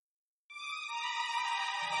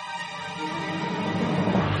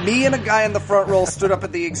Me and a guy in the front row stood up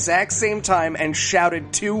at the exact same time and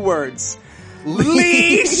shouted 2 words.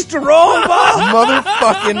 Lee Strobel!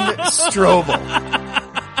 Motherfucking Strobel.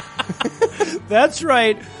 That's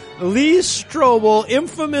right. Lee Strobel,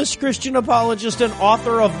 infamous Christian apologist and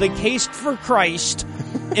author of The Case for Christ,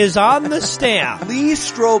 is on the stand. Lee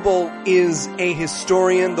Strobel is a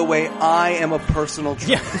historian the way I am a personal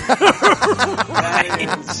trainer. That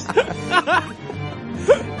is.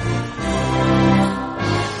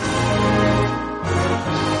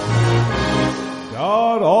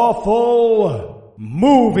 God awful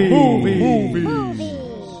movies.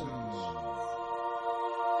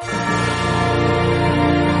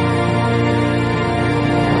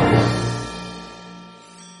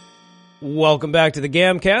 Welcome back to the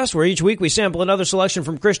Gamcast, where each week we sample another selection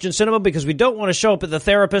from Christian cinema because we don't want to show up at the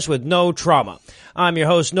therapist with no trauma. I'm your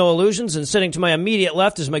host, Noah Illusions, and sitting to my immediate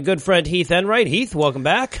left is my good friend Heath Enright. Heath, welcome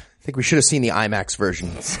back. I think we should have seen the IMAX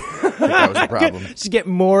version. That was the problem. Just get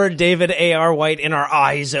more David A.R. White in our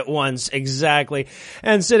eyes at once. Exactly.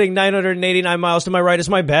 And sitting 989 miles to my right is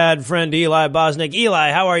my bad friend Eli Bosnick.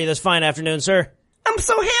 Eli, how are you this fine afternoon, sir? I'm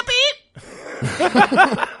so happy.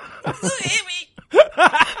 I'm so happy.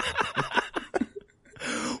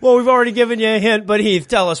 Well, we've already given you a hint, but Heath,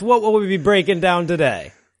 tell us, what will we be breaking down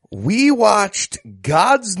today? We watched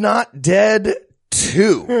God's Not Dead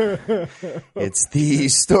 2. It's the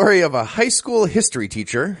story of a high school history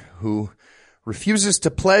teacher who refuses to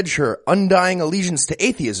pledge her undying allegiance to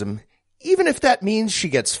atheism, even if that means she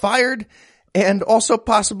gets fired and also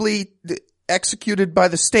possibly executed by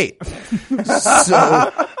the state.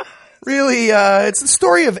 So, really, it's the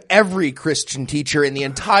story of every Christian teacher in the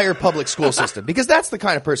entire public school system, because that's the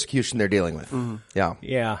kind of persecution they're dealing with. Mm-hmm. Yeah.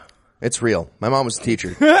 Yeah. It's real. My mom was a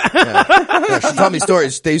teacher. Yeah, she told me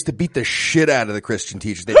stories. They used to beat the shit out of the Christian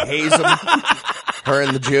teachers. They'd haze them. Her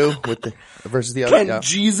and the Jew with the versus the other. Can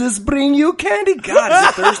Jesus bring you candy? God, is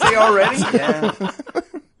it Thursday already? Yeah.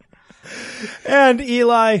 And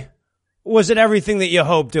Eli, was it everything that you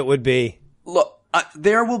hoped it would be? Look,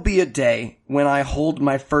 there will be a day when I hold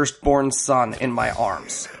my firstborn son in my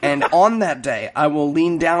arms. And on that day, I will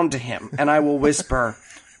lean down to him and I will whisper,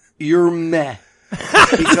 "You're meh."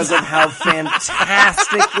 Because of how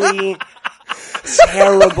fantastically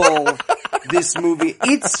terrible this movie.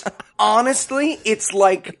 It's honestly, it's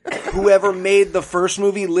like whoever made the first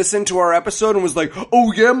movie listened to our episode and was like,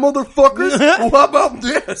 "Oh yeah, motherfuckers, well, how about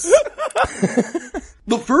this?"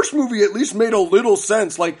 The first movie at least made a little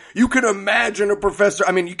sense. Like, you can imagine a professor,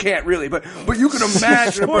 I mean, you can't really, but you can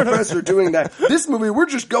imagine a professor doing that. This movie, we're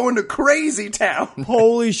just going to crazy town.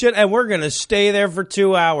 Holy shit, and we're gonna stay there for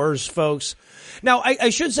 2 hours, folks. Now, I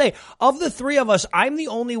should say, of the three of us, I'm the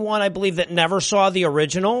only one, I believe, that never saw the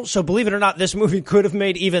original. So believe it or not, this movie could have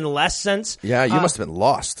made even less sense. Yeah, you must have been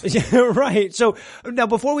lost. Yeah, right. So now,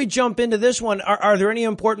 before we jump into this one, are there any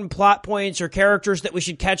important plot points or characters that we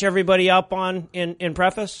should catch everybody up on in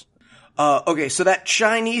preface? Okay, so that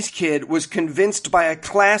Chinese kid was convinced by a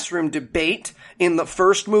classroom debate in the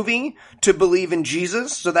first movie to believe in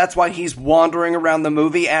Jesus, so that's why he's wandering around the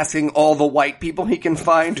movie asking all the white people he can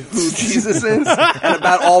find who Jesus is, and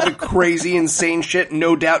about all the crazy, insane shit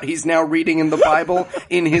no doubt he's now reading in the Bible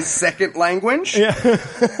in his second language. Yeah.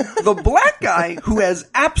 The black guy, who has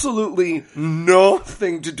absolutely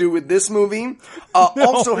nothing to do with this movie,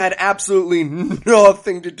 also had absolutely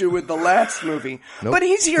nothing to do with the last movie. Nope. But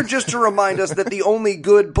he's here just to remind us that the only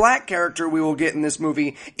good black character we will get in this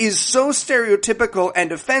movie is so stereotypical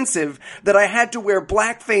and offensive that I had to wear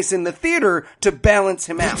blackface in the theater to balance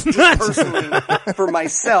him out. Just personally, for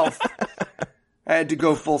myself, I had to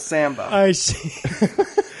go full Samba. I see.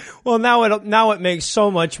 Well, now it makes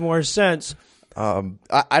so much more sense.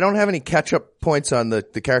 I don't have any catch-up points on the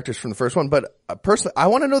characters from the first one, but personally, I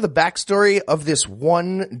want to know the backstory of this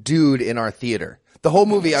one dude in our theater. The whole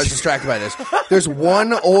movie, I was distracted by this. There's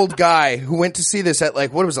one old guy who went to see this at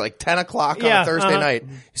like 10 o'clock on a Thursday night.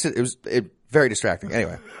 He said it was very distracting.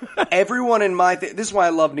 Anyway. Everyone in my this is why I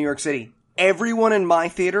love New York City. Everyone in my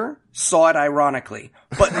theater saw it ironically,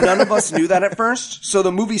 but none of us knew that at first. So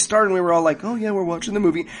the movie started and we were all like, "Oh yeah, we're watching the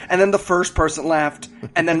movie." And then the first person laughed,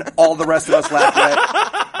 and then all the rest of us laughed at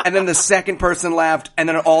it. And then the second person laughed, and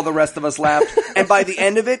then all the rest of us laughed. And by the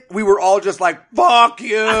end of it, we were all just like, "Fuck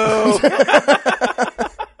you."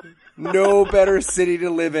 No better city to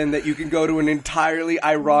live in that you can go to an entirely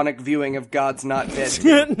ironic viewing of God's Not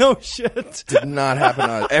Dead. No shit. Did not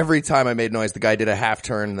happen. Every time I made noise, the guy did a half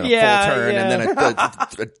turn, a full turn, and then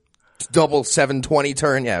a double 720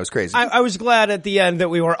 turn. Yeah, it was crazy. I was glad at the end that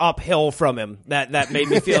we were uphill from him. That made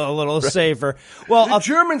me feel a little safer. Well, the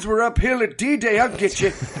Germans were uphill at D-Day. I'll get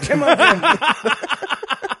you. Come on.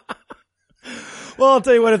 Well, I'll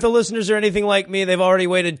tell you what, if the listeners are anything like me, they've already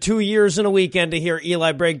waited 2 years and a weekend to hear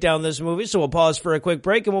Eli break down this movie, so we'll pause for a quick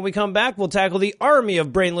break, and when we come back, we'll tackle the army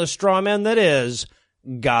of brainless strawmen that is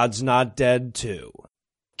God's Not Dead 2.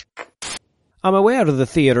 On my way out of the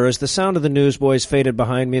theater, as the sound of the Newsboys faded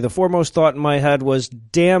behind me, the foremost thought in my head was,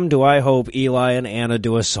 damn, do I hope Eli and Anna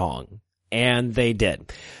do a song. And they did.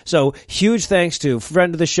 So, huge thanks to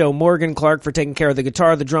friend of the show, Morgan Clark, for taking care of the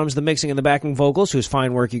guitar, the drums, the mixing, and the backing vocals, whose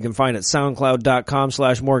fine work you can find at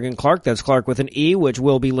soundcloud.com/Morgan Clark. That's Clark with an E, which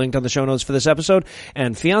will be linked on the show notes for this episode.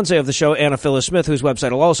 And fiance of the show, Anna Phyllis Smith, whose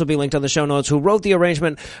website will also be linked on the show notes, who wrote the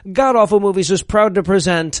arrangement. God Awful Movies is proud to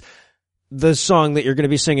present the song that you're going to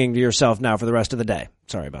be singing to yourself now for the rest of the day.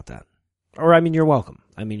 Sorry about that. Or, you're welcome.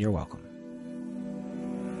 You're welcome.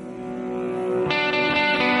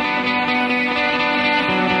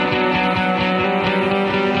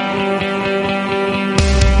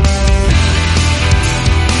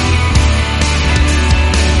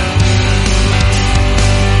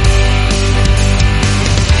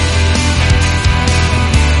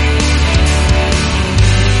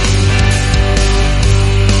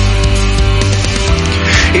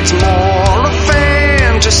 It's more a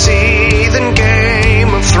fantasy than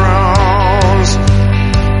Game of Thrones.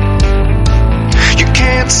 You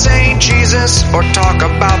can't say Jesus or talk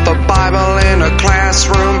about the Bible in a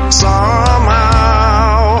classroom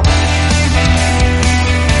somehow.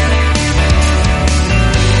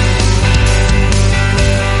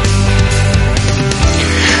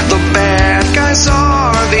 The bad guys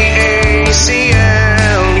are the ACLU.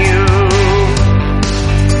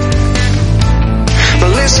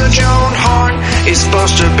 Melissa Joan Hart is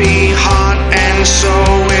supposed to be hot, and so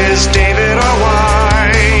is David O.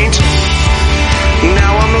 White.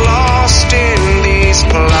 Now I'm lost in these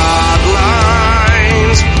plot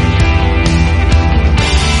lines.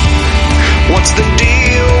 What's the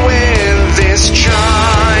deal with this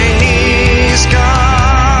Chinese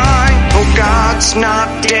guy? Oh, God's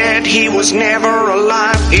not dead, he was never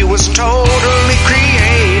alive. He was totally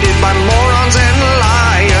created by morons and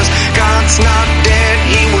liars. God's not dead,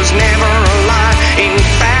 he was never alive. In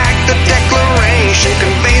fact, the Declaration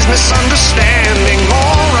conveys misunderstanding.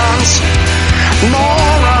 Morons,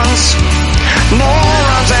 morons,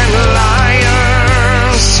 morons and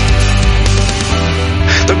liars.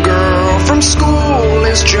 The girl from school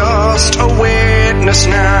is just a witness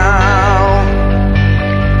now,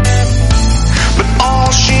 but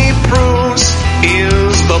all she proves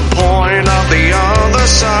is the point of the other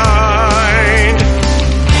side.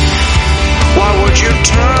 Why would you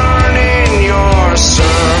turn in your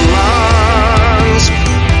sermons?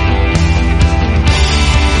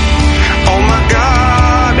 Oh my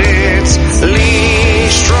God, it's Lee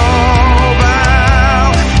Strobel.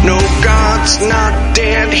 No, God's not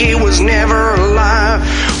dead, he was never alive.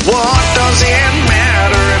 What does it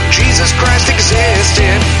matter if Jesus Christ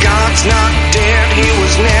existed? God's not dead, he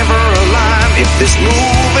was never alive. If this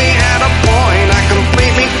movie had a point, I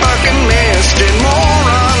completely fucking missed it.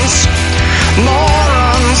 Morons,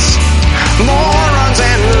 morons, morons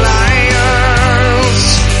and liars.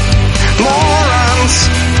 Morons,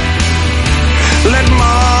 let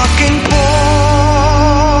mocking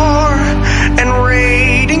pour and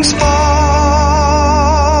ratings fall.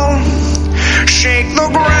 Shake the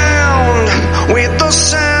ground with the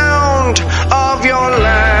sound of your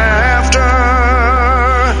laughter.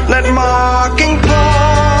 Let mocking pour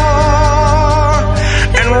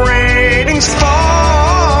and ratings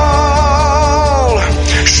fall.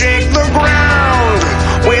 Shake the ground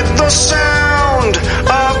with the sound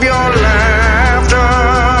of your laughter.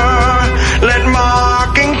 Let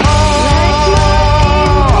mocking pour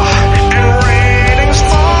and ratings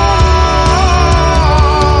fall.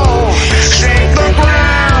 Shake the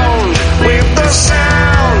ground with the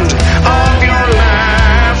sound of your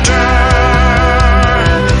laughter.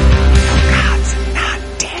 God's not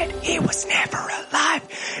dead. He was never alive.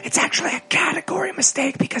 It's actually a category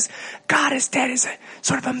mistake because God is dead is a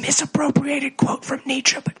sort of a misappropriated quote from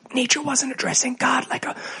Nietzsche, but Nietzsche wasn't addressing God like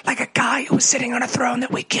a guy who was sitting on a throne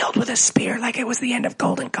that we killed with a spear, like it was the end of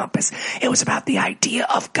Golden Compass. It was about the idea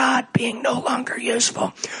of God being no longer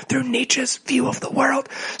useful through Nietzsche's view of the world.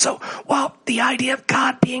 So while the idea of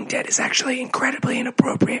God being dead is actually incredibly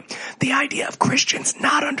inappropriate, the idea of Christians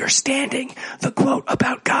not understanding the quote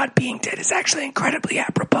about God being dead is actually incredibly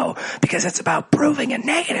apropos because it's about proving a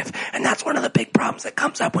negative. And that's one of the big problems that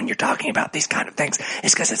comes up when you're talking about these kind of things,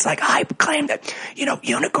 is because it's like, I claim that,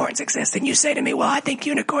 unicorns unicorns exist. And you say to me, well, I think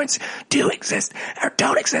unicorns do exist or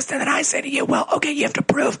don't exist. And then I say to you, well, okay, you have to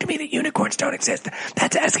prove to me that unicorns don't exist.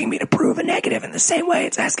 That's asking me to prove a negative. In the same way,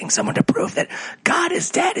 it's asking someone to prove that God is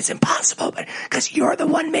dead. It's impossible, but because you're the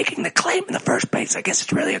one making the claim in the first place, I guess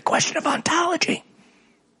it's really a question of ontology.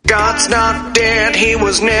 God's not dead, he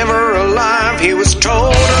was never alive. He was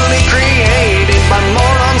totally created by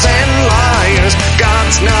morons and liars.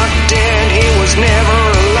 God's not dead, he was never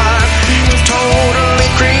alive. He was totally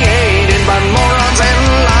created by morons and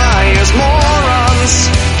liars. Morons,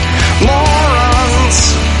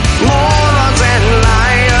 morons, morons and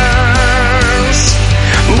liars.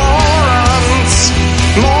 Morons,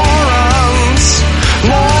 morons,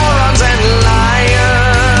 morons and liars.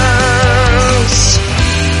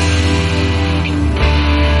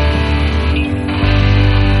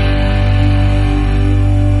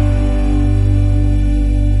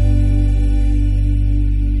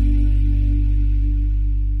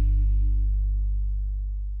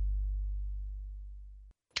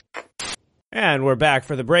 And we're back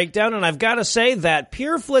for the breakdown, and I've got to say that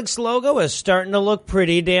PureFlix logo is starting to look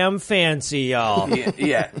pretty damn fancy, y'all.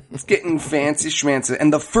 Yeah, it's getting fancy schmancy.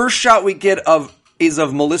 And the first shot we get is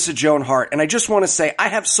of Melissa Joan Hart. And I just want to say, I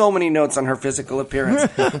have so many notes on her physical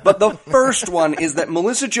appearance. But the first one is that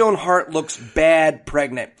Melissa Joan Hart looks bad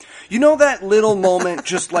pregnant. You know that little moment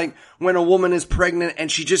just like when a woman is pregnant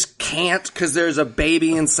and she just can't because there's a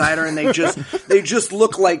baby inside her and they just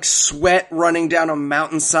look like sweat running down a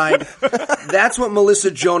mountainside? That's what Melissa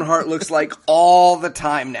Joan Hart looks like all the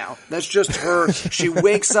time now. That's just her. She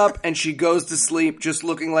wakes up and she goes to sleep just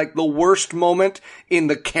looking like the worst moment in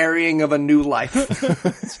the carrying of a new life.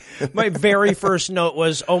 My very first note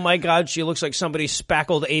was, oh my God, she looks like somebody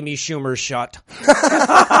spackled Amy Schumer's shot.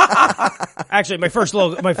 Actually, my first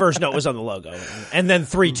note was on the logo. And then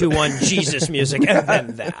 3, 2, 1, Jesus music, and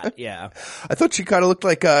then that, yeah. I thought she kind of looked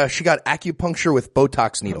like she got acupuncture with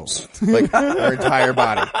Botox needles, like her entire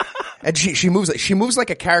body. And she moves like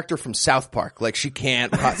a character from South Park. Like she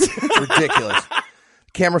can't. It's ridiculous.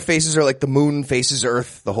 Camera faces her like the moon faces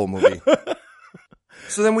Earth the whole movie.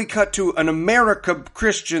 So then we cut to an America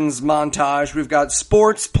Christians montage. We've got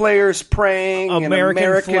sports players praying,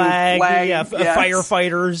 American flag, yes.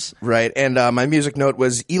 firefighters. Right, and my music note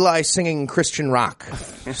was Eli singing Christian rock,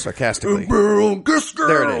 sarcastically. There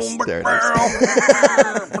it is.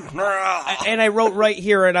 And I wrote right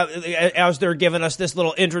here, and as they're giving us this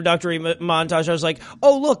little introductory montage, I was like,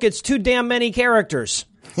 oh, look, it's too damn many characters.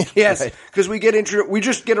 Yes, because we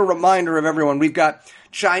just get a reminder of everyone. We've got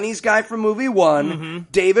Chinese guy from movie 1,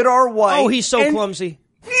 David R. White. Oh, he's so clumsy.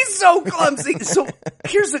 He's so clumsy. So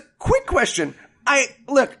here's a quick question.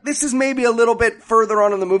 Look, this is maybe a little bit further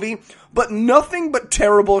on in the movie, but nothing but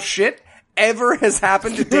terrible shit ever has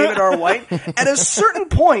happened to David R. White. At a certain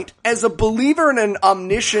point, as a believer in an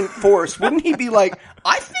omniscient force, wouldn't he be like,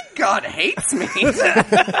 I think God hates me?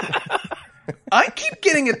 I keep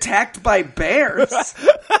getting attacked by bears.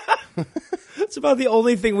 That's about the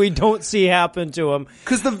only thing we don't see happen to him.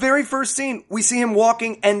 Because the very first scene, we see him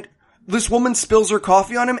walking and this woman spills her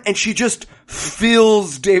coffee on him and she just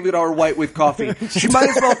fills David R. White with coffee. She might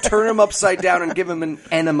as well turn him upside down and give him an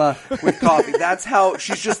enema with coffee. That's how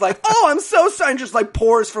she's just like, oh, I'm so sorry, and just like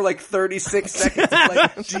pours for like 36 seconds.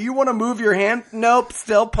 Like, do you want to move your hand? Nope,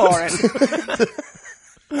 still pouring.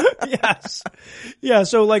 Yes. Yeah,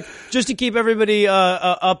 so like just to keep everybody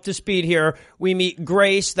up to speed here, we meet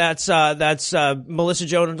Grace, that's Melissa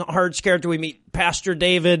Joan Hart's character. We meet Pastor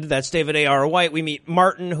David, that's David A.R. White. We meet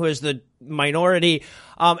Martin, who is the minority.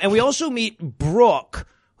 And we also meet Brooke,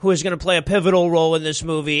 who is going to play a pivotal role in this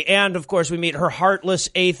movie. And of course, we meet her heartless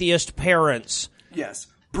atheist parents. Yes.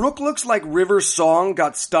 Brooke looks like River Song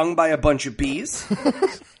got stung by a bunch of bees.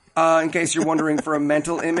 In case you're wondering for a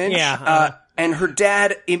mental image. Yeah. And her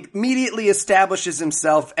dad immediately establishes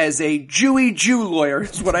himself as a Jewy Jew lawyer,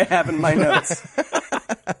 is what I have in my notes.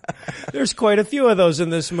 There's quite a few of those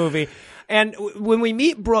in this movie. And when we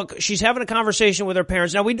meet Brooke, she's having a conversation with her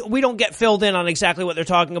parents. Now, we don't get filled in on exactly what they're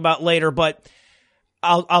talking about later, but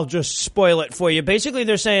I'll just spoil it for you. Basically,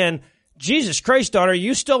 they're saying, Jesus Christ, daughter,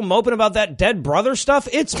 you still moping about that dead brother stuff?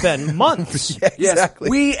 It's been months. Yeah, exactly.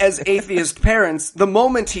 Yes, we as atheist parents, the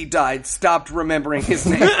moment he died, stopped remembering his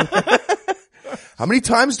name. How many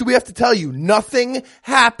times do we have to tell you nothing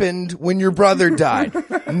happened when your brother died?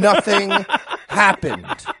 Nothing happened.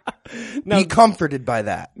 Now, be comforted by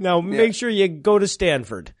that. Now, make sure you go to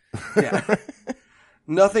Stanford. Yeah.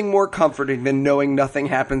 Nothing more comforting than knowing nothing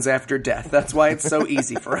happens after death. That's why it's so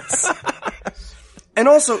easy for us. And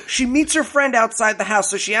also, she meets her friend outside the house,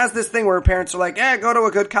 so she has this thing where her parents are like, go to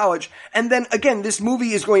a good college. And then, again, this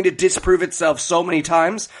movie is going to disprove itself so many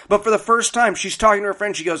times, but for the first time, she's talking to her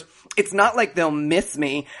friend, she goes, it's not like they'll miss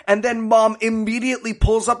me. And then mom immediately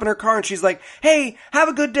pulls up in her car and she's like, hey, have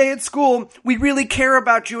a good day at school. We really care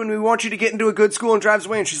about you and we want you to get into a good school, and drives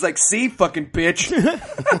away. And she's like, see, fucking bitch.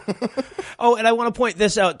 Oh, and I want to point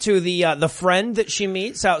this out too. The friend that she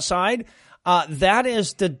meets outside, that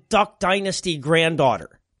is the Duck Dynasty granddaughter.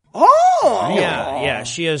 Oh! Yeah,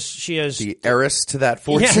 she is The heiress to that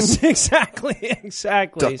fortune. Yes, exactly.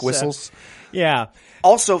 Duck whistles. Yeah.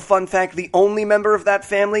 Also, fun fact, the only member of that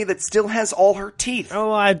family that still has all her teeth.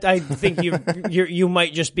 Oh, I think you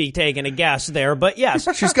might just be taking a guess there, but yes.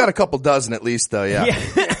 She's got a couple dozen at least, though, yeah.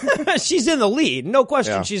 She's in the lead. No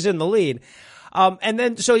question, Yeah. she's in the lead. And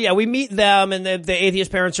then, so yeah, we meet them, and the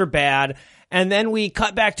atheist parents are bad. And then we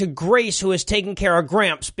cut back to Grace, who is taking care of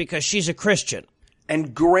Gramps because she's a Christian.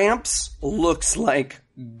 And Gramps looks like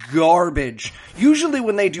garbage. Usually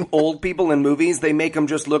when they do old people in movies, they make them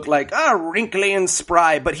just look like, wrinkly and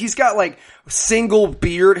spry. But he's got like single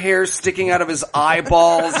beard hair sticking out of his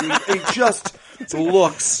eyeballs. And he just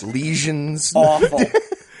looks Lesions. awful.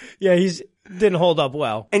 Yeah, didn't hold up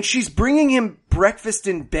well. And she's bringing him breakfast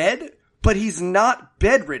in bed, but he's not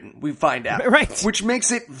bedridden, we find out. Right. Which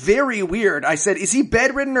makes it very weird. I said, is he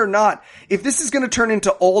bedridden or not? If this is going to turn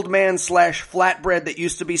into old man / flatbread that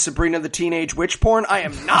used to be Sabrina the Teenage Witch porn, I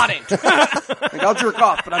am not into it. Like, I'll jerk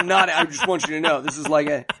off, but I'm not. I just want you to know. This is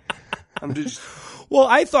like I'm just... Well,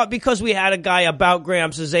 I thought because we had a guy about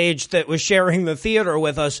Gramps' age that was sharing the theater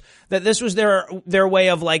with us, that this was their way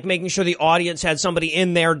of like making sure the audience had somebody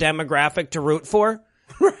in their demographic to root for.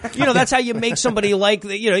 You know, that's how you make somebody like,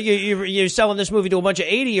 you're selling this movie to a bunch of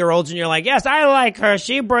 80-year-olds and you're like, yes, I like her.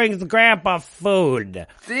 She brings Grandpa food.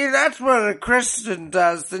 See, that's what a Christian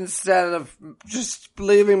does instead of just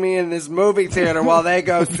leaving me in this movie theater while they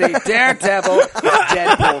go see Daredevil,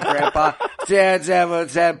 Deadpool, Grandpa. Daredevil,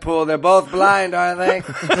 Deadpool. They're both blind, aren't they?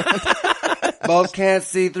 Both can't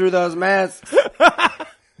see through those masks.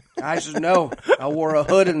 I should know. I wore a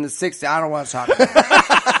hood in the 60s. I don't want to talk about it.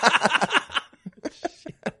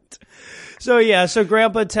 So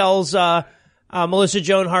Grandpa tells Melissa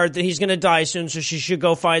Joan Hart that he's going to die soon, so she should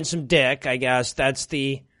go find some dick. I guess that's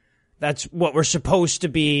what we're supposed to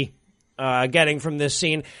be getting from this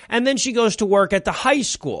scene. And then she goes to work at the high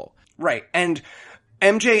school. Right, and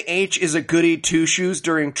MJH is a goody two-shoes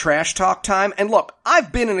during trash talk time. And look,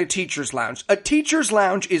 I've been in a teacher's lounge. A teacher's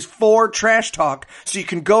lounge is for trash talk, so you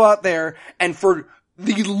can go out there and for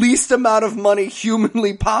the least amount of money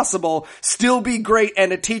humanly possible, still be great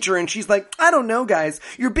and a teacher. And she's like, I don't know, guys.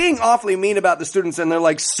 You're being awfully mean about the students. And they're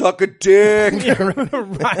like, suck a dick.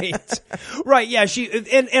 Right. Yeah.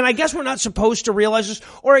 And I guess we're not supposed to realize this.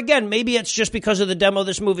 Or again, maybe it's just because of the demo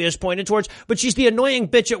this movie is pointed towards, but she's the annoying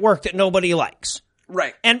bitch at work that nobody likes.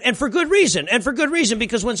 Right. And for good reason. And for good reason,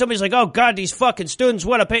 because when somebody's like, oh God, these fucking students,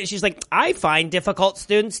 what a pain. She's like, I find difficult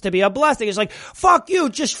students to be a blessing. It's like, fuck you,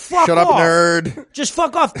 just fuck Shut off. up, nerd. Just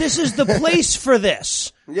fuck off. This is the place for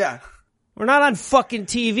this. Yeah. We're not on fucking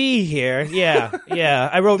TV here. Yeah.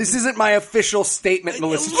 I wrote. This isn't my official statement,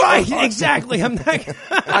 Melissa. Right, exactly. I'm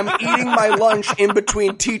eating my lunch in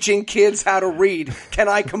between teaching kids how to read. Can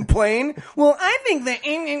I complain? Well, I think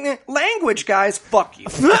the language guys, fuck you.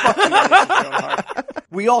 Fuck you, Melissa Joan Hart.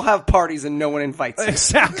 We all have parties and no one invites you.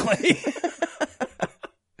 Exactly.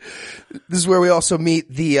 This is where we also meet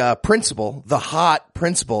the principal, the hot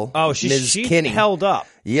principal. Oh, Ms. she's Kinney. held up.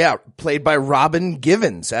 Yeah, played by Robin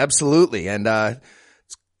Givens, absolutely. And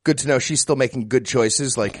it's good to know she's still making good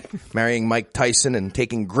choices, like marrying Mike Tyson and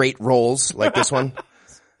taking great roles like this one.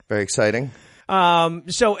 Very exciting.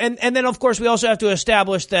 So, and then of course we also have to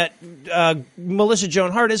establish that, Melissa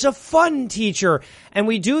Joan Hart is a fun teacher. And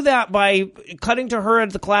we do that by cutting to her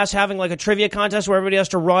at the class having like a trivia contest where everybody has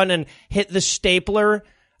to run and hit the stapler,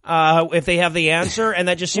 if they have the answer. And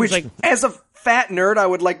that just seems like, as a fat nerd, I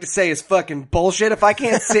would like to say is fucking bullshit. If I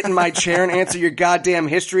can't sit in my chair and answer your goddamn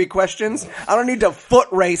history questions, I don't need to foot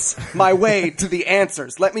race my way to the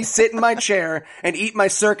answers. Let me sit in my chair and eat my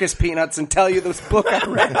circus peanuts and tell you this book I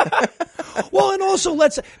read. well, and also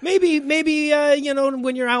maybe,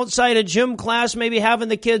 when you're outside a gym class, maybe having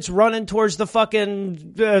the kids running towards the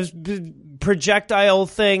fucking projectile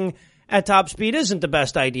thing at top speed isn't the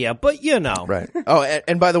best idea, but you know. Right. Oh,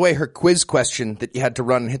 and by the way, her quiz question that you had to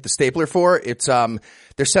run and hit the stapler for, it's,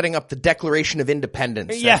 they're setting up the Declaration of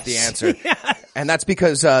Independence as the answer. Yes. And that's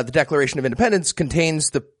because, the Declaration of Independence contains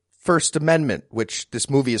the First Amendment, which this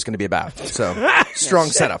movie is going to be about. So, strong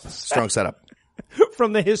setup.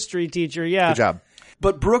 From the history teacher, yeah. Good job.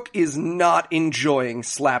 but Brooke is not enjoying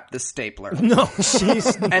Slap the Stapler. No,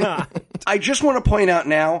 she's And not. I just want to point out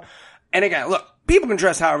now, and again, look, people can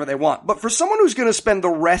dress however they want, but for someone who's going to spend the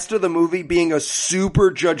rest of the movie being a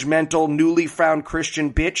super judgmental, newly found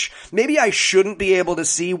Christian bitch, maybe I shouldn't be able to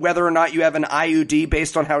see whether or not you have an IUD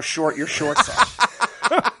based on how short your shorts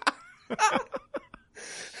are.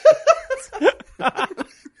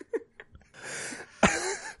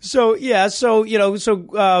 So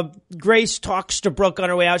Grace talks to Brooke on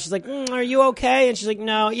her way out. She's like, "Are you okay?" And she's like,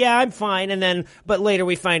 "No, yeah, I'm fine." And then, but later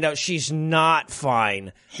we find out she's not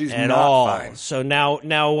fine. She's at not all. fine. So now,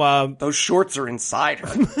 Those shorts are inside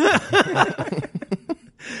her.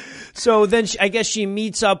 so then I guess she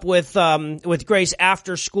meets up with Grace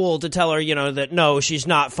after school to tell her, that no, she's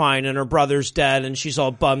not fine and her brother's dead and she's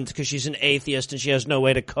all bummed because she's an atheist and she has no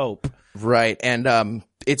way to cope. Right. And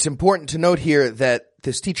it's important to note here that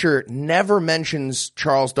this teacher never mentions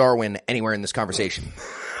Charles Darwin anywhere in this conversation.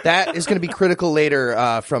 That is going to be critical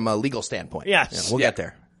later from a legal standpoint. Yes. We'll get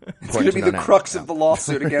there. It's going to be the crux of the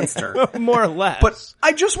lawsuit against her. More or less. But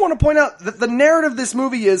I just want to point out that the narrative of this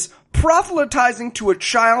movie is proselytizing to a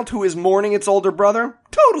child who is mourning its older brother.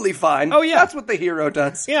 Totally fine. Oh, yeah. That's what the hero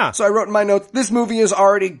does. Yeah. So I wrote in my notes, this movie is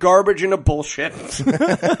already garbage and a bullshit.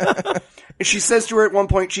 And she says to her at one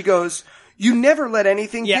point, she goes, "You never let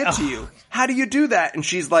anything get to you. How do you do that?" And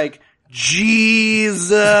she's like,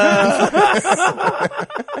 "Jesus."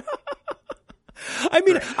 I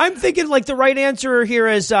mean, I'm thinking like the right answer here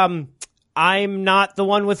is, I'm not the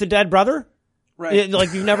one with the dead brother. Right.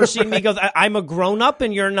 Like you've never seen me go, I'm a grown up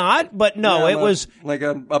and you're not, but no, Yeah, it was, like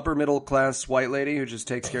an upper middle class white lady who just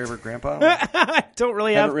takes care of her grappa. I don't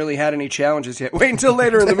really I haven't really had any challenges yet. Wait until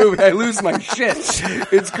later in the movie. I lose my shit.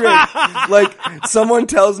 It's great. Like, someone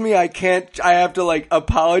tells me I have to like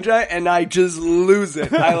apologize and I just lose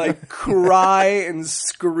it. I like cry and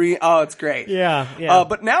scream. Oh, it's great. Yeah.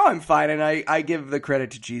 But now I'm fine and I give the credit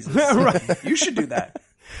to Jesus. Right. You should do that.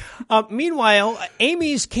 Meanwhile,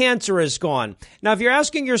 Amy's cancer is gone. Now, if you're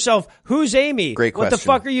asking yourself, who's Amy? Great What the question.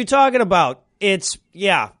 fuck are you talking about?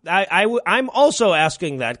 I'm also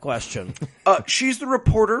asking that question. She's the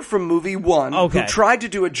reporter from movie 1 Okay. who tried to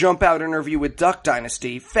do a jump out interview with Duck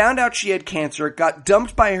Dynasty, found out she had cancer, got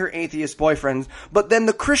dumped by her atheist boyfriend, but then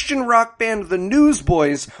the Christian rock band The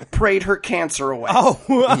Newsboys prayed her cancer away.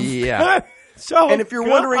 Yeah. So, And if you're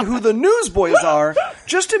wondering who the Newsboys are,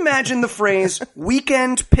 just imagine the phrase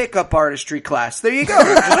weekend pickup artistry class. There you go.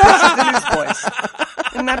 Just picture the Newsboys.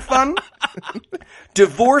 Isn't that fun?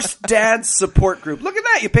 Divorced Dad's Support Group. Look at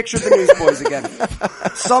that. You pictured the Newsboys again.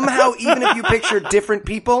 Somehow, even if you picture different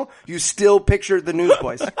people, you still picture the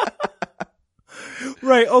Newsboys.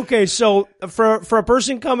 Right. Okay. So for a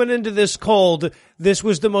person coming into this cold, this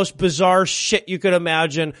was the most bizarre shit you could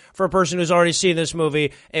imagine. For a person who's already seen this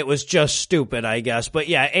movie, it was just stupid, I guess. But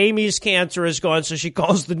yeah, Amy's cancer is gone, so she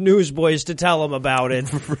calls the Newsboys to tell them about it.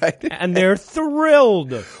 Right. And they're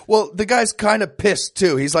thrilled. Well, the guy's kind of pissed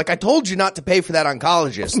too. He's like, "I told you not to pay for that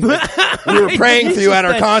oncologist. Like, we were praying for you at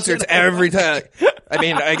our That concerts shit. every time." I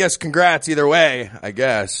mean, I guess congrats either way. I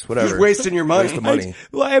guess whatever. Just wasting your money. Waste of money.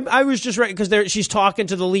 Well, I was just right because she's talking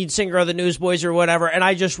to the lead singer of the Newsboys or whatever, and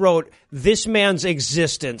I just wrote, "This man's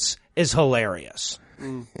existence is hilarious."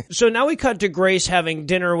 So now we cut to Grace having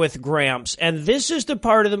dinner with Gramps, and this is the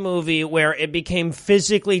part of the movie where it became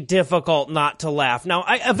physically difficult not to laugh. Now,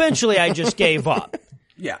 eventually I just gave up.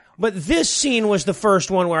 Yeah. But this scene was the first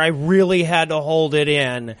one where I really had to hold it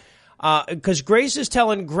in. Because Grace is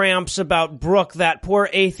telling Gramps about Brooke, that poor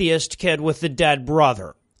atheist kid with the dead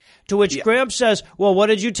brother. To which Gramps says, "Well, what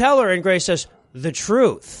did you tell her?" And Grace says, "The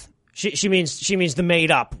truth." She means the made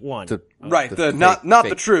up one. Right, the not fake-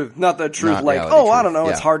 the truth, not the truth. Not Like, reality oh, I truth. don't know,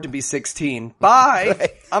 Yeah. it's hard to be 16.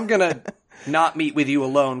 Bye. I'm gonna not meet with you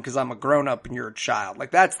alone because I'm a grown up and you're a child. Like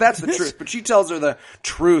that's the truth. But she tells her the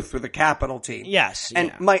truth with a capital T. Yes,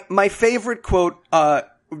 And yeah. my favorite quote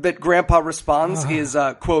that Grandpa responds is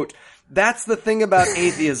quote, "That's the thing about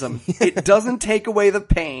atheism. It doesn't take away the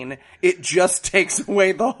pain. It just takes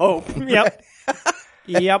away the hope." Yep.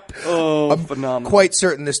 Yep. Oh, phenomenal. Quite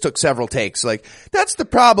certain this took several takes. Like, that's the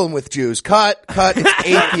problem with Jews. Cut, it's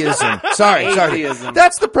atheism. Sorry. Atheism.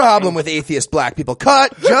 That's the problem with atheist black people.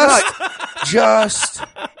 Cut, just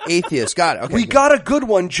atheist. Got it. Okay. We got a good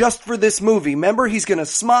one just for this movie. Remember, he's gonna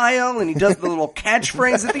smile and he does the little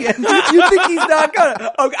catchphrase at the end. You think he's not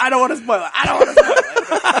gonna? Okay, I don't want to spoil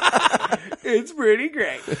it. It's pretty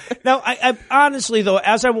great. Now, I honestly, though,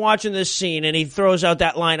 as I'm watching this scene and he throws out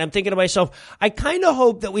that line, I'm thinking to myself, I kind of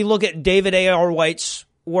hope that we look at David A.R. White's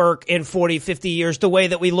work in 40, 50 years the way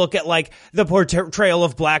that we look at like the portrayal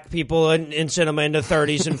of black people in cinema in the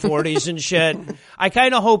 30s and 40s and shit. I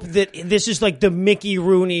kind of hope that this is like the Mickey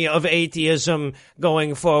Rooney of atheism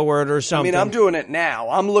going forward or something. I mean, I'm doing it now.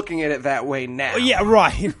 I'm looking at it that way now. Yeah,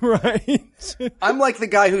 right. I'm like the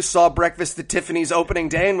guy who saw Breakfast at Tiffany's opening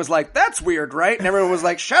day and was like, that's weird, right? And everyone was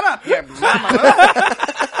like, shut up, you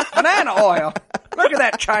banana oil. Look at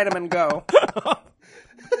that Chinaman go.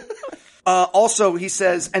 Also, he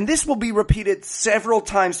says, and this will be repeated several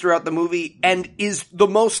times throughout the movie and is the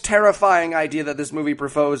most terrifying idea that this movie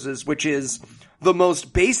proposes, which is the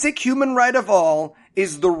most basic human right of all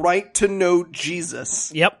is the right to know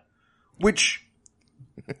Jesus. Yep. Which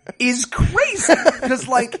is crazy because,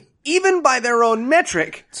 like, even by their own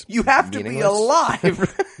metric, you have to be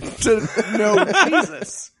alive to know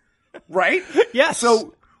Jesus. Right? Yes.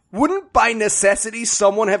 So, wouldn't by necessity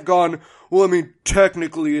someone have gone, well, I mean,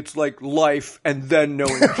 technically it's like life and then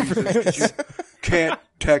knowing Jesus, because you can't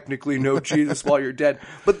technically know Jesus while you're dead.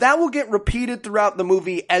 But that will get repeated throughout the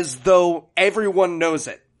movie as though everyone knows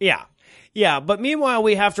it. Yeah. Yeah, but meanwhile,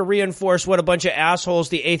 we have to reinforce what a bunch of assholes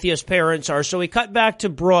the atheist parents are. So we cut back to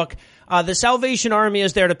Brooke. The Salvation Army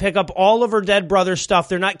is there to pick up all of her dead brother's stuff.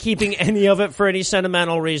 They're not keeping any of it for any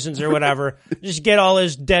sentimental reasons or whatever. Just get all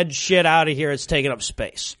his dead shit out of here. It's taking up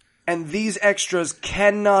space. And these extras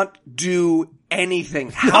cannot do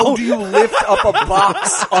anything. How do you lift up a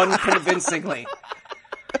box unconvincingly?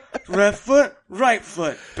 Left foot, right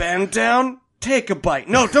foot, bend down, take a bite.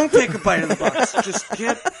 No, don't take a bite of the box.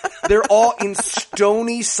 They're all in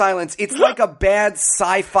stony silence. It's like a bad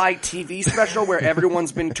sci-fi TV special where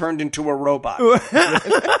everyone's been turned into a robot.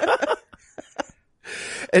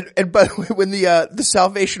 And by the way, when the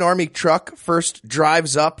Salvation Army truck first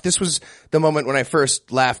drives up, this was the moment when I first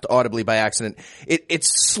laughed audibly by accident. Its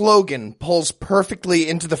slogan pulls perfectly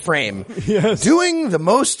into the frame. Yes. Doing the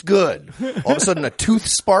most good. All of a sudden a tooth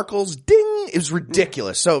sparkles. Ding! It was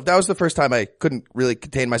ridiculous. So that was the first time I couldn't really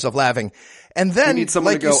contain myself laughing. And then,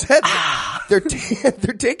 like you said,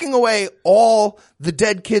 they're taking away all the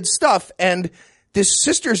dead kids' stuff, and this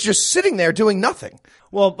sister's just sitting there doing nothing.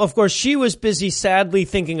 Well, of course, she was busy sadly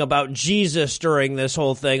thinking about Jesus during this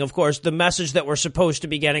whole thing. Of course, the message that we're supposed to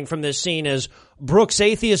be getting from this scene is Brooke's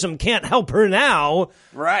atheism can't help her now.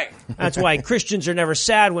 Right. That's why Christians are never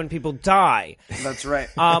sad when people die. That's right.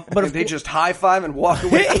 But they just high-five and walk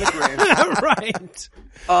away from the grave. Right.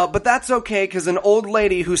 But that's okay, because an old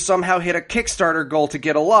lady who somehow hit a Kickstarter goal to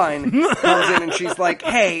get a line comes in and she's like,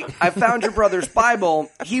 hey, I found your brother's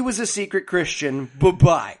Bible. He was a secret Christian.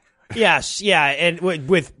 Bye-bye. Yes, yeah, and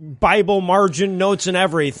with Bible margin notes and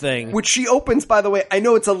everything. Which she opens, by the way, I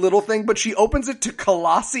know it's a little thing, but she opens it to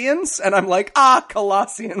Colossians, and I'm like,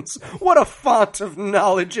 Colossians, what a font of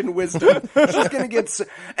knowledge and wisdom. She's gonna get,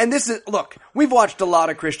 and this is, look, we've watched a lot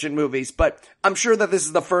of Christian movies, but I'm sure that this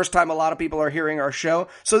is the first time a lot of people are hearing our show,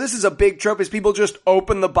 so this is a big trope, is people just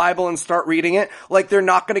open the Bible and start reading it, like they're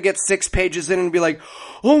not gonna get 6 pages in and be like,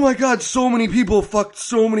 oh my god, so many people fucked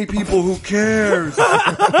so many people, who cares?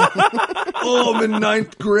 Oh, I'm in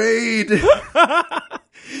 9th grade.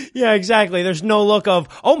 Yeah, exactly. There's no look of,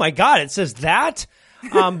 oh my god, it says that?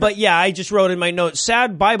 But yeah, I just wrote in my notes,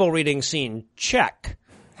 sad Bible reading scene, check.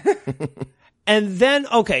 And then,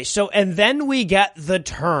 okay, and then we get the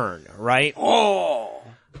turn, right? Oh.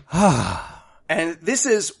 And this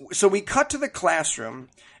is, so we cut to the classroom,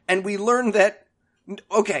 and we learn that,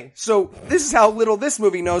 okay, so this is how little this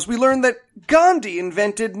movie knows. We learned that Gandhi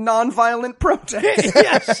invented nonviolent protest.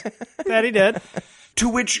 Yes, that he did. To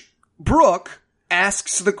which Brooke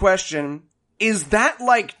asks the question, is that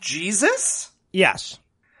like Jesus? Yes.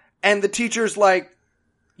 And the teacher's like,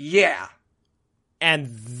 yeah. And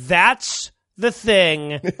that's the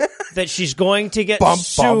thing that she's going to get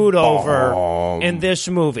sued over in this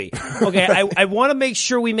movie. Okay, I want to make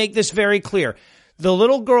sure we make this very clear. The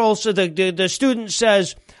little girl, so the student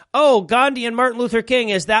says, oh, Gandhi and Martin Luther King,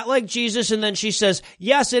 is that like Jesus? And then she says,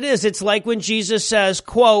 yes, it is. It's like when Jesus says,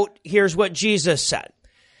 quote, here's what Jesus said.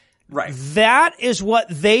 Right. That is what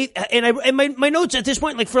they, and my notes at this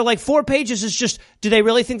point, like for like 4 pages is just, do they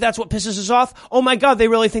really think that's what pisses us off? Oh my God, they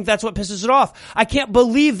really think that's what pisses it off. I can't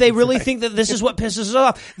believe they really think that this is what pisses us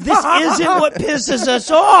off. This isn't what pisses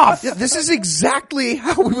us off. Yeah, this is exactly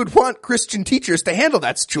how we would want Christian teachers to handle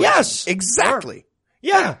that situation. Yes. Exactly.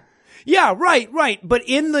 Yeah. Yeah, right. But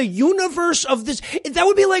in the universe of this, that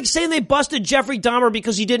would be like saying they busted Jeffrey Dahmer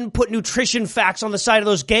because he didn't put nutrition facts on the side of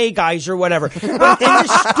those gay guys or whatever. But in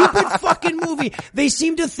this stupid fucking movie, they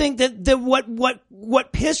seem to think that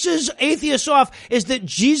what pisses atheists off is that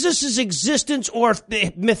Jesus' existence or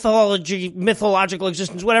mythological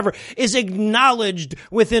existence, whatever, is acknowledged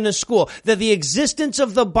within a school. That the existence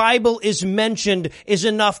of the Bible is mentioned is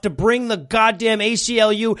enough to bring the goddamn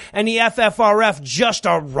ACLU and the FFRF just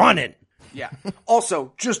a running. Yeah.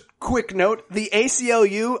 Also, just quick note, the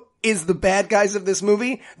ACLU is the bad guys of this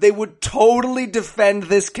movie. They would totally defend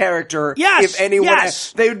this character. Yes, if anyone,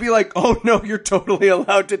 yes. They would be like, oh no, you're totally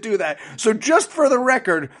allowed to do that. So just for the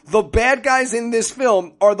record, the bad guys in this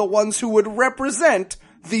film are the ones who would represent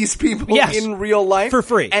these people in real life for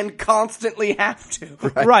free and constantly have to.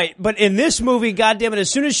 Right. But in this movie, goddammit,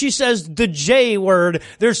 as soon as she says the J word,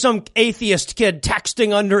 there's some atheist kid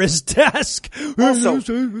texting under his desk. Also,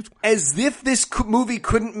 as if this movie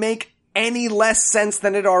couldn't make any less sense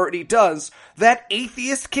than it already does, that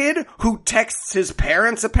atheist kid who texts his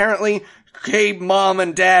parents apparently, hey mom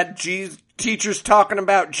and dad, teacher's talking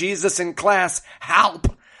about Jesus in class,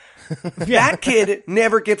 help. That kid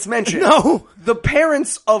never gets mentioned. No. The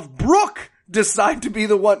parents of Brooke decide to be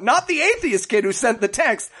the one, not the atheist kid who sent the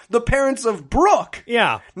text, the parents of Brooke.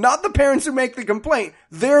 Yeah. Not the parents who make the complaint.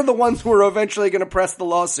 They're the ones who are eventually going to press the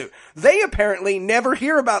lawsuit. They apparently never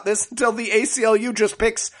hear about this until the ACLU just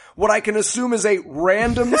picks what I can assume is a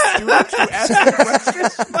random student who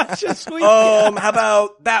asks the question. How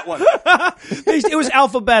about that one? It was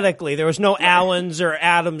alphabetically. There was no Allens or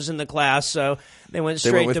Adams in the class, so they went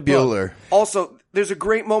straight with to Bueller. Book. Also, there's a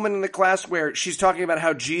great moment in the class where she's talking about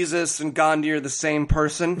how Jesus and Gandhi are the same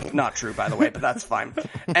person. Not true, by the way, but that's fine.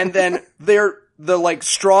 And then the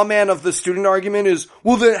straw man of the student argument is,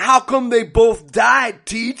 well then how come they both died,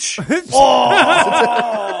 teach?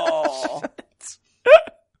 Oh!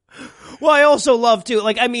 Well, I also love to,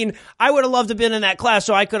 I would have loved to have been in that class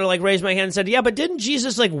so I could have, raised my hand and said, yeah, but didn't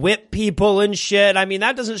Jesus, whip people and shit? I mean,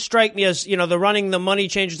 that doesn't strike me as, the running the money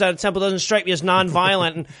changers out of temple doesn't strike me as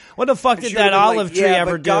nonviolent. And what the fuck did that olive tree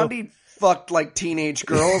ever do? Gandhi fucked, teenage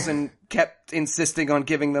girls and kept insisting on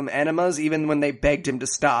giving them enemas even when they begged him to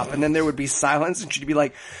stop. And then there would be silence and she'd be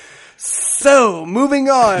like, so, moving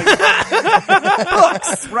on.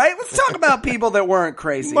 Books, right? Let's talk about people that weren't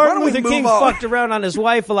crazy. Martin Luther King fucked around on his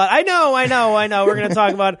wife a lot. I know. We're going to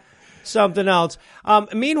talk about something else.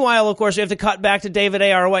 Meanwhile, of course, we have to cut back to David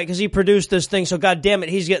A.R. White because he produced this thing, so God damn it,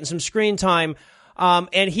 he's getting some screen time.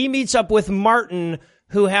 And he meets up with Martin,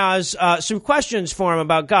 who has some questions for him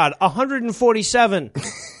about God. 147.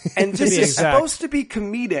 And this is supposed to be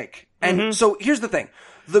comedic. And so here's the thing.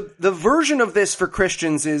 The version of this for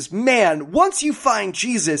Christians is, man, once you find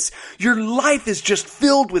Jesus, your life is just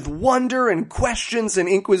filled with wonder and questions and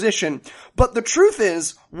inquisition. But the truth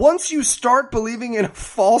is, once you start believing in a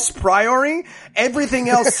false priori, everything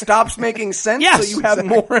else stops making sense, so you have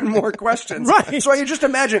more and more questions. Right. So you just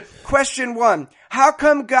imagine, question 1, how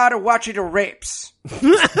come God are watching the rapes?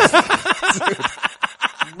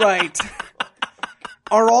 Right.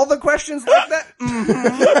 Are all the questions like that?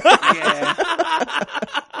 Mm-hmm. Yeah.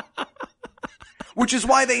 Which is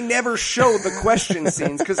why they never show the question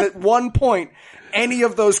scenes, because at one point, any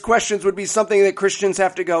of those questions would be something that Christians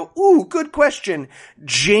have to go, ooh, good question.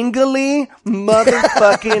 Jingly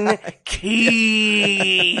motherfucking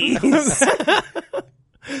keys.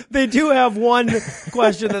 They do have one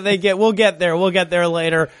question that they get. We'll get there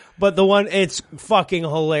later. But the one, it's fucking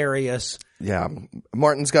hilarious. Yeah.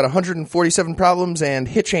 Martin's got 147 problems and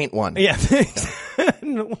Hitch ain't one. Yeah.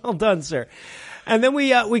 Well done, sir. And then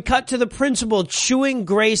we cut to the principal chewing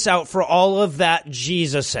Grace out for all of that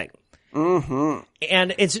Jesusing. Mm-hmm.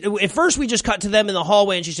 And at first we just cut to them in the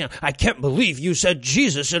hallway and she's saying, I can't believe you said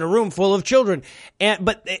Jesus in a room full of children.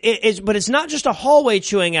 But it's not just a hallway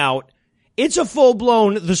chewing out. It's a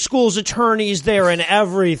full-blown, the school's attorneys there and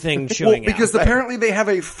everything chewing out. Because right? Apparently they have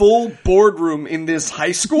a full boardroom in this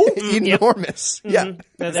high school. Enormous. Yep. Yeah.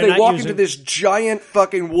 Mm-hmm. They walk into this giant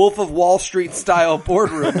fucking Wolf of Wall Street style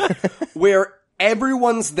boardroom where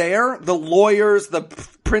everyone's there, the lawyers, the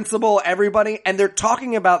principal, everybody, and they're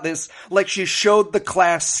talking about this like she showed the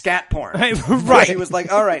class scat porn. Right. She was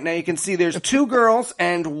like, all right, now you can see there's 2 girls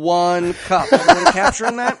and 1 cup. Everyone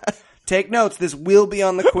capturing that? Take notes. This will be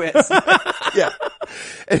on the quiz. Yeah.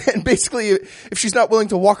 And basically, if she's not willing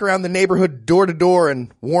to walk around the neighborhood door to door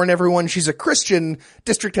and warn everyone she's a Christian,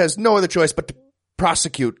 district has no other choice but to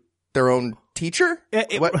prosecute their own teacher?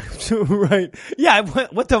 What? Right. Yeah.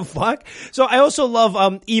 What the fuck? So I also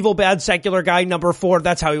love evil, bad, secular guy number 4.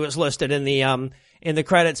 That's how he was listed in the in the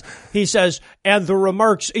credits, he says, and the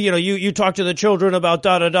remarks, you talk to the children about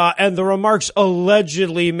da-da-da, and the remarks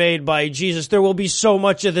allegedly made by Jesus. There will be so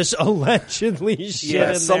much of this allegedly shit in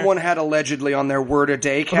there. Someone had allegedly on their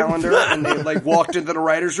word-a-day calendar, and they, walked into the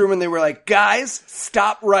writer's room, and they were like, guys,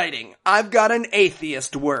 stop writing. I've got an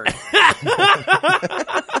atheist word.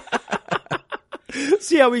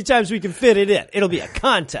 See how many times we can fit it in. It'll be a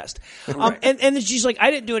contest. Right. And then she's like,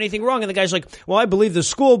 I didn't do anything wrong. And the guy's like, well, I believe the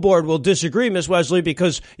school board will disagree, Miss Wesley,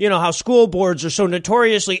 because you know how school boards are so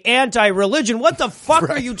notoriously anti-religion. What the fuck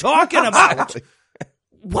are you talking about?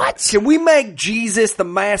 What? Can we make Jesus the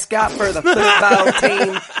mascot for the football team?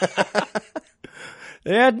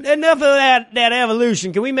 Enough of that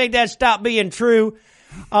evolution. Can we make that stop being true?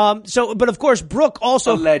 But of course, Brooke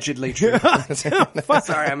also allegedly true.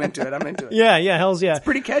 Sorry, I'm into it. Yeah, hells yeah. It's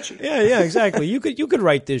pretty catchy. Yeah, exactly. You could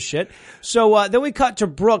write this shit. So then we cut to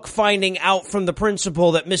Brooke finding out from the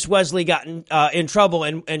principal that Miss Wesley got in trouble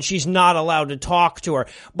and she's not allowed to talk to her.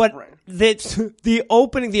 But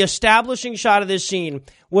the establishing shot of this scene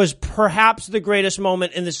was perhaps the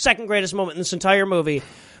second greatest moment in this entire movie.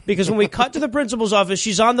 Because when we cut to the principal's office,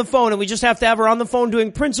 she's on the phone, and we just have to have her on the phone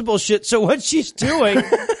doing principal shit. So what she's doing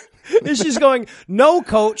is she's going, no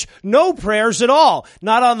coach, no prayers at all.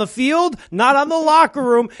 Not on the field, not on the locker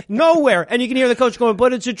room, nowhere. And you can hear the coach going,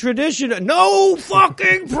 but it's a tradition. No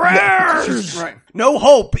fucking prayers! Right. No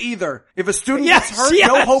hope either. If a student gets hurt,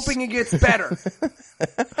 no hoping he gets better.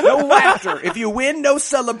 No laughter. If you win, no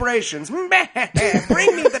celebrations. Bring me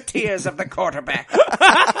the tears of the quarterback.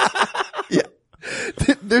 Yeah.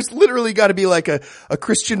 There's literally got to be like a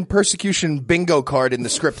Christian persecution bingo card in the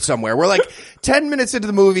script somewhere. We're like 10 minutes into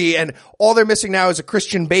the movie and all they're missing now is a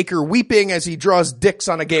Christian baker weeping as he draws dicks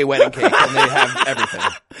on a gay wedding cake, and they have everything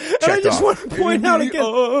checked and I just off. want to point out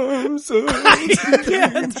again, I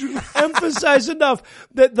can't emphasize enough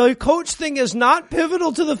that the coach thing is not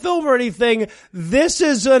pivotal to the film or anything. This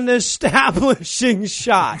is an establishing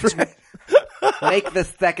shot. Make the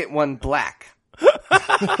second one black.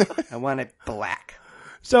 I want it black.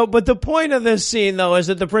 So, but the point of this scene, though, is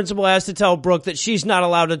that the principal has to tell Brooke that she's not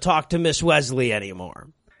allowed to talk to Miss Wesley anymore.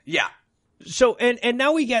 Yeah. So, and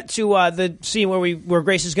now we get to the scene where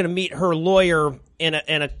Grace is going to meet her lawyer in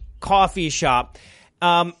a coffee shop.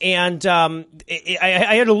 I had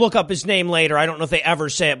to look up his name later. I don't know if they ever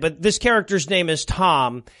say it, but this character's name is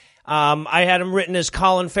Tom. I had him written as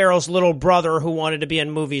Colin Farrell's little brother who wanted to be in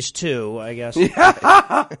movies too, I guess.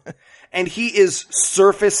 And he is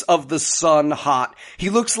surface of the sun hot. He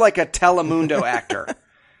looks like a Telemundo actor.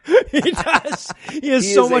 He does. He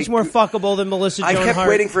is so much more fuckable than Melissa Joan Hart. I kept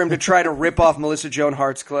waiting for him to try to rip off Melissa Joan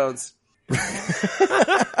Hart's clothes.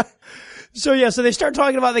 So they start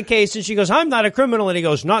talking about the case, and she goes, I'm not a criminal. And he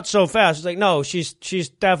goes, not so fast. It's like, no, she's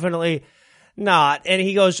definitely not. And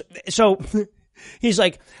he goes, he's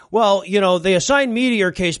like, well, they assign me to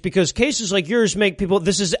your case because cases like yours make people,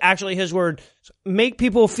 this is actually his word, make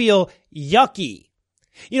people feel yucky.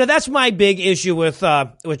 That's my big issue with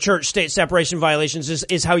church-state separation violations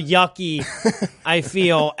is how yucky I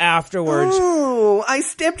feel afterwards. Oh, I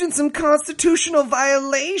stepped in some constitutional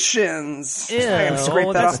violations. Ew, I gotta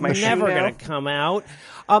scrape that off my shoe never now. Gonna come out.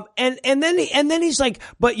 And then he's like,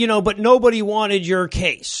 but nobody wanted your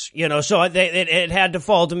case, so it had to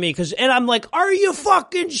fall to me and I'm like, are you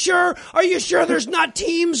fucking sure? Are you sure there's not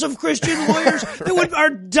teams of Christian lawyers that are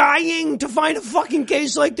dying to find a fucking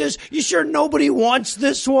case like this? You sure nobody wants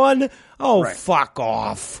this one? Oh, right. Fuck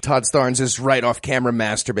off. Todd Starnes is right off camera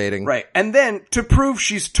masturbating. Right. And then to prove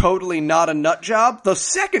she's totally not a nut job, the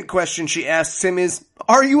second question she asks him is,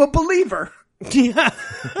 are you a believer? Yeah.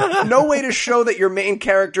 No way to show that your main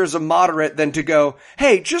character is a moderate than to go,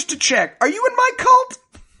 hey, just to check, are you in my cult?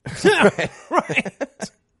 Right.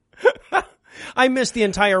 I missed the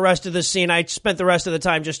entire rest of the scene. I spent the rest of the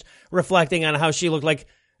time just reflecting on how she looked like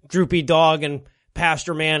Droopy Dog and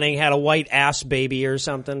Pastor Manning had a white ass baby or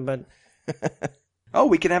something, but... Oh,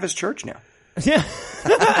 we can have his church now. Yeah.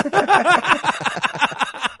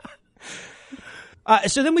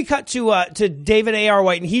 So then we cut to David A.R.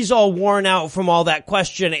 White, and he's all worn out from all that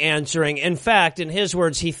question answering. In fact, in his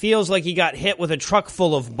words, he feels like he got hit with a truck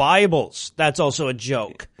full of Bibles. That's also a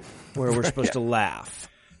joke where we're supposed to laugh.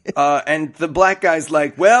 And the black guy's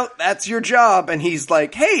like, well, that's your job. And he's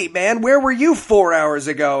like, hey, man, where were you 4 hours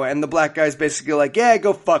ago? And the black guy's basically like, yeah,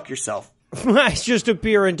 go fuck yourself. I just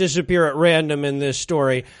appear and disappear at random in this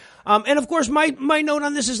story. And of course, my note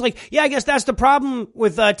on this is like, yeah, I guess that's the problem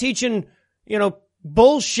with teaching,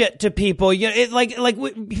 bullshit to people. You know,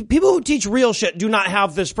 people who teach real shit do not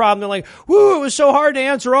have this problem. They're like, woo, it was so hard to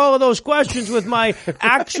answer all of those questions with my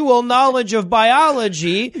actual knowledge of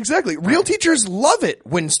biology. Exactly. Real teachers love it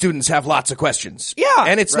when students have lots of questions. Yeah.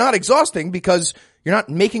 And it's not exhausting because you're not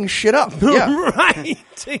making shit up. Yeah. Right.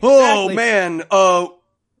 Exactly. Oh man,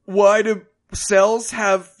 why do cells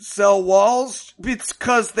have cell walls? It's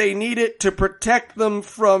because they need it to protect them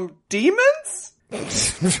from demons?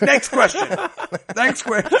 Next question.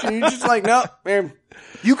 You're just like, no, man.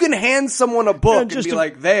 You can hand someone a book and be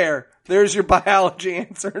like, there's your biology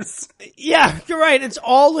answers. Yeah, you're right. It's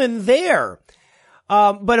all in there.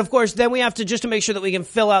 But of course, then we have to, just to make sure that we can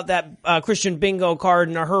fill out that Christian bingo card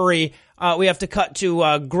in a hurry, we have to cut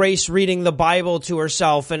to Grace reading the Bible to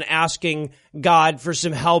herself and asking God for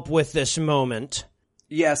some help with this moment.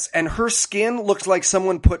 Yes, and her skin looks like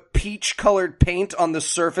someone put peach-colored paint on the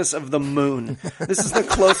surface of the moon. This is the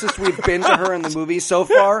closest we've been to her in the movie so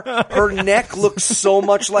far. Her neck looks so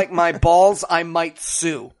much like my balls, I might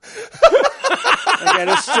sue. Like at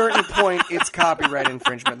a certain point, it's copyright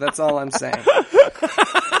infringement. That's all I'm saying.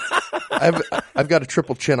 I've got a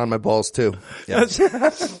triple chin on my balls too. Yeah.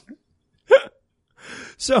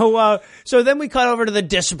 So then we cut over to the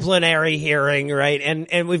disciplinary hearing, right?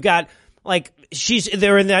 And we've got, like,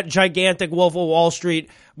 they're in that gigantic Wolf of Wall Street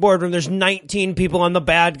boardroom. There's 19 people on the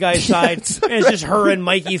bad guy side. And it's just her and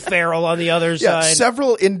Mikey Farrell on the other side.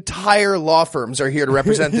 Several entire law firms are here to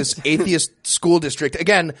represent this atheist school district.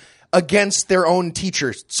 Again, against their own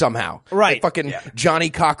teachers somehow. Right. Like fucking Johnny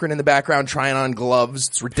Cochran in the background trying on gloves.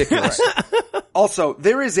 It's ridiculous. Also,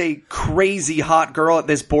 there is a crazy hot girl at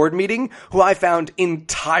this board meeting who I found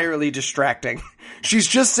entirely distracting. She's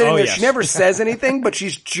just sitting there. Yes. She never says anything, but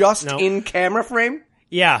she's just in camera frame.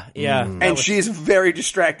 Yeah. And she's very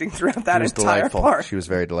distracting throughout that entire part. She was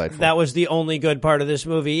very delightful. That was the only good part of this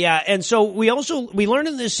movie. Yeah. And so we learned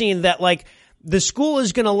in this scene that, like, the school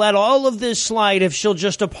is going to let all of this slide if she'll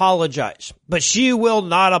just apologize. But she will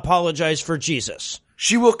not apologize for Jesus.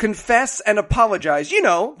 She will confess and apologize. You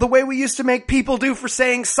know, the way we used to make people do for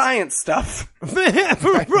saying science stuff.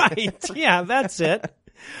 Right. Yeah, that's it.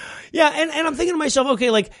 Yeah, and I'm thinking to myself,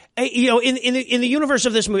 okay, like, you know, in the universe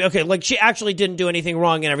of this movie, okay, like, she actually didn't do anything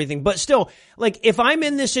wrong and everything, but still, like, if I'm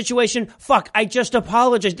in this situation, fuck, I just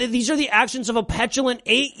apologize. These are the actions of a petulant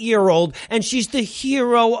 8-year-old, and she's the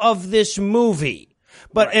hero of this movie.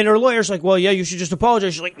 But, and her lawyer's like, well, yeah, you should just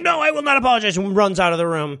apologize. She's like, no, I will not apologize, and runs out of the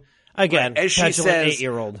room. Again, as she petulant says,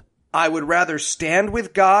 8-year-old. I would rather stand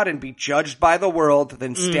with God and be judged by the world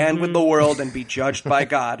than stand with the world and be judged by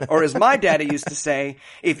God. Or as my daddy used to say,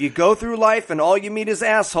 if you go through life and all you meet is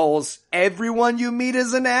assholes, everyone you meet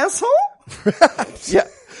is an asshole? Yeah.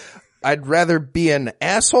 I'd rather be an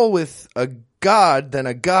asshole with a God than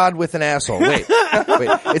a God with an asshole. Wait.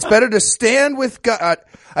 It's better to stand with God.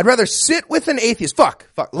 I'd rather sit with an atheist. Fuck.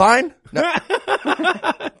 Line? No.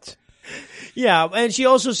 Yeah, and she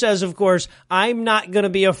also says, of course, I'm not going to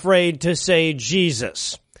be afraid to say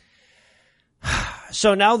Jesus.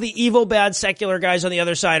 So now the evil, bad, secular guys on the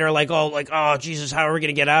other side are like, oh, Jesus, how are we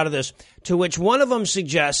going to get out of this? To which one of them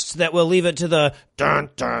suggests that we'll leave it to the dun,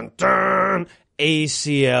 dun, dun,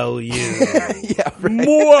 ACLU. Yeah,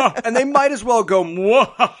 right. And they might as well go,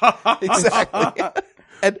 Exactly.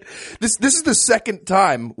 And this is the second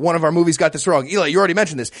time one of our movies got this wrong. Eli, you already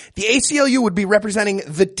mentioned this. The ACLU would be representing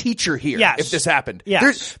the teacher here if this happened.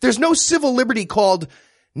 Yes. There's no civil liberty called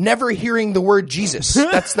never hearing the word Jesus.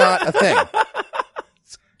 That's not a thing.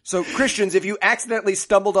 So, Christians, if you accidentally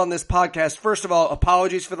stumbled on this podcast, first of all,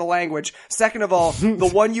 apologies for the language. Second of all, the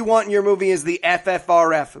one you want in your movie is the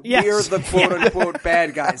FFRF. Yes. We're the quote-unquote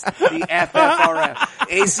bad guys. The FFRF.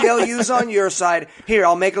 ACLU's on your side. Here,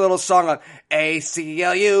 I'll make a little song on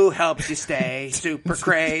ACLU helps you stay super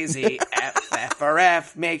crazy.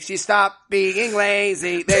 FFRF makes you stop being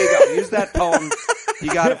lazy. There you go. Use that poem.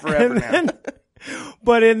 You got it forever now.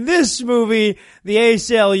 But in this movie, the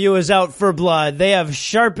ACLU is out for blood. They have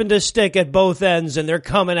sharpened a stick at both ends, and they're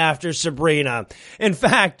coming after Sabrina. In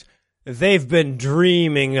fact, they've been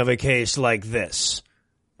dreaming of a case like this.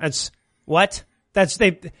 That's what?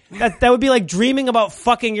 That would be like dreaming about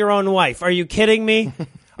fucking your own wife. Are you kidding me?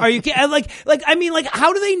 Are you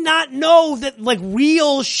how do they not know that, like,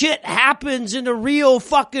 real shit happens in the real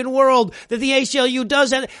fucking world, that the ACLU does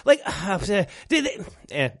that? Like, anywho.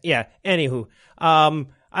 I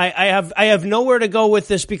have nowhere to go with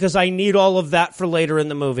this because I need all of that for later in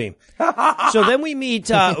the movie. So then we meet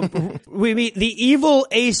the evil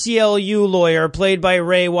ACLU lawyer played by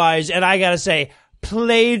Ray Wise, and I gotta say,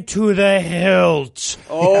 played to the hilt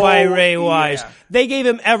by Ray Wise. yeah. They gave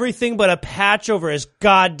him everything but a patch over his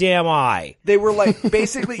goddamn eye. They were like,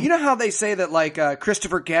 basically, you know how they say that like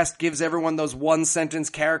Christopher Guest gives everyone those one sentence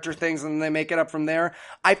character things and they make it up from there?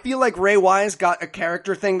 I feel like Ray Wise got a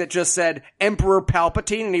character thing that just said Emperor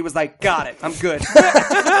Palpatine and he was like, got it, I'm good.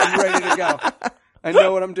 I'm ready to go. I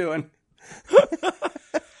know what I'm doing.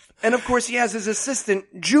 And of course he has his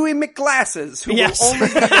assistant, Dewey McGlasses, who Yes. will only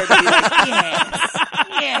be there to be like,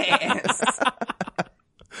 yes.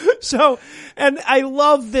 So, and I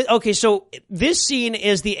love that. Okay, so this scene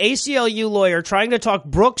is the ACLU lawyer trying to talk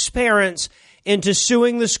Brooke's parents into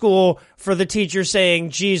suing the school for the teacher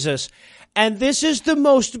saying Jesus. And this is the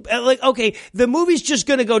most, like, okay, the movie's just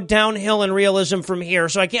gonna go downhill in realism from here,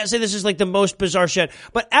 so I can't say this is like the most bizarre shit.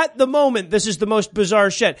 But at the moment, this is the most bizarre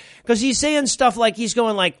shit. Because he's saying stuff like, he's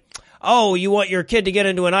going like, oh, you want your kid to get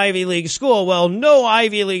into an Ivy League school? Well, no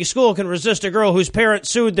Ivy League school can resist a girl whose parents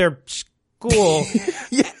sued their school.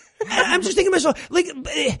 Yeah. I'm just thinking to myself, like,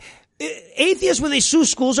 atheists, when they sue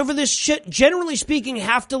schools over this shit, generally speaking,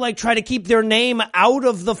 have to, like, try to keep their name out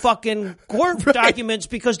of the fucking court documents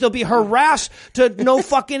because they'll be harassed to no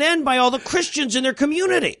fucking end by all the Christians in their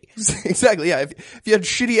community. Exactly, yeah. If you had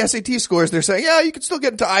shitty SAT scores, they're saying, yeah, you can still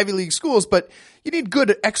get into Ivy League schools, but you need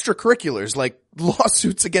good extracurriculars, like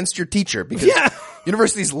lawsuits against your teacher, because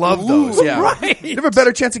universities love those. Yeah. Right. You have a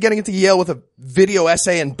better chance of getting into Yale with a video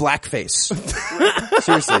essay in blackface.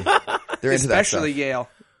 Seriously. They're into that stuff. Especially Yale.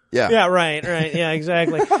 Yeah. Yeah, right. Yeah,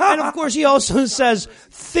 exactly. And of course, he also says,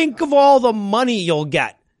 think of all the money you'll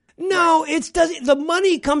get. No, the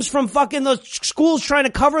money comes from fucking those schools trying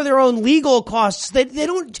to cover their own legal costs. They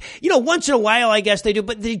don't, once in a while, I guess they do,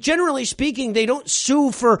 but generally speaking, they don't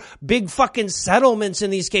sue for big fucking settlements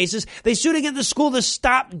in these cases. They sue to get the school to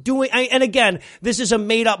stop doing, and again, this is a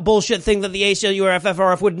made up bullshit thing that the ACLU or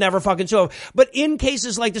FFRF would never fucking sue of. But in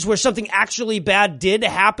cases like this where something actually bad did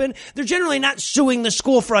happen, they're generally not suing the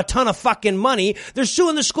school for a ton of fucking money. They're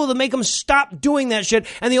suing the school to make them stop doing that shit.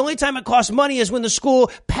 And the only time it costs money is when the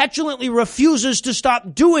school petulantly refuses to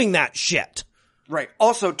stop doing that shit. Right.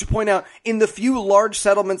 Also, to point out, in the few large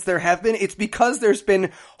settlements there have been, it's because there's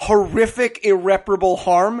been horrific, irreparable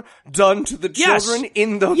harm done to the children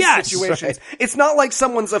in those situations. Right. It's not like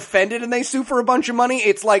someone's offended and they sue for a bunch of money.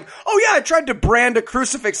 It's like, oh yeah, I tried to brand a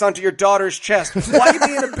crucifix onto your daughter's chest. Why are you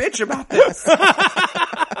being a bitch about this?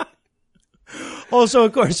 Also,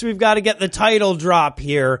 of course, we've got to get the title drop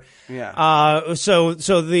here. Yeah. So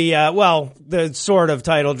the sort of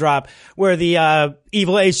title drop where the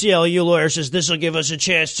evil ACLU lawyer says this will give us a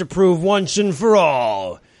chance to prove once and for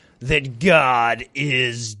all that God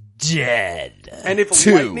is dead. And if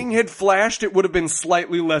lightning had flashed, it would have been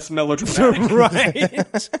slightly less melodramatic.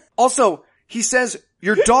 Right. Also, he says,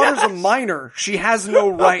 your daughter's a minor. She has no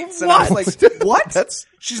rights. And I was like, what?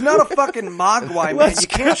 She's not a fucking mogwai, man. You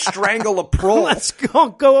can't strangle a prole. Let's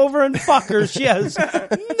go over and fuck her. She has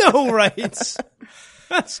no rights.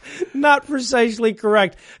 That's not precisely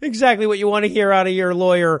correct. Exactly what you want to hear out of your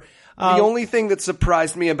lawyer. The only thing that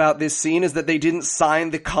surprised me about this scene is that they didn't sign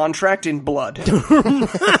the contract in blood.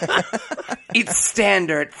 It's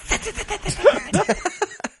standard.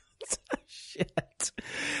 Shit.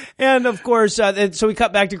 And of course, so we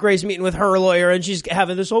cut back to Grace meeting with her lawyer, and she's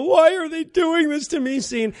having this whole, why are they doing this to me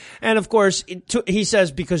scene? And of course, he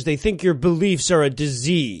says, because they think your beliefs are a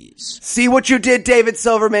disease. See what you did, David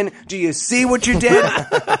Silverman? Do you see what you did?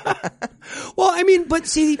 Well, I mean, but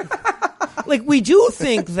see, like, we do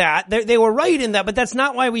think that. They were right in that, but that's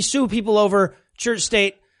not why we sue people over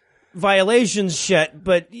church-state violations shit.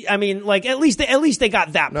 But, I mean, like, at least they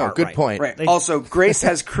got that part good right. point. Right. Also, Grace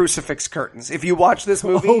has crucifix curtains. If you watch this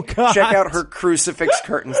movie, God. check out her crucifix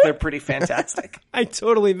curtains. They're pretty fantastic. I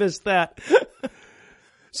totally missed that.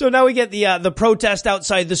 So now we get the protest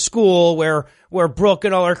outside the school where Brooke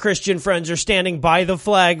and all her Christian friends are standing by the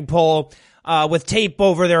flagpole, with tape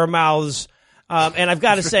over their mouths. And I've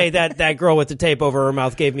got to say that girl with the tape over her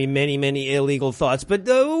mouth gave me many, many illegal thoughts, but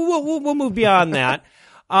we'll move beyond that.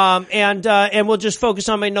 And we'll just focus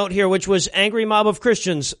on my note here, which was angry mob of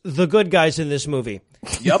Christians, the good guys in this movie.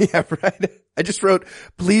 Yep. Yeah, right. I just wrote,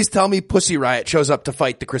 please tell me Pussy Riot shows up to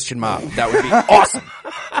fight the Christian mob. That would be awesome.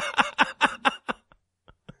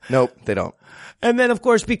 Nope, they don't. And then, of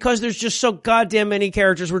course, because there's just so goddamn many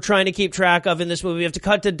characters we're trying to keep track of in this movie, we have to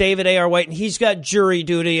cut to David A.R. White, and he's got jury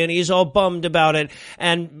duty, and he's all bummed about it.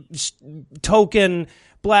 And token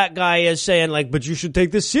black guy is saying, like, but you should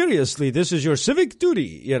take this seriously. This is your civic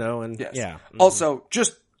duty, and Yes. yeah. Also,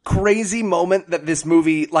 just crazy moment that this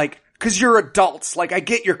movie, like, cause you're adults. Like, I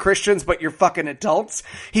get you're Christians, but you're fucking adults.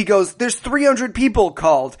 He goes, there's 300 people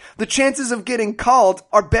called. The chances of getting called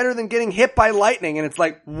are better than getting hit by lightning. And it's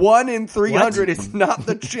like 1 in 300 is not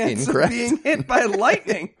the chance of being hit by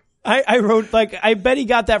lightning. I wrote, like, I bet he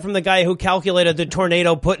got that from the guy who calculated the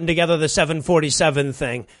tornado putting together the 747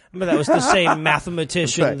 thing. But that was the same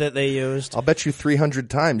mathematician that they used. I'll bet you 300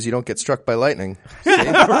 times you don't get struck by lightning.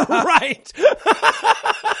 Right.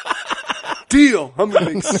 Deal. I'm going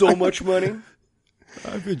to make so much money.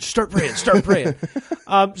 Start praying.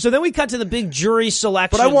 So then we cut to the big jury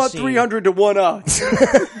selection But I want scene. 300 to 1 odds.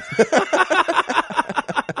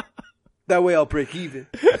 That way I'll break even.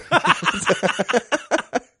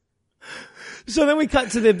 So then we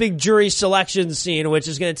cut to the big jury selection scene, which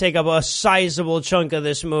is going to take up a sizable chunk of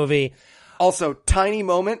this movie. Also, tiny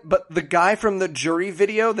moment, but the guy from the jury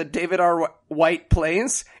video that David R. White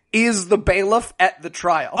plays is the bailiff at the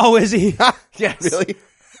trial. Oh, is he? Yes. Really?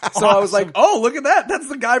 So I was like, oh, look at that. That's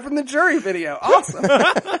the guy from the jury video. Awesome.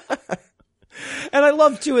 And I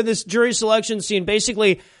love, too, in this jury selection scene,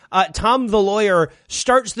 basically, Tom the lawyer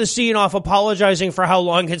starts the scene off apologizing for how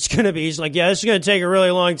long it's going to be. He's like, yeah, this is going to take a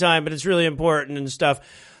really long time, but it's really important and stuff.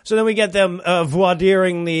 So then we get them voir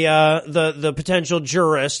direing the potential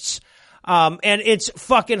jurists. And it's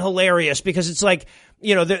fucking hilarious because it's like,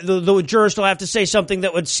 you know, the jurist will have to say something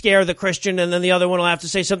that would scare the Christian, and then the other one will have to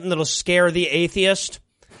say something that'll scare the atheist.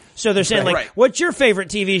 So they're saying, like, what's your favorite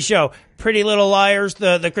TV show? Pretty Little Liars.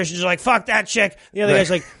 The Christians are like, fuck that chick. The other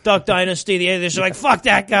guy's like, Duck Dynasty. The atheists are like, fuck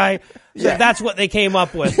that guy. So that's what they came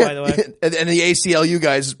up with, by the way. And the ACLU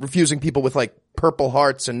guys refusing people with, like, Purple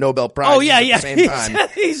Hearts and Nobel Prizes at the same time.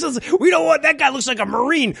 He says, we don't want, that guy looks like a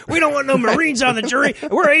Marine. We don't want no Marines on the jury.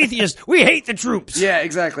 We're atheists. We hate the troops. Yeah,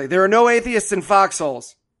 exactly. There are no atheists in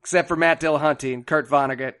foxholes. Except for Matt Dillahunty and Kurt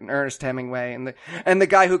Vonnegut and Ernest Hemingway and the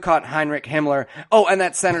guy who caught Heinrich Himmler. Oh, and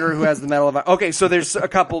that senator who has the Medal of Honor. Okay, so there's a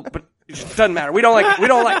couple, but it doesn't matter. We don't like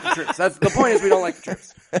the troops. That's the point is we don't like the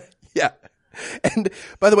troops. Yeah. And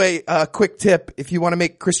by the way, quick tip, if you want to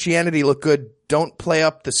make Christianity look good, don't play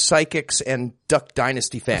up the psychics and Duck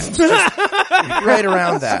Dynasty fans. Just right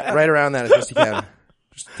around that as best you can.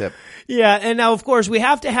 Just a tip. Yeah, and now of course we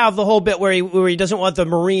have to have the whole bit where he doesn't want the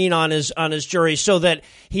Marine on his jury so that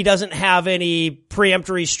he doesn't have any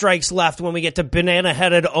preemptory strikes left when we get to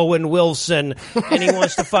banana-headed Owen Wilson and he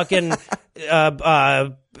wants to fucking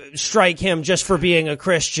strike him just for being a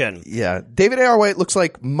Christian. Yeah, David A.R. White looks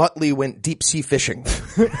like Muttley went deep sea fishing.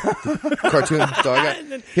 Cartoon dog.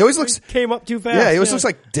 He always looks came up too fast. Yeah, he always looks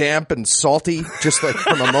like damp and salty, just like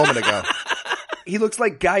from a moment ago. He looks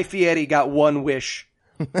like Guy Fieri got one wish.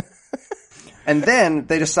 And then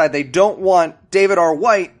they decide they don't want David R.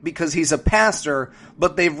 White because he's a pastor,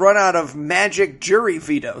 but they've run out of magic jury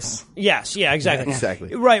vetoes. Yes, yeah, exactly. Yeah,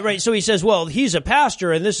 exactly. Right. So he says, well, he's a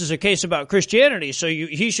pastor and this is a case about Christianity, so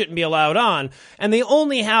he shouldn't be allowed on. And they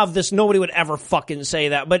only have this, nobody would ever fucking say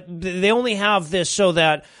that, but they only have this so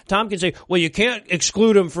that Tom can say, well, you can't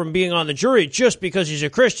exclude him from being on the jury just because he's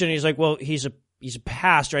a Christian. He's like, well, he's a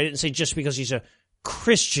pastor. I didn't say just because he's a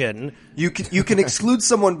Christian. You can exclude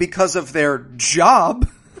someone because of their job.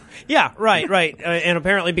 Yeah, right. And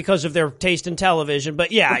apparently because of their taste in television,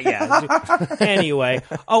 but yeah. Anyway.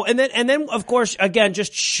 Oh, and then of course, again,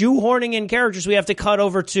 just shoehorning in characters, we have to cut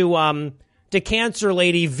over to Cancer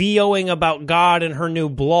Lady VOing about God and her new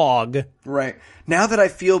blog. Right. Now that I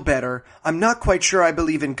feel better, I'm not quite sure I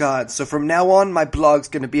believe in God, so from now on my blog's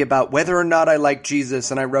going to be about whether or not I like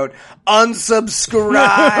Jesus, and I wrote, unsubscribe!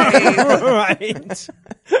 Right.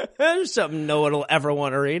 There's something no one will ever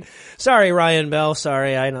want to read. Sorry, Ryan Bell.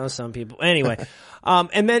 Sorry, I know some people. Anyway.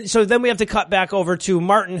 And then we have to cut back over to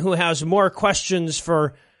Martin, who has more questions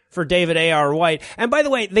for David A.R. White. And by the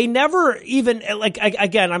way, they never even, like,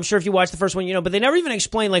 again, I'm sure if you watch the first one, you know, but they never even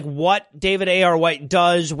explain, like, what David A.R. White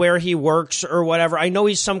does, where he works or whatever. I know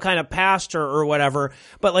he's some kind of pastor or whatever,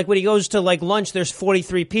 but, like, when he goes to, like, lunch, there's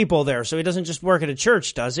 43 people there, so he doesn't just work at a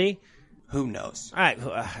church, does he? Who knows? All right.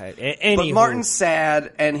 But Martin's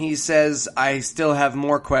sad, and he says, I still have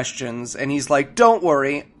more questions. And he's like, don't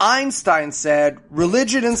worry. Einstein said,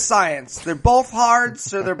 religion and science, they're both hard,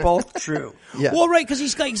 so they're both true. Yeah. Well, right, because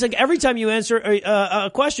he's like, every time you answer a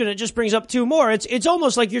question, it just brings up two more. It's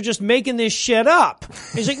almost like you're just making this shit up.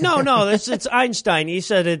 He's like, no, it's Einstein. He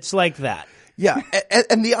said it's like that. Yeah,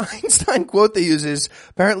 and the Einstein quote they use is,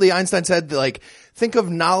 apparently Einstein said, like, think of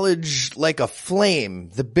knowledge like a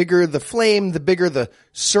flame. The bigger the flame, the bigger the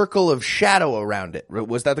circle of shadow around it.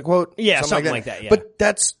 Was that the quote? Yeah, something like that, yeah. But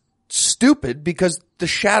that's stupid because the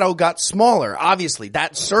shadow got smaller. Obviously,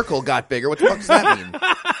 that circle got bigger. What the fuck does that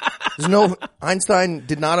mean? Einstein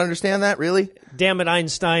did not understand that, really? Damn it,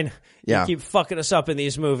 Einstein. Yeah. You keep fucking us up in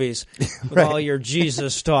these movies with all your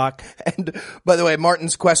Jesus talk. And by the way,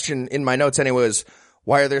 Martin's question in my notes anyway was,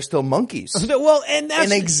 why are there still monkeys? Well, and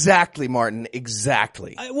that's... And exactly, Martin,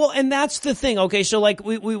 exactly. Well, and that's the thing. Okay, so like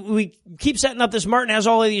we keep setting up this Martin has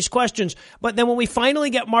all of these questions, but then when we finally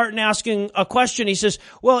get Martin asking a question, he says,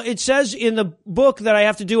 well, it says in the book that I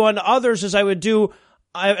have to do unto others as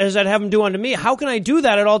I'd have them do unto me. How can I do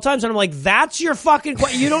that at all times? And I'm like, that's your fucking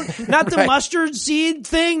question. You don't, not the mustard seed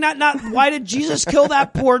thing, not why did Jesus kill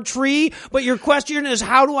that poor tree? But your question is,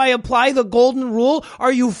 how do I apply the golden rule?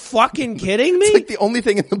 Are you fucking kidding me? It's like the only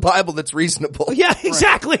thing in the Bible that's reasonable. Yeah,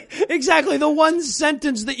 exactly. Exactly. The one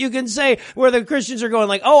sentence that you can say where the Christians are going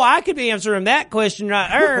like, oh, I could be answering that question,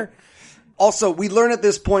 not her. Also, we learn at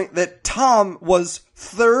this point that Tom was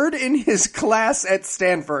third in his class at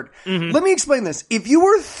Stanford. Let me explain this. If you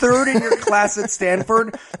were third in your class at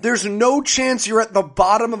Stanford, there's no chance you're at the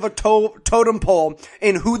bottom of a totem pole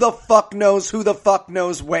in who the fuck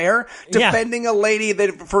knows where, defending a lady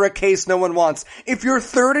that for a case no one wants. If you're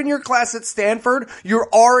third in your class at Stanford, you're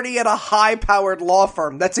already at a high-powered law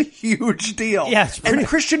firm. That's a huge deal. Yeah, and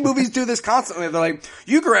Christian movies do this constantly. They're like,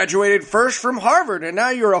 you graduated first from Harvard and now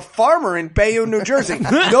you're a farmer in Bayonne, New Jersey.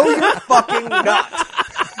 No, you're fucking not.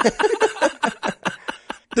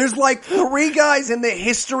 There's like 3 guys in the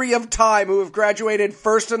history of time who have graduated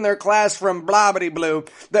first in their class from blah-bitty-blue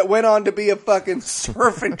that went on to be a fucking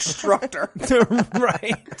surf instructor.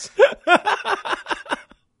 Right.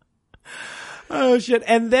 Oh shit.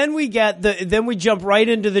 And then we jump right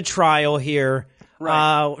into the trial here.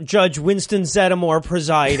 Right. Judge Winston Zeddemore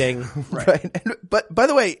presiding. Right. But by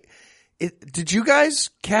the way, did you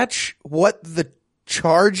guys catch what the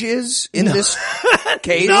charge is in this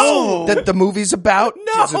case that the movie's about?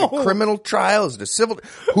 No. Is it a criminal trial? Is it a civil?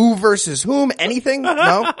 Who versus whom? Anything?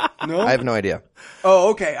 No? No. I have no idea.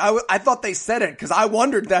 Oh, okay. I thought they said it because I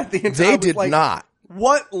wondered that the entire They did not.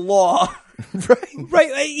 What law?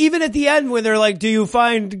 Right. Even at the end when they're like, do you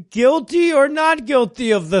find guilty or not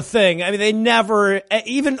guilty of the thing? I mean, they never,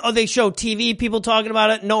 even though they show TV people talking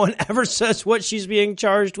about it, no one ever says what she's being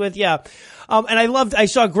charged with. Yeah. And I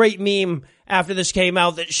saw a great meme after this came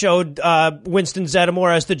out that showed Winston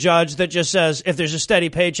Zeddemore as the judge that just says, if there's a steady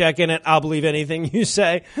paycheck in it, I'll believe anything you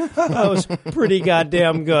say. That was pretty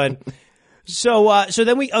goddamn good. So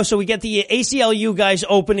then we get the ACLU guy's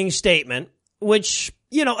opening statement, which,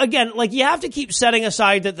 you know, again, like you have to keep setting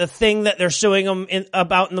aside that the thing that they're suing him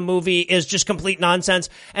about in the movie is just complete nonsense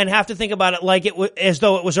and have to think about it like as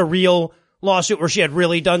though it was a real lawsuit where she had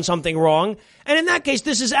really done something wrong. And in that case,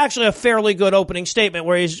 this is actually a fairly good opening statement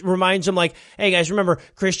where he reminds them like, hey guys, remember,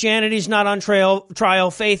 Christianity's not on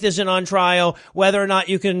trial, faith isn't on trial, whether or not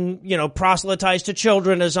you can, you know, proselytize to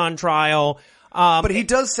children is on trial. But he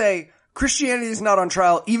does say, Christianity is not on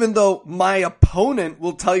trial, even though my opponent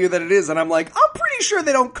will tell you that it is. And I'm like, I'm pretty sure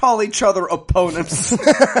they don't call each other opponents.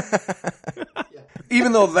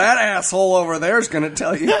 Even though that asshole over there is going to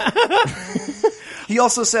tell you. He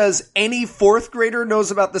also says any 4th grader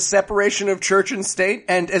knows about the separation of church and state.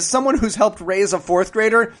 And as someone who's helped raise a 4th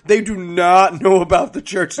grader, they do not know about the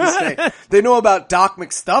church and state. They know about Doc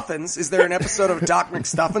McStuffins. Is there an episode of Doc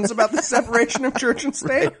McStuffins about the separation of church and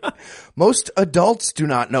state? Most adults do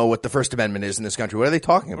not know what the First Amendment is in this country. What are they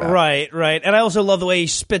talking about? Right. And I also love the way he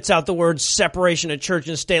spits out the word separation of church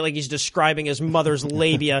and state like he's describing his mother's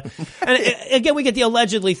labia. And again, we get the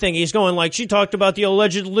allegedly thing. He's going like, she talked about the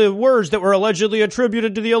alleged words that were allegedly attributed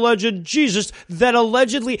to the alleged Jesus that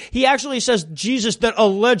allegedly, he actually says Jesus that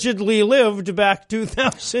allegedly lived back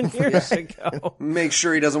 2,000 years ago. Make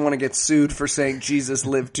sure he doesn't want to get sued for saying Jesus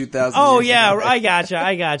lived 2,000 years ago. Oh, yeah, I gotcha.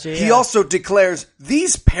 Yeah. He also declares,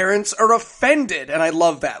 these parents are offended. And I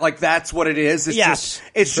love that. Like, that's what it is.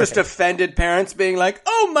 It's just offended parents being like,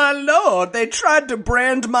 oh my Lord, they tried to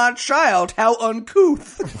brand my child. How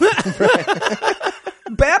uncouth.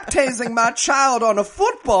 Baptizing my child on a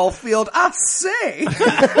football field, I say.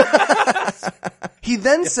 He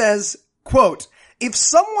then says, quote, if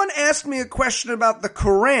someone asked me a question about the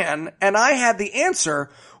Quran and I had the answer,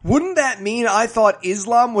 wouldn't that mean I thought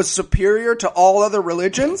Islam was superior to all other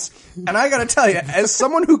religions? And I gotta tell you, as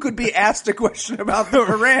someone who could be asked a question about the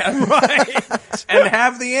Quran right, and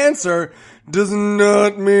have the answer, does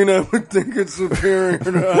not mean I would think it's superior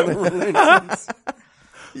to other religions.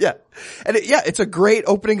 Yeah. And it's a great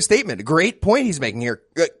opening statement. A great point he's making here.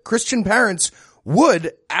 Christian parents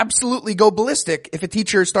would absolutely go ballistic if a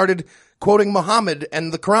teacher started quoting Muhammad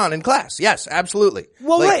and the Quran in class. Yes, absolutely.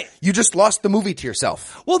 Well, like, right. You just lost the movie to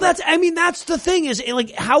yourself. Well, that's the thing is,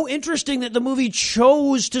 like, how interesting that the movie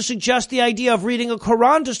chose to suggest the idea of reading a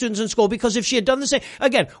Quran to students in school, because if she had done the same,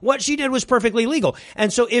 again, what she did was perfectly legal.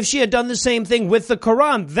 And so if she had done the same thing with the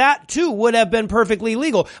Quran, that too would have been perfectly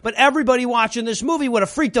legal. But everybody watching this movie would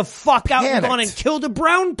have freaked the fuck out and gone and killed a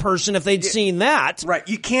brown person if they'd seen that. Right.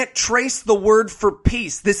 You can't trace the word for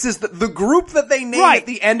peace. This is the group that they name at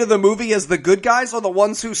the end of the movie as the good guys are the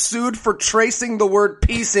ones who sued for tracing the word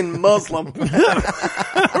peace in Muslim.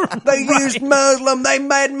 They used Muslim. They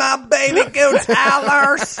made my baby go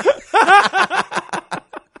Tyler's.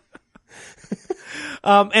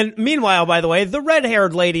 And meanwhile, by the way, the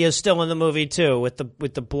red-haired lady is still in the movie too, with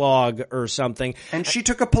the blog or something. And she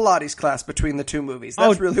took a Pilates class between the two movies.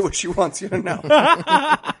 That's really what she wants you to know.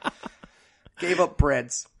 Gave up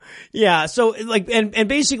breads. Yeah, so like, and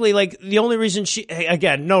basically, like, the only reason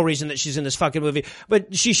again, no reason that she's in this fucking movie,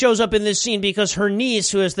 but she shows up in this scene because her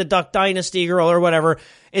niece, who is the Duck Dynasty girl or whatever,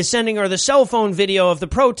 is sending her the cell phone video of the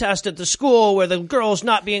protest at the school where the girl's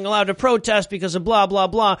not being allowed to protest because of blah, blah,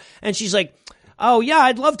 blah. And she's like, oh yeah,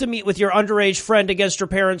 I'd love to meet with your underage friend against her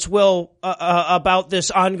parents' will, about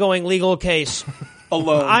this ongoing legal case.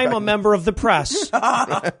 Alone. I'm a member of the press.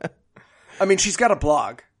 I mean, she's got a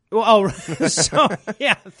blog. Well, so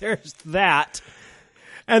yeah, there's that.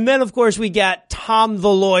 And then, of course, we get Tom the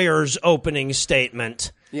lawyer's opening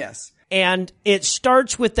statement. Yes. And it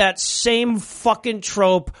starts with that same fucking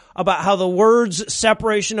trope about how the words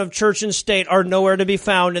separation of church and state are nowhere to be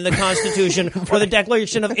found in the Constitution or the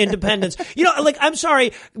Declaration of Independence. You know, like, I'm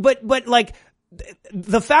sorry, but like,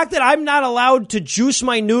 the fact that I'm not allowed to juice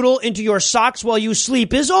my noodle into your socks while you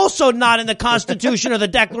sleep is also not in the Constitution or the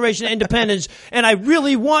Declaration of Independence. And I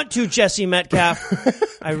really want to, Jesse Metcalf.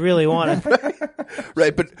 I really want to.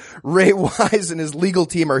 Right, but Ray Wise and his legal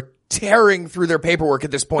team are tearing through their paperwork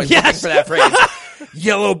at this point looking for that phrase.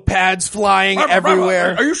 Yellow pads flying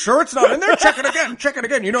everywhere. Are you sure it's not in there? Check it again. Check it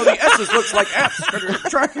again. You know, the S's looks like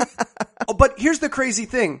F's. Oh, but here's the crazy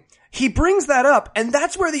thing. He brings that up, and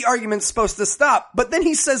that's where the argument's supposed to stop. But then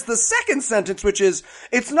he says the second sentence, which is,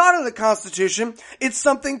 it's not in the Constitution. It's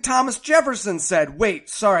something Thomas Jefferson said. Wait,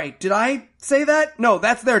 sorry, did I say that? No,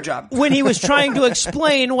 that's their job. When he was trying to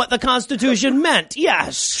explain what the Constitution meant,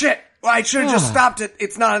 yes. Shit. Well, I should have just stopped it.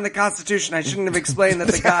 It's not in the Constitution. I shouldn't have explained that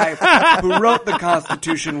the guy who wrote the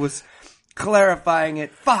Constitution was clarifying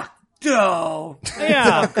it. Fuck. Oh,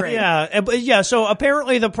 yeah. So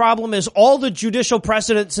apparently the problem is all the judicial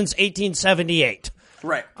precedent since 1878.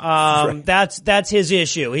 Right. That's his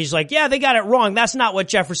issue. He's like, yeah, they got it wrong. That's not what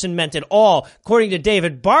Jefferson meant at all, according to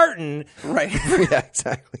David Barton. Right. Yeah,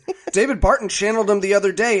 exactly. David Barton channeled him the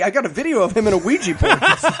other day. I got a video of him in a Ouija board.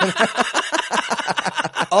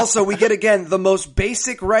 Also, we get again the most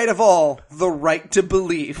basic right of all, the right to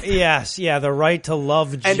believe. Yes, yeah, the right to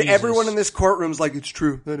love Jesus. And everyone in this courtroom's like, it's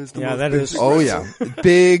true. That is the most basic. Oh, yeah.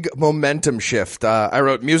 Big momentum shift. I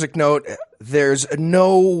wrote music note. There's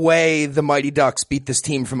no way the Mighty Ducks beat this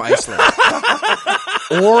team from Iceland.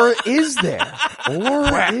 Or is there?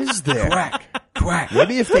 Quack, is there? Quack.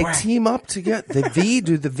 Maybe if they team up to get the V,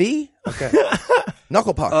 do the V? Okay.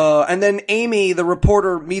 Knuckle puck. And then Amy, the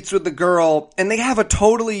reporter, meets with the girl, and they have a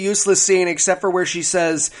totally useless scene except for where she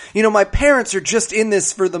says, you know, my parents are just in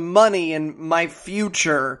this for the money and my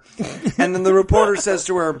future. And then the reporter says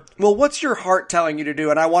to her, well, what's your heart telling you to do?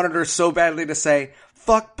 And I wanted her so badly to say,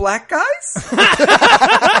 fuck black guys?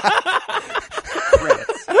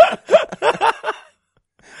 Credits.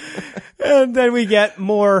 And then we get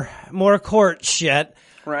more court shit.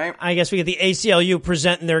 Right. I guess we get the ACLU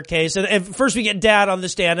presenting their case. And first we get Dad on the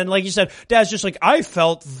stand. And like you said, Dad's just like, I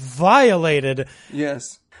felt violated.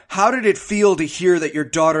 Yes. How did it feel to hear that your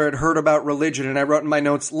daughter had heard about religion? And I wrote in my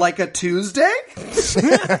notes, like a Tuesday?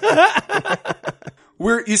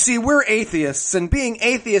 We're atheists, and being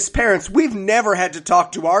atheist parents, we've never had to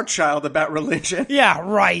talk to our child about religion. Yeah,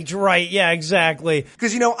 right. Yeah, exactly.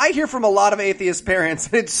 Because, you know, I hear from a lot of atheist parents,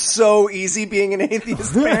 and it's so easy being an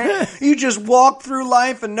atheist parent. You just walk through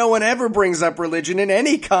life and no one ever brings up religion in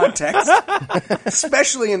any context.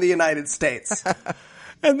 Especially in the United States.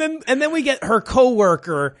 And then we get her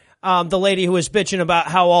coworker, the lady who was bitching about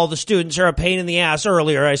how all the students are a pain in the ass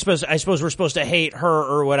earlier. I suppose we're supposed to hate her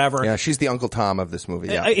or whatever. Yeah, she's the Uncle Tom of this movie.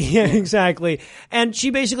 Yeah. Yeah, exactly. And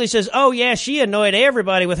she basically says, oh yeah, she annoyed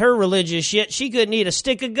everybody with her religious shit. She couldn't eat a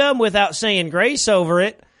stick of gum without saying grace over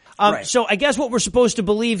it. Right. So I guess what we're supposed to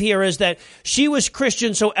believe here is that she was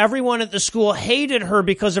Christian, so everyone at the school hated her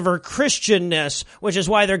because of her Christianness, which is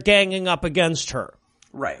why they're ganging up against her.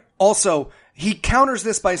 Right. Also, he counters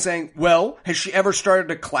this by saying, well, has she ever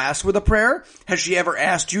started a class with a prayer? Has she ever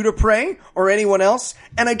asked you to pray or anyone else?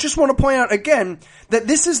 And I just want to point out again that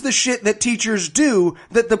this is the shit that teachers do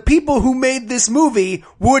that the people who made this movie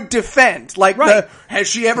would defend. Like, has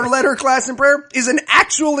she ever led her class in prayer is an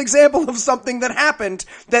actual example of something that happened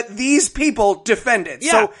that these people defended.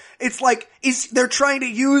 Yeah. So it's like, they're trying to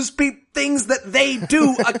use things that they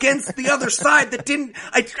do against the other side that didn't.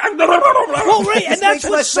 Well, right, and that's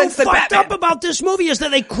what's so sense than fucked Batman. up about this movie is that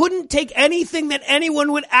they couldn't take anything that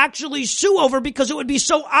anyone would actually sue over because it would be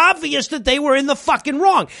so obvious that they were in the fucking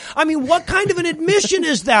wrong. I mean, what kind of an admission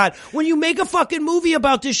is that when you make a fucking movie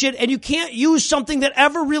about this shit and you can't use something that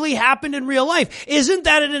ever really happened in real life? Isn't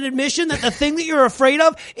that an admission that the thing that you're afraid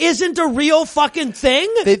of isn't a real fucking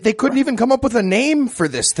thing? They couldn't even come up with a name for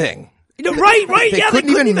this thing. Right. They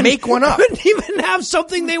couldn't even make one up. Couldn't even have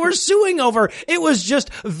something they were suing over. It was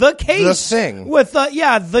just the case. The thing. With,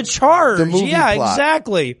 the charge. The movie yeah, plot.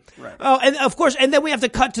 exactly. Right. Oh, and of course, and then we have to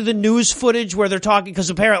cut to the news footage where they're talking,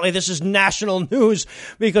 because apparently this is national news,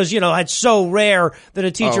 because, it's so rare that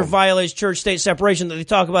a teacher violates church-state separation that they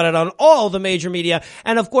talk about it on all the major media.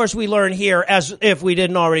 And of course, we learn here, as if we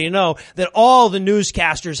didn't already know, that all the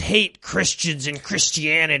newscasters hate Christians and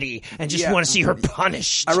Christianity and just want to see her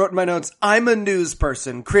punished. I wrote in my notes, I'm a news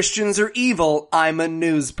person. Christians are evil. I'm a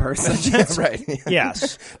news person. That's right.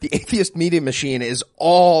 Yes. The atheist media machine is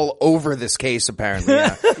all over this case, apparently.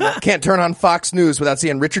 Yeah. Can't turn on Fox News without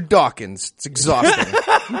seeing Richard Dawkins. It's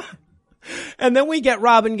exhausting. And then we get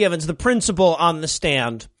Robin Givens, the principal, on the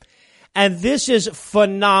stand. And this is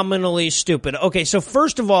phenomenally stupid. Okay, so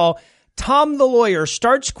first of all, Tom the lawyer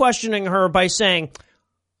starts questioning her by saying,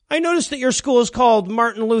 I noticed that your school is called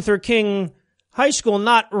Martin Luther King High School,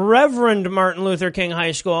 not Reverend Martin Luther King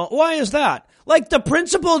High School. Why is that? Like, the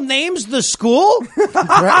principal names the school?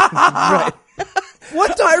 Right.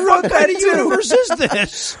 What the fuck kind of universe is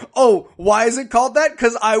this? Oh, why is it called that?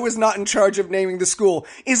 Because I was not in charge of naming the school.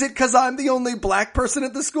 Is it because I'm the only black person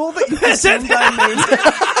at the school that you assumed I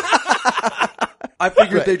named? I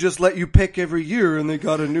figured they just let you pick every year and they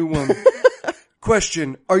got a new one.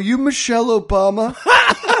 Question, are you Michelle Obama?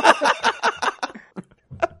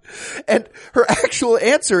 And her actual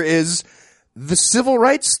answer is the civil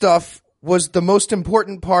rights stuff was the most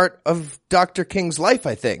important part of Dr. King's life,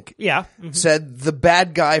 I think. Yeah. Mm-hmm. Said the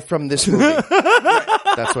bad guy from this movie.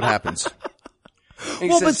 That's what happens.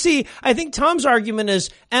 But see, I think Tom's argument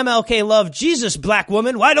is MLK loved Jesus, black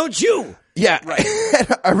woman. Why don't you? Yeah. Right.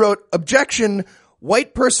 I wrote, objection,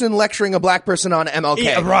 white person lecturing a black person on MLK.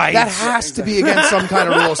 Yeah, right. That has to be against some kind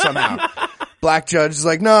of rule somehow. Black judge is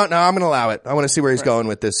like, no, I'm going to allow it. I want to see where he's going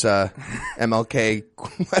with this MLK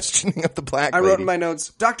questioning of the black lady. I wrote in my notes,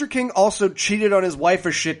 Dr. King also cheated on his wife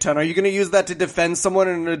a shit ton. Are you going to use that to defend someone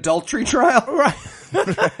in an adultery trial? Right.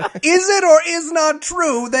 Is it or is not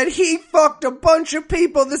true that he fucked a bunch of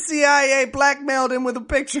people the CIA blackmailed him with the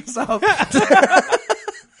pictures of?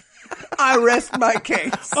 I rest my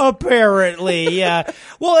case. Apparently, yeah.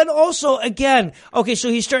 Well, and also, again, okay, so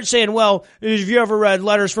he starts saying, well, have you ever read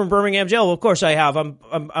Letters from Birmingham Jail? Well, of course I have.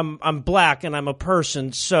 I'm black and I'm a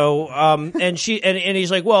person. So, and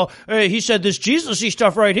he's like, well, he said this Jesus-y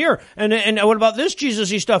stuff right here. And what about this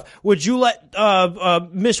Jesus-y stuff? Would you let,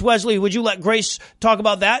 Miss Wesley, would you let Grace talk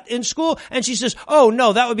about that in school? And she says, oh,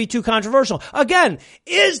 no, that would be too controversial. Again,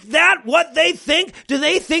 is that what they think? Do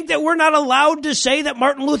they think that we're not allowed to say that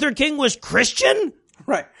Martin Luther King was Christian?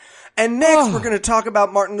 Right. And next we're going to talk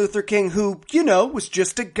about Martin Luther King, who, was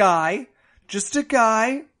just a guy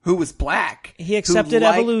who was black. He accepted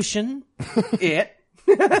evolution. It.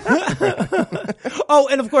 Oh,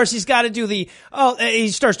 and of course he's got to do he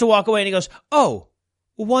starts to walk away and he goes, oh,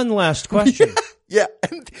 one last question. Yeah,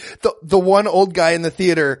 and the one old guy in the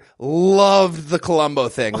theater loved the Columbo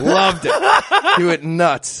thing. Loved it. He went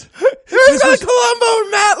nuts. There's a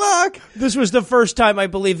Columbo Matlock! This was the first time I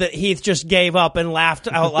believe that Heath just gave up and laughed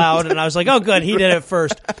out loud, and I was like, oh good, he did it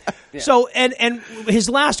first. Yeah. So, and his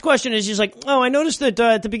last question is, he's like, oh, I noticed that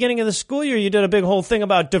at the beginning of the school year you did a big whole thing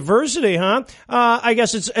about diversity, huh? I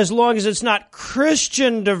guess it's as long as it's not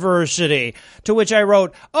Christian diversity. To which I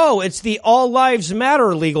wrote, oh, it's the All Lives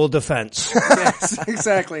Matter legal defense. Yes,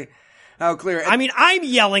 exactly. How clear. I mean, I'm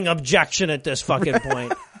yelling objection at this fucking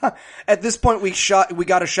point. At this point, we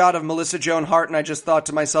got a shot of Melissa Joan Hart, and I just thought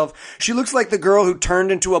to myself, she looks like the girl who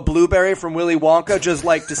turned into a blueberry from Willy Wonka, just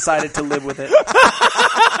decided to live with it.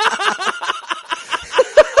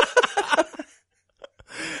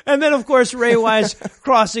 And then, of course, Ray Wise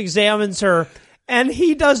cross-examines her. And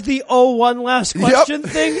he does the one last question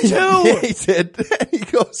thing too. Yeah, he did. He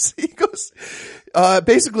goes,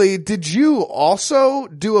 basically, did you also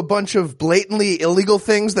do a bunch of blatantly illegal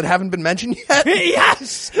things that haven't been mentioned yet?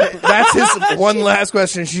 Yes. That's his one last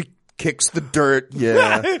question. She kicks the dirt.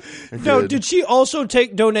 Yeah. No, did she also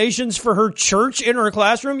take donations for her church in her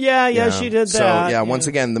classroom? Yeah, she did that. So, yeah, once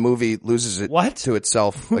again, the movie loses it to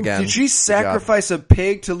itself again. Did she sacrifice a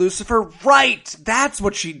pig to Lucifer? Right! That's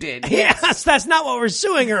what she did. Yes, that's not what we're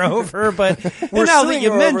suing her over, but We're now suing that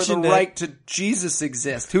you her over mentioned the it. right to Jesus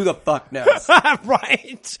exist. Who the fuck knows?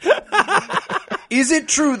 Right. Is it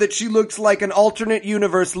true that she looks like an alternate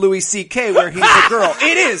universe Louis C.K. where he's a girl?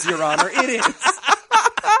 It is, Your Honor. It is.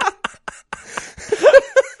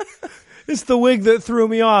 It's the wig that threw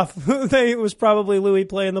me off. It was probably Louis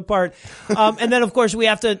playing the part. And then, of course, we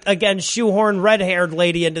have to, again, shoehorn red-haired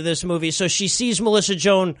lady into this movie. So she sees Melissa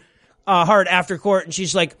Joan Hart after court, and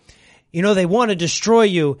she's like, they want to destroy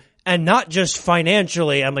you, and not just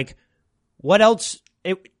financially. I'm like, what else?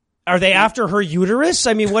 Are they after her uterus?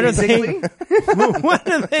 I mean, what are they? What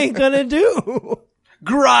are they gonna do?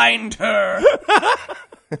 Grind her.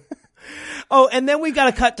 Oh, and then we got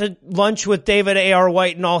to cut to lunch with David A.R.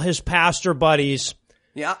 White and all his pastor buddies.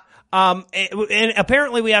 Yeah. And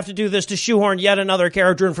apparently we have to do this to shoehorn yet another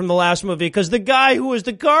character in from the last movie, because the guy who was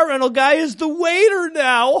the car rental guy is the waiter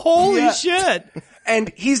now. Holy shit.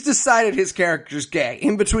 And he's decided his character's gay.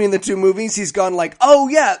 In between the two movies, he's gone like, oh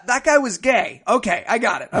yeah, that guy was gay. Okay, I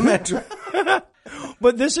got it. I'm into it.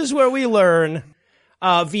 But this is where we learn,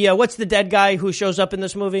 via, what's the dead guy who shows up in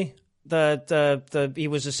this movie? He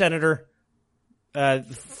was a senator.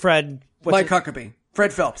 Fred. Mike Huckabee.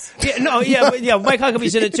 Fred Phelps. Mike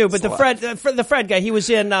Huckabee's in it too, but the Fred guy, he was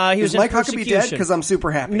in Is Mike Persecution. Huckabee dead? Because I'm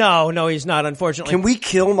super happy. No, he's not, unfortunately. Can we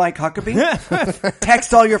kill Mike Huckabee?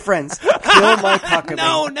 Text all your friends. Kill Mike Huckabee.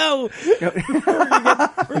 No.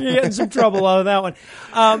 We're gonna get in some trouble out of that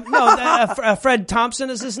one. Fred Thompson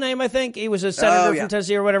is his name, I think. He was a senator from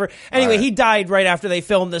Tennessee or whatever. Anyway, he died right after they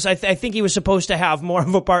filmed this. I think he was supposed to have more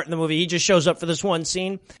of a part in the movie. He just shows up for this one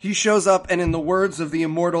scene. He shows up, and in the words of the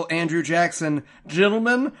immortal Andrew Jackson,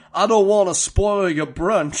 gentlemen, I don't want to spoil your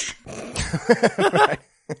brunch. Right.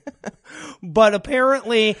 But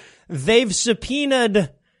apparently, they've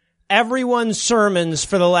subpoenaed everyone's sermons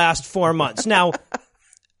for the last 4 months. Now,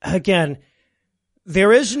 again,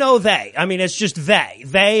 there is no they. I mean, it's just they.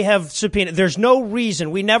 They have subpoenaed. There's no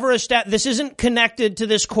reason. We never this isn't connected to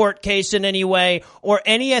this court case in any way or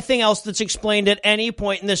anything else that's explained at any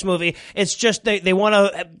point in this movie. It's just they want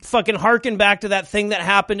to fucking harken back to that thing that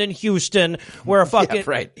happened in Houston where a fucking... Yeah,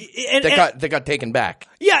 right. They got taken back.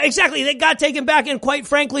 Yeah, exactly. They got taken back and quite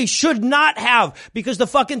frankly should not have, because the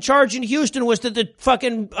fucking charge in Houston was that the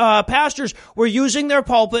fucking pastors were using their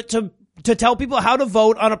pulpit to tell people how to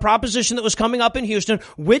vote on a proposition that was coming up in Houston,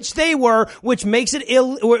 which they were, which makes it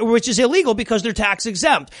which is illegal because they're tax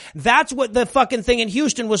exempt. That's what the fucking thing in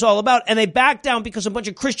Houston was all about. And they backed down because a bunch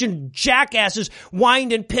of Christian jackasses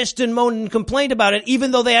whined and pissed and moaned and complained about it,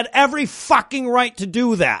 even though they had every fucking right to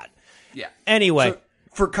do that. Yeah. Anyway. So,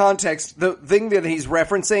 for context, the thing that he's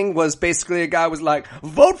referencing was basically a guy was like,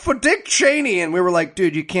 vote for Dick Cheney. And we were like,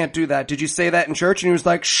 dude, you can't do that. Did you say that in church? And he was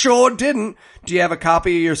like, sure didn't. Do you have a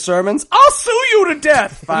copy of your sermons? I'll sue you to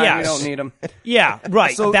death. Fine, Yes. we don't need them. Yeah,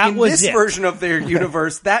 right. So that in was this it. version of their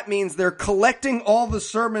universe, that means they're collecting all the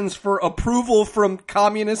sermons for approval from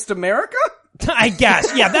communist America? I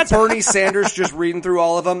guess. Yeah, that's Bernie Sanders just reading through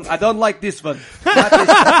all of them. I don't like this one. Not this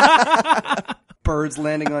one. Birds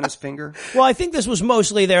landing on his finger. Well, I think this was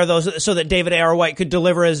mostly there, though, so that David A.R. White could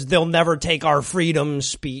deliver his "they'll never take our freedom"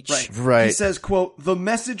 speech. Right. He says, quote, the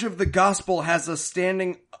message of the gospel has us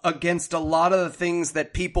standing against a lot of the things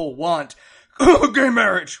that people want. Gay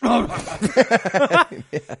marriage. A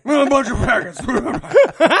bunch of faggots.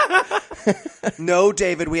 No,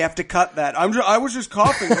 David, we have to cut that. I was just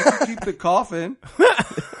coughing. We can keep the coughing.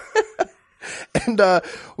 And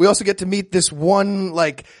we also get to meet this one,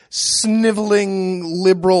 like, sniveling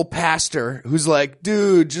liberal pastor who's like,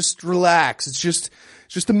 dude, just relax. It's just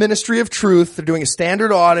the ministry of truth. They're doing a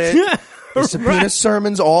standard audit. They subpoena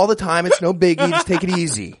sermons all the time. It's no biggie. Just take it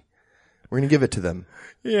easy. We're going to give it to them.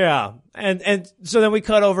 Yeah. And so then we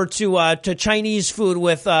cut over to Chinese food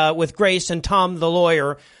with Grace and Tom the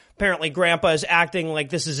lawyer. Apparently Grandpa is acting like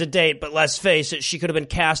this is a date, but let's face it, she could have been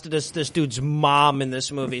casted as this dude's mom in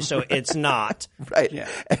this movie, so it's not. Right. Yeah.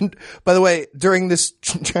 And by the way, during this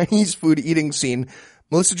Chinese food eating scene,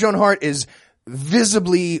 Melissa Joan Hart is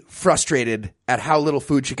visibly frustrated at how little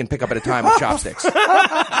food she can pick up at a time with chopsticks.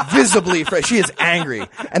 Visibly she is angry.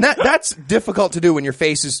 And that's difficult to do when your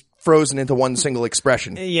face is frozen into one single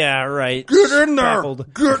expression. Yeah, right. Get in there.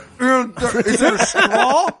 Speckled. Get in there. Is it a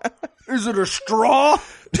straw? Is it a straw?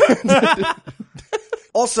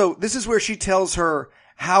 Also, this is where she tells her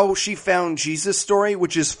how she found Jesus' story,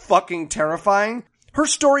 which is fucking terrifying. Her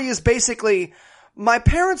story is basically, my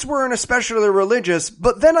parents weren't especially religious,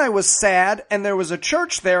 but then I was sad and there was a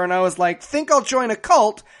church there and I was like, think I'll join a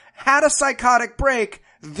cult, had a psychotic break,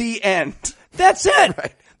 the end. That's it.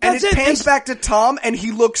 Right. And That's it pans back to Tom and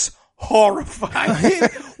he looks horrified.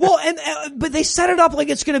 Well, but they set it up like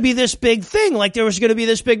it's going to be this big thing, like there was going to be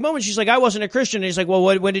this big moment. She's like, I wasn't a Christian. And he's like,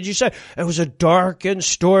 well, when did you say? It was a dark and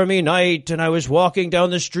stormy night, and I was walking down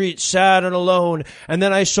the street sad and alone, and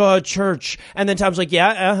then I saw a church. And then Tom's like,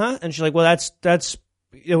 yeah, and she's like, well, that's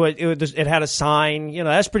it had a sign.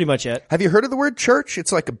 That's pretty much it. Have you heard of the word church?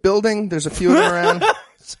 It's like a building. There's a few of them around.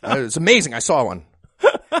 It's amazing. I saw one.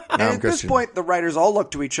 And at this point, the writers all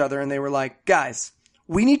looked to each other and they were like, guys,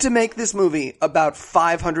 we need to make this movie about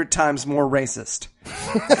 500 times more racist.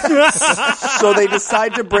 So they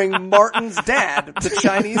decide to bring Martin's dad, the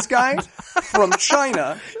Chinese guy from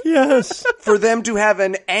China. Yes. For them to have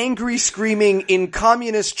an angry screaming in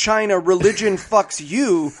communist China religion fucks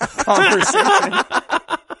you conversation.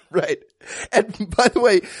 Right. And by the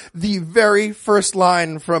way, the very first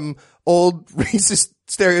line from old racist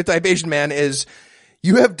stereotype Asian man is,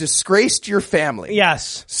 you have disgraced your family.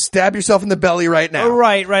 Yes. Stab yourself in the belly right now.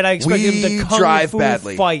 Right. I expect him to kung drive fu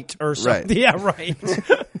badly. fight or something. Right. Yeah, right.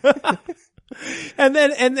 and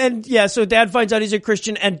then, so dad finds out he's a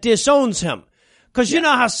Christian and disowns him. Cause you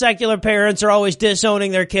know how secular parents are always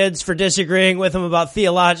disowning their kids for disagreeing with them about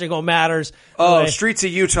theological matters. Oh, streets of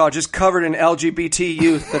Utah just covered in LGBT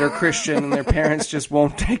youth that are Christian and their parents just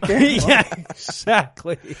won't take care of them. Yeah,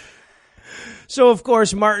 exactly. So of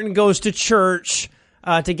course Martin goes to church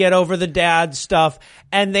to get over the dad stuff,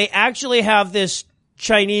 and they actually have this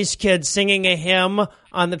Chinese kid singing a hymn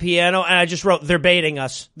on the piano, and I just wrote, they're baiting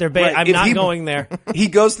us. Right. I'm not going there. He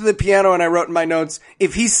goes to the piano, and I wrote in my notes,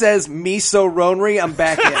 if he says "me so Ronry," I'm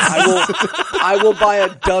back in. I will buy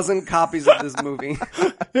a dozen copies of this movie.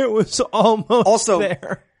 It was almost Also,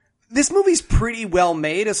 there. This movie's pretty well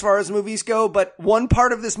made as far as movies go, but one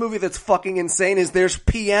part of this movie that's fucking insane is there's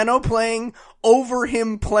piano playing over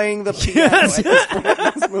him playing the piano at this point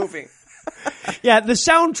in this movie. Yeah, the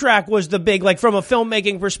soundtrack was the big, like from a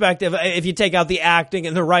filmmaking perspective, if you take out the acting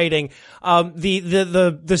and the writing,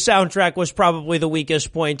 the soundtrack was probably the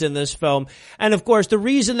weakest point in this film. And of course, the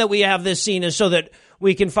reason that we have this scene is so that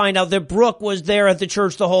we can find out that Brooke was there at the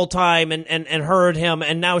church the whole time and heard him,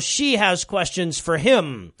 and now she has questions for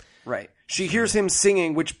him. Right. She hears him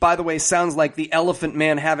singing, which, by the way, sounds like the Elephant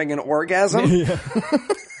Man having an orgasm.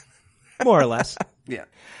 More or less. Yeah.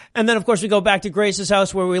 And then, of course, we go back to Grace's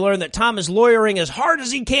house where we learn that Tom is lawyering as hard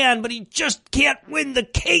as he can, but he just can't win the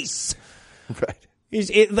case. Right.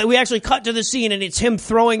 We actually cut to the scene, and it's him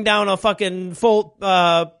throwing down a fucking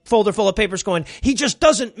folder full of papers going, he just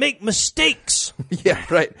doesn't make mistakes. Yeah,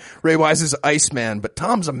 right. Ray Wise is Iceman, but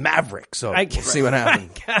Tom's a maverick, so we'll see what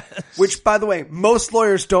happens. Which, by the way, most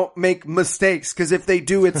lawyers don't make mistakes, because if they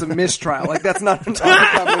do, it's a mistrial. Like, that's not an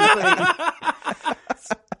uncommon thing.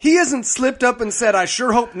 He hasn't slipped up and said, I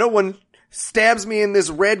sure hope no one stabs me in this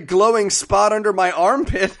red glowing spot under my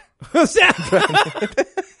armpit.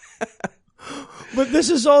 But this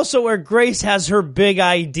is also where Grace has her big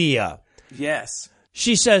idea. Yes.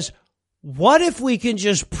 She says, what if we can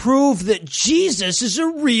just prove that Jesus is a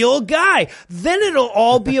real guy? Then it'll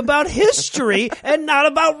all be about history and not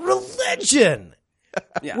about religion.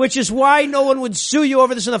 Yeah. Which is why no one would sue you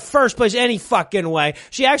over this in the first place any fucking way.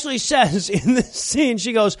 She actually says in this scene,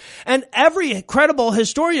 she goes, and every credible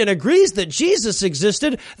historian agrees that Jesus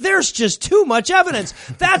existed. There's just too much evidence.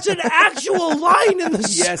 That's an actual line in the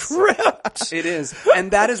script. It is.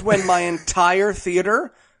 And that is when my entire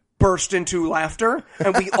theater burst into laughter,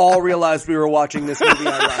 and we all realized we were watching this movie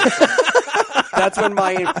ironically. That's when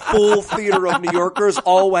my full theater of New Yorkers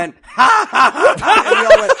all went, ha, ha, ha, and we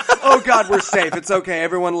all went, oh God, we're safe. It's okay.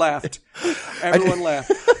 Everyone laughed. Everyone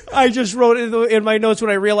laughed. I just wrote in my notes when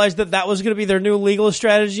I realized that was going to be their new legal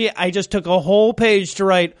strategy. I just took a whole page to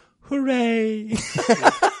write, hooray.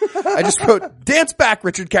 I just wrote, dance back,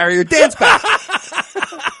 Richard Carrier, dance back.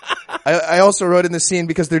 I also wrote in the scene,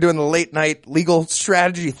 because they're doing the late night legal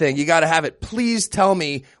strategy thing, you gotta have it. Please tell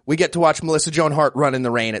me we get to watch Melissa Joan Hart run in the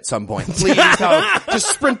rain at some point. Please tell me. Just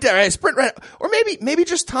sprint there, sprint right. Or maybe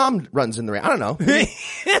just Tom runs in the rain. I don't know. Maybe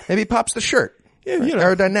he pops the shirt. Yeah,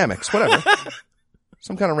 aerodynamics, whatever.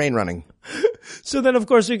 Some kind of rain running. So then, of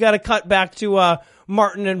course, we got to cut back to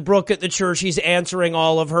Martin and Brooke at the church. He's answering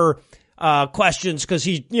all of her questions because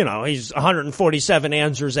he's 147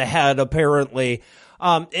 answers ahead, apparently.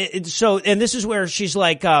 And this is where she's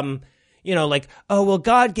like, oh, well,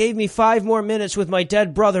 God gave me 5 more minutes with my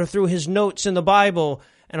dead brother through his notes in the Bible.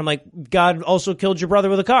 And I'm like, God also killed your brother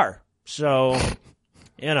with a car. So,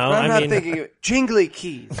 I'm not thinking of jingly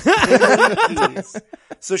keys. Jingly keys.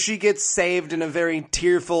 So she gets saved in a very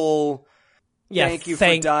tearful, thank you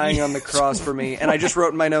for dying on the cross for me. And I just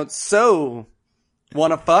wrote in my notes, so,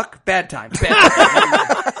 wanna fuck? Bad time. Sorry.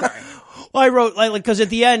 Well, I wrote, because at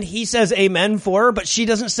the end, he says amen for her, but she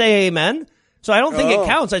doesn't say amen. So I don't think it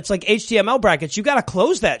counts. It's like HTML brackets. You gotta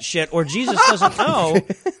close that shit or Jesus doesn't know.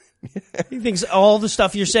 He thinks all the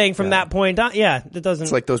stuff you're saying from that point on. Yeah, it doesn't.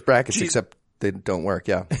 It's like those brackets, except they don't work.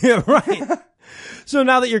 Yeah. Yeah, right. So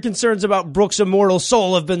now that your concerns about Brooke's immortal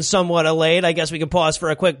soul have been somewhat allayed, I guess we can pause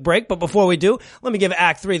for a quick break. But before we do, let me give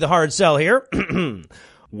Act 3 the hard sell here.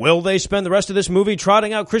 Will they spend the rest of this movie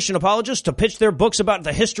trotting out Christian apologists to pitch their books about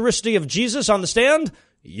the historicity of Jesus on the stand?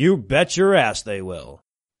 You bet your ass they will.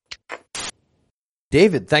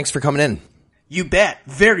 David, thanks for coming in. You bet.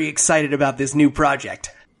 Very excited about this new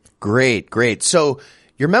project. Great. So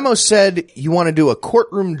your memo said you want to do a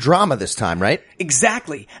courtroom drama this time, right?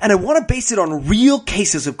 Exactly. And I want to base it on real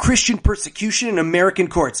cases of Christian persecution in American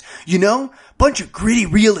courts. Bunch of gritty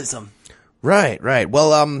realism. Right.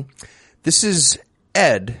 Well, this is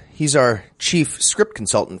Ed. He's our chief script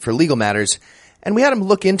consultant for legal matters, and we had him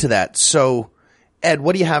look into that. So, Ed,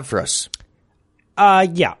 what do you have for us?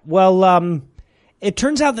 Yeah. Well, it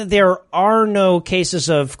turns out that there are no cases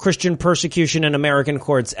of Christian persecution in American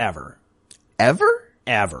courts ever. Ever?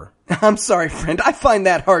 Ever. I'm sorry, friend. I find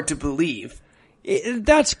that hard to believe.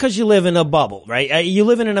 That's because you live in a bubble, right? You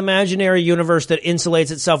live in an imaginary universe that insulates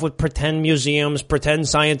itself with pretend museums, pretend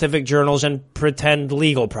scientific journals, and pretend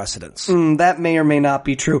legal precedents. That may or may not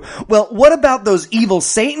be true. Well, what about those evil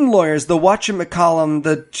Satan lawyers, the whatchamacallem,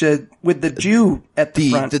 with the Jew at the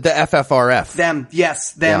front? The FFRF. Them.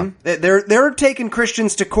 Yeah. They're taking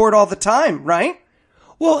Christians to court all the time, right?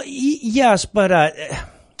 Well, yes, but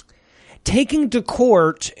taking to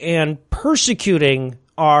court and persecuting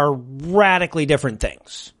are radically different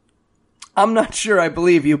things. I'm not sure I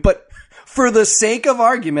believe you, but for the sake of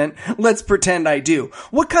argument, let's pretend I do.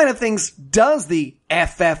 What kind of things does the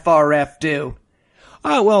FFRF do?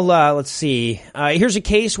 Let's see. Here's a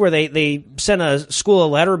case where they sent a school a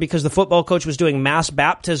letter because the football coach was doing mass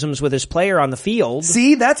baptisms with his player on the field.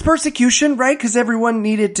 See, that's persecution, right? Because everyone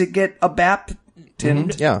needed to get a baptism.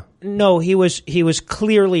 Mm-hmm. Yeah. No, he was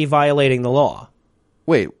clearly violating the law.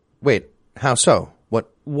 Wait. How so?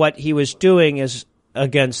 What he was doing is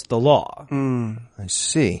against the law. I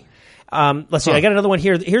see. Let's see. I got another one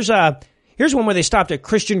here. Here's one where they stopped a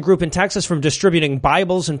Christian group in Texas from distributing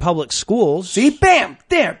Bibles in public schools. See, bam,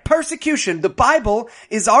 there, persecution. The Bible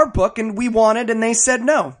is our book, and we wanted, and they said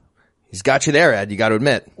no. He's got you there, Ed. You got to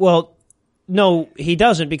admit. Well, no, he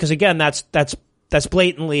doesn't, because again, that's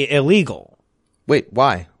blatantly illegal. Wait,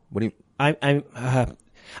 why? What do you? I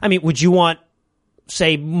mean, would you want,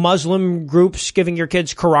 say, Muslim groups giving your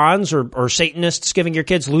kids Qurans or Satanists giving your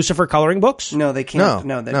kids Lucifer coloring books? No, they can't.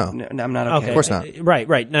 No, I'm not okay. Of course not.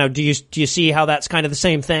 Right. Now, do you see how that's kind of the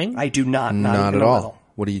same thing? I do not. Not at all.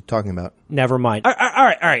 What are you talking about? Never mind. All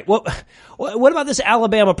right. Well, what about this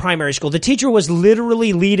Alabama primary school? The teacher was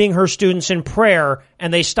literally leading her students in prayer,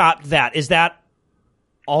 and they stopped that. Is that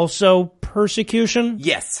also persecution?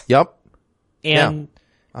 Yes. Yep. And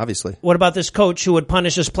yeah, obviously. What about this coach who would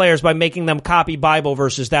punish his players by making them copy Bible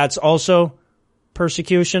verses? That's also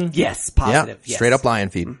persecution? Yes, positive. Yeah, yes. Straight up lion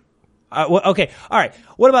feed. Okay, all right.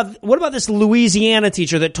 What about this Louisiana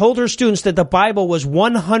teacher that told her students that the Bible was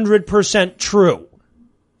 100% true?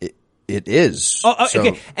 It is.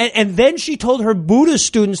 Okay. And then she told her Buddhist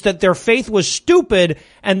students that their faith was stupid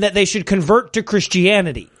and that they should convert to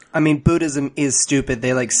Christianity. I mean, Buddhism is stupid.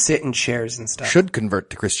 They sit in chairs and stuff. Should convert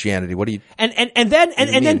to Christianity. What do you? And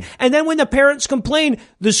then when the parents complained,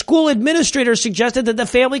 the school administrator suggested that the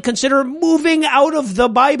family consider moving out of the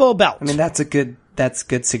Bible Belt. I mean, that's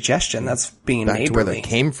good suggestion. That's being back neighborly. to where they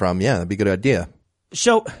came from. Yeah, that'd be a good idea.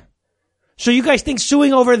 So you guys think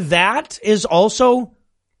suing over that is also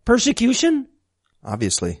persecution?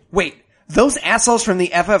 Obviously. Wait, those assholes from the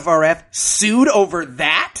FFRF sued over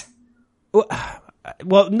that?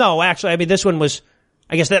 Well, no, actually, I mean, this one was,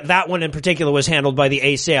 I guess that one in particular was handled by the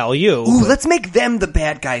ACLU. Ooh, let's make them the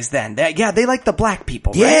bad guys then. They like the black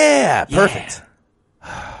people, right? Yeah, perfect.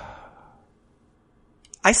 Yeah.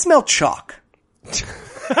 I smell chalk.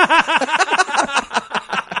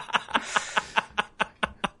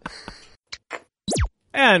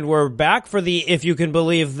 And we're back for the, if you can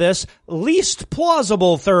believe this, least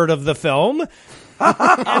plausible third of the film.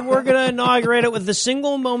 And we're going to inaugurate it with the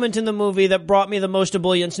single moment in the movie that brought me the most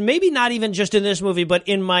ebullience. Maybe not even just in this movie, but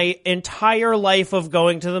in my entire life of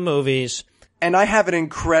going to the movies. And I have an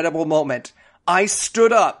incredible moment. I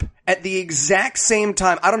stood up at the exact same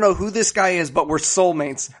time. I don't know who this guy is, but we're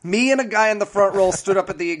soulmates. Me and a guy in the front row stood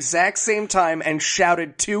up at the exact same time and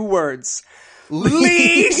shouted 2 words.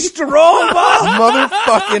 Lee Strobel!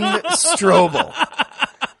 Motherfucking Strobel.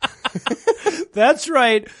 That's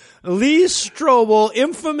right. Lee Strobel,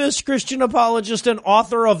 infamous Christian apologist and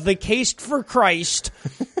author of The Case for Christ,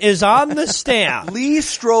 is on the stand. Lee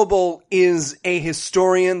Strobel is a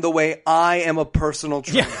historian the way I am a personal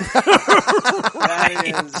trainer.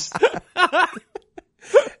 That is...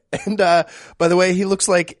 And, by the way, he looks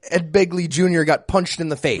like Ed Begley Jr. got punched in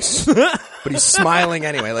the face. But he's smiling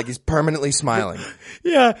anyway, like he's permanently smiling.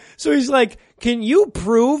 Yeah, so he's like, can you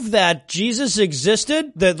prove that Jesus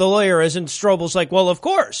existed? The lawyer is, and Strobel's like, well, of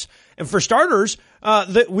course. And for starters,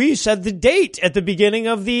 we said the date at the beginning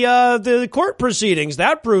of the court proceedings.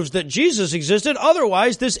 That proves that Jesus existed.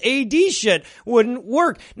 Otherwise, this AD shit wouldn't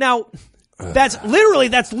work. Now, that's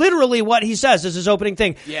literally what he says as his opening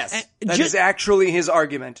thing. Yes. That is actually his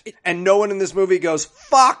argument. And no one in this movie goes,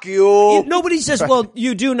 fuck you. Nobody says, well,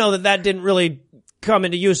 you do know that didn't really come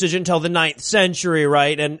into usage until the 9th century,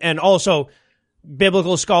 right? And also,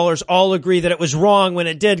 biblical scholars all agree that it was wrong when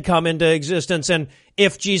it did come into existence. And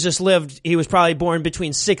if Jesus lived, he was probably born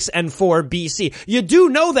between 6 and 4 BC. You do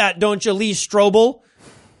know that, don't you, Lee Strobel?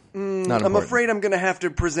 I'm afraid I'm going to have to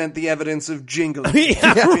present the evidence of jingling.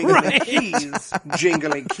 Right. Keys.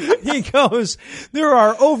 Jingling keys. He goes, there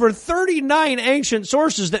are over 39 ancient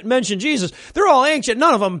sources that mention Jesus. They're all ancient.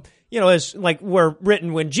 None of them, as like were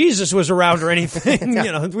written when Jesus was around or anything.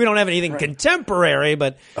 We don't have anything contemporary,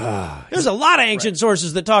 but there's a lot of ancient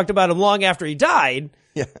sources that talked about him long after he died.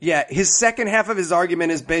 Yeah, his second half of his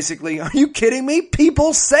argument is basically, are you kidding me?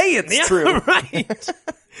 People say it's true. Right.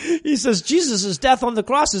 He says Jesus' death on the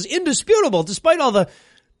cross is indisputable despite all the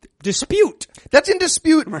dispute. That's in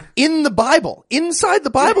dispute in the Bible. Inside the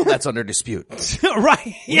Bible, that's under dispute.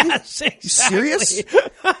 Right. Yes, exactly. You serious?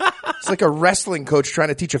 It's like a wrestling coach trying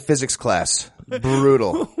to teach a physics class.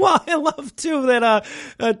 Brutal. Well, I love, too, that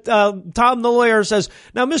Tom the lawyer says,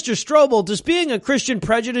 now, Mr. Strobel, does being a Christian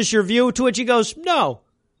prejudice your view? To which he goes, no.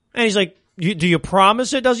 And he's like, do you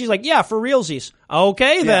promise it does? He's like, yeah, for realsies.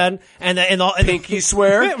 Okay, then. And pinky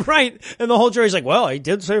swear. Right. And the whole jury's like, well, he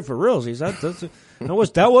did say for realsies.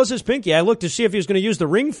 That was his pinky. I looked to see if he was going to use the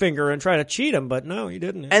ring finger and try to cheat him, but no, he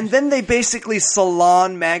didn't. And then they basically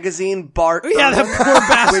Salon magazine Bart. Yeah, that poor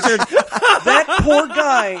bastard. That poor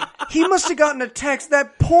guy, he must have gotten a text.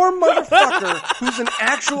 That poor motherfucker who's an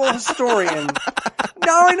actual historian.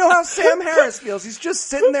 Now I know how Sam Harris feels. He's just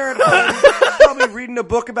sitting there at home, probably reading a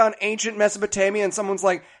book about ancient Mesopotamia, and someone's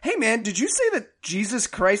like, hey man, did you say that Jesus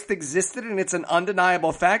Christ existed and it's an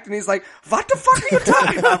undeniable fact? And he's like, what the fuck are you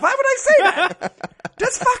talking about? Why would I say that?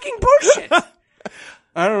 That's fucking bullshit.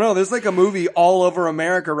 I don't know. There's like a movie all over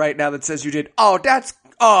America right now that says you did.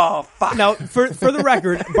 Oh, fuck. Now, for the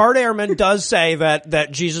record, Bart Ehrman does say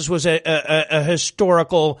that Jesus was a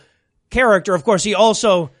historical character. Of course, he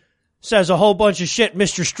also says a whole bunch of shit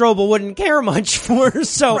Mr. Strobel wouldn't care much for.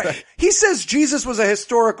 So right. He says Jesus was a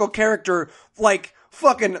historical character, like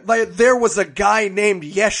fucking, like there was a guy named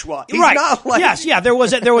Yeshua. He's right. Not like there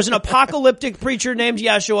was an apocalyptic preacher named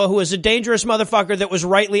Yeshua who was a dangerous motherfucker that was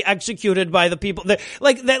rightly executed by the people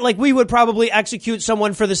that we would probably execute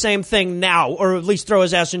someone for the same thing now, or at least throw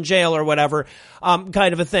his ass in jail or whatever,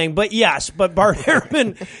 kind of a thing. But yes, Bart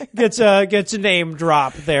Ehrman gets a name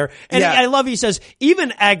drop there. And I love, he says,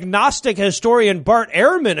 even agnostic historian Bart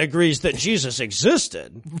Ehrman agrees that Jesus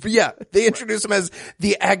existed. Yeah, they introduce him as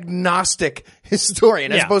the agnostic historian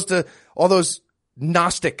as opposed to all those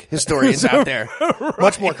Gnostic historians out there. Right.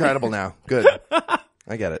 Much more credible now. Good.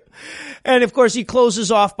 I get it. And of course, he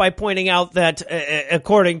closes off by pointing out that,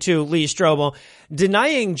 according to Lee Strobel,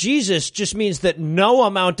 denying Jesus just means that no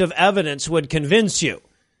amount of evidence would convince you.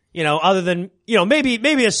 Other than,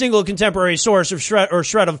 maybe a single contemporary source of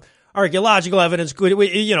shred of archaeological evidence could,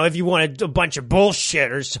 if you wanted a bunch of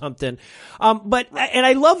bullshit or something. But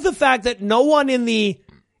I love the fact that no one in the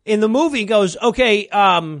movie goes, okay,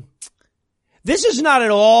 this is not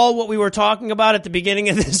at all what we were talking about at the beginning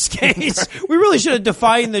of this case. We really should have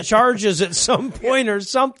defined the charges at some point or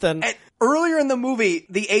something. And earlier in the movie,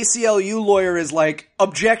 the ACLU lawyer is like,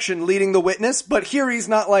 objection, leading the witness, but here he's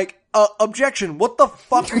not like, objection, what the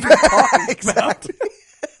fuck are you talking about?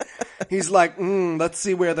 He's like, let's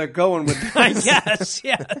see where they're going with this.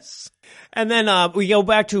 Yes. And then we go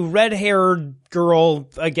back to red-haired girl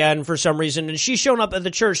again for some reason, and she's shown up at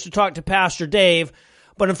the church to talk to Pastor Dave,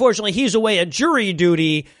 but unfortunately he's away at jury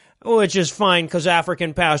duty, which is fine because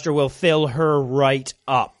African pastor will fill her right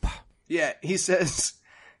up. Yeah, he says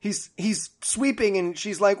he's sweeping, and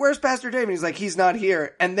she's like, "Where's Pastor Dave?" And he's like, "He's not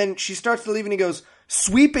here." And then she starts to leave, and he goes,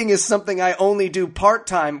 "Sweeping is something I only do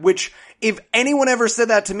part-time," which if anyone ever said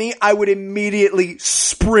that to me, I would immediately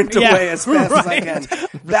sprint away as fast as I can.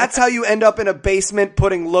 That's how you end up in a basement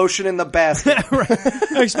putting lotion in the basket.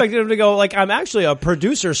 I expected him to go like, "I'm actually a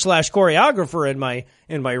producer / choreographer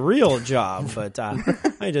in my real job, but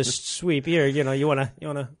I just sweep here. You know, you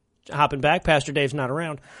wanna hopping back? Pastor Dave's not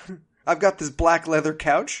around." I've got this black leather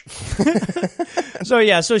couch.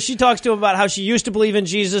 So she talks to him about how she used to believe in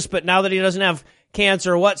Jesus, but now that he doesn't have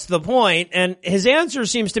cancer, what's the point? And his answer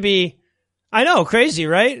seems to be, I know, crazy,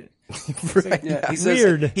 right? Right. Yeah, he says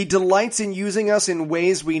Weird. he delights in using us in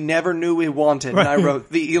ways we never knew we wanted. And I wrote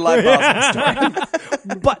the Eli Bosman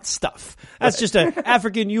story. Butt stuff. That's just an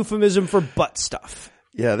African euphemism for butt stuff.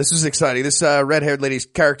 Yeah, this is exciting. This red-haired lady's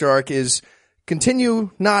character arc is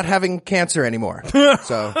continue not having cancer anymore.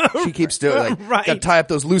 So she keeps doing Right. got to tie up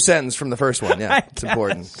those loose ends from the first one. Yeah, it's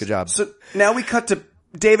important. Good job. So now we cut to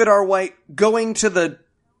David R. White going to the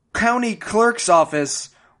county clerk's office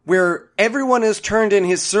where everyone has turned in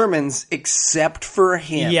his sermons except for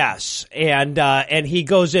him. Yes. And he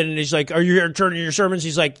goes in and he's like, "Are you here turning your sermons?"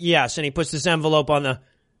 He's like, "Yes." And he puts this envelope on the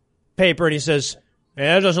paper and he says,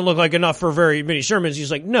 "Yeah, that doesn't look like enough for very many sermons."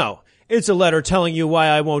 He's like, "No, it's a letter telling you why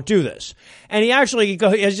I won't do this." And he actually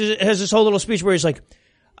has this whole little speech where he's like,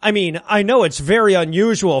 "I mean, I know it's very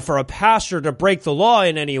unusual for a pastor to break the law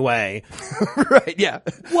in any way." Right, yeah.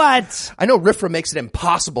 What? I know RIFRA makes it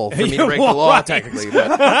impossible for me to break the Well, law, right. technically,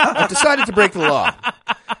 but I've decided to break the law.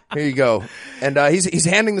 Here you go. And he's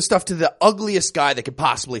handing the stuff to the ugliest guy they could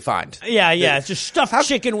possibly find. Yeah. It's just stuffed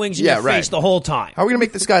chicken wings in Yeah, your right. face the whole time. How are we going to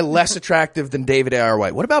make this guy less attractive than David A.R.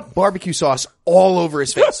 White? What about barbecue sauce all over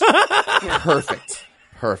his face?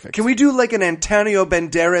 Perfect. Can we do like an Antonio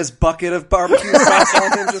Banderas bucket of barbecue sauce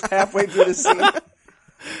on him just halfway through the scene?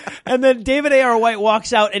 And then David A.R. White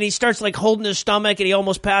walks out and he starts like holding his stomach and he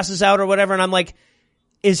almost passes out or whatever. And I'm like,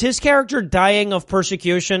 is his character dying of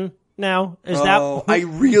persecution now? I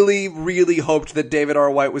really, really hoped that David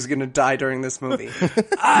R. White was going to die during this movie.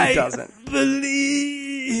 He doesn't.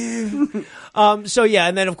 Believe. So yeah,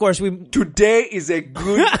 and then of course Today is a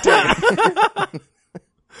good day.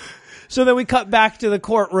 So then we cut back to the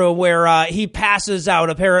courtroom where he passes out.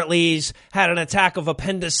 Apparently he's had an attack of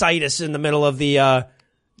appendicitis in the middle of the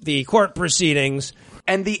court proceedings.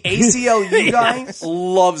 And the ACLU guy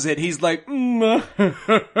loves it. He's like,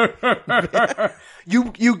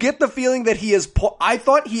 You get the feeling that he is. I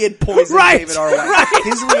thought he had poisoned David R. White. Right.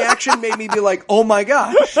 His reaction made me be like, "Oh my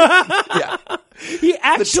gosh!" Yeah. He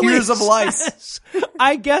actually the tears of lice. says,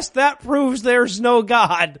 I guess that proves there's no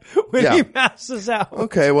God when he passes out.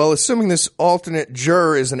 Okay, well, assuming this alternate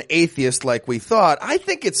juror is an atheist like we thought, I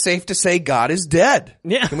think it's safe to say God is dead.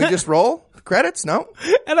 Yeah. Can we just roll? Credits? No?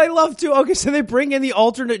 And I love to, okay, so they bring in the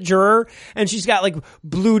alternate juror and she's got like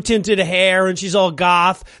blue tinted hair and she's all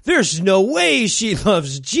goth. There's no way she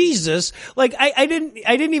loves Jesus. Like I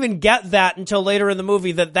didn't even get that until later in the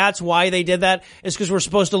movie that's why they did that, is because we're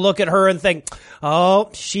supposed to look at her and think, oh,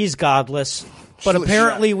 she's godless. But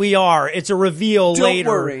apparently we are. It's a reveal later.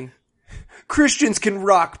 Don't worry. Christians can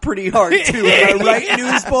rock pretty hard too. Am I right,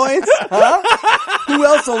 newsboys? Huh? Who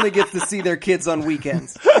else only gets to see their kids on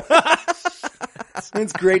weekends?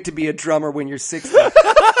 It's great to be a drummer when you're 60.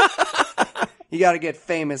 You gotta get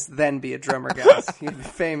famous, then be a drummer, guys. You get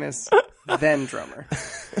famous, then drummer.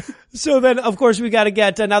 So then, of course, we got to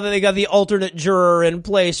get, now that they got the alternate juror in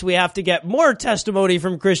place, we have to get more testimony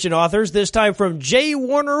from Christian authors, this time from J.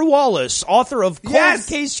 Warner Wallace, author of Cold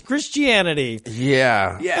Case Christianity.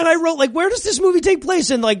 Yeah. Yes. And I wrote, like, where does this movie take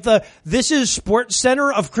place? In, like, This Is Sports Center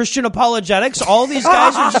of Christian Apologetics? All these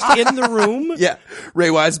guys are just in the room? Yeah. Ray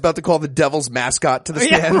Wise is about to call the Devil's mascot to the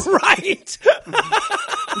stand. Yeah, right.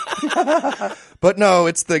 But no,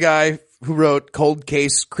 it's the guy who wrote Cold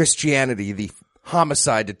Case Christianity, the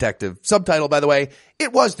homicide detective. Subtitle, by the way,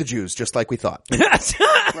 it was the Jews, just like we thought.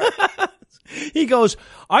 He goes,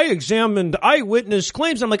 I examined eyewitness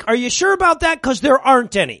claims. I'm like, are you sure about that? Because there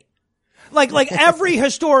aren't any. Like every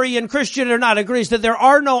historian, Christian or not, agrees that there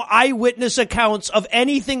are no eyewitness accounts of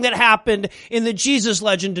anything that happened in the Jesus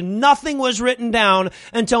legend. Nothing was written down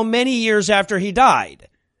until many years after he died.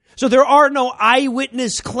 So there are no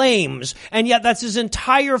eyewitness claims, and yet that's his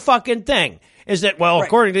entire fucking thing. Is that, well,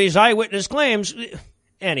 according to these eyewitness claims,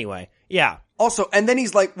 anyway, Yeah. Also, and then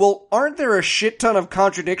he's like, well, aren't there a shit ton of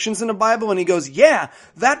contradictions in the Bible? And he goes, yeah,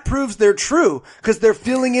 that proves they're true, because they're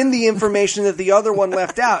filling in the information that the other one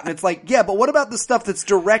left out. And it's like, yeah, but what about the stuff that's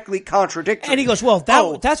directly contradictory? And he goes, well,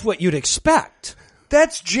 that's what you'd expect.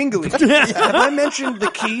 That's jingling. Have I mentioned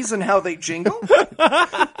the keys and how they jingle?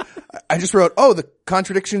 I just wrote, oh, the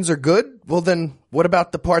contradictions are good? Well, then what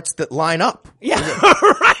about the parts that line up? Yeah,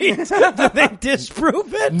 right. Did they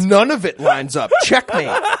disprove it? None of it lines up.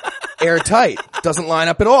 Checkmate. Airtight. Doesn't line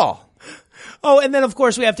up at all. Oh, and then, of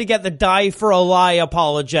course, we have to get the die for a lie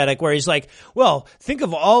apologetic, where he's like, well, think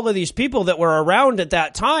of all of these people that were around at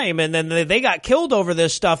that time, and then they got killed over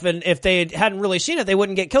this stuff, and if they hadn't really seen it, they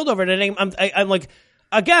wouldn't get killed over it. And I'm like,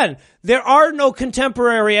 again, there are no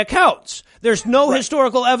contemporary accounts. There's no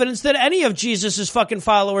historical evidence that any of Jesus's fucking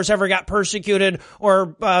followers ever got persecuted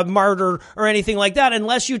or martyred or anything like that,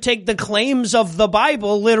 unless you take the claims of the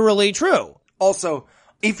Bible literally true. Also,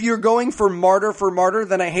 if you're going for martyr,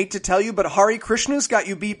 then I hate to tell you, but Hare Krishna's got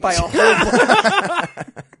you beat by a whole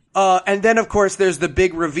bunch. And then, of course, there's the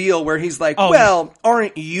big reveal where he's like, well,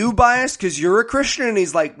 aren't you biased because you're a Christian? And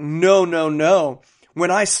he's like, no.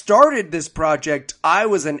 When I started this project, I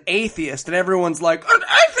was an atheist, and everyone's like, an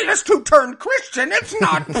atheist who turned Christian? It's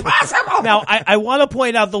not possible! Now, I want to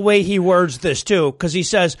point out the way he words this, too, because he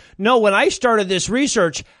says, no, when I started this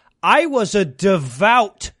research, I was a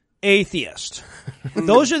devout atheist.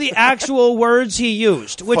 Those are the actual words he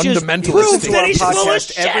used, which is proof that he's full of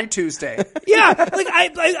shit. Every Tuesday. Yeah, like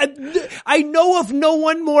I know of no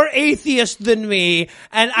one more atheist than me,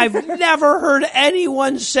 and I've never heard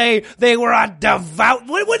anyone say they were a devout.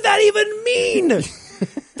 What would that even mean?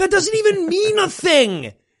 That doesn't even mean a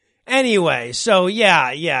thing. Anyway, so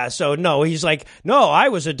yeah, so no, he's like, no, I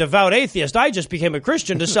was a devout atheist. I just became a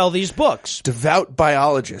Christian to sell these books. Devout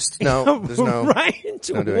biologist. No, there's no. Right?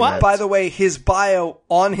 No What? By the way, his bio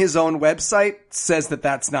on his own website says that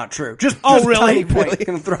that's not true. Just really? A tiny point. Really?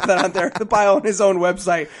 Gonna throw that out there. The bio on his own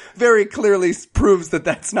website very clearly proves that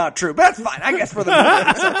that's not true. But that's fine. I guess for the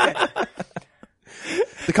movie, it's okay.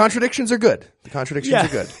 The contradictions are good. The contradictions are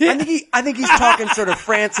good. I think he's talking sort of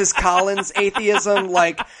Francis Collins atheism,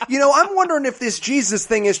 like, I'm wondering if this Jesus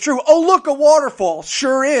thing is true. Oh, look, a waterfall.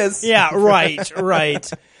 Sure is. Yeah, right.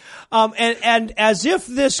 And as if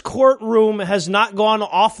this courtroom has not gone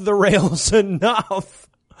off the rails enough,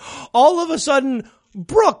 all of a sudden,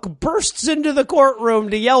 Brooke bursts into the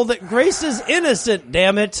courtroom to yell that Grace is innocent,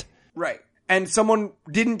 damn it. Right. And someone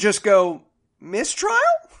didn't just go, mistrial?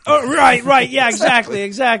 Oh, right. Yeah,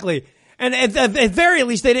 exactly. And at the very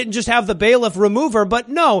least, they didn't just have the bailiff remove her, but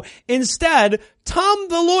no. Instead, Tom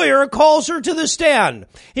the lawyer calls her to the stand.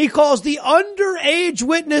 He calls the underage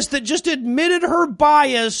witness that just admitted her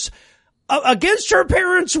bias against her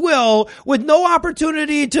parents' will, with no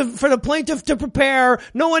opportunity for the plaintiff to prepare,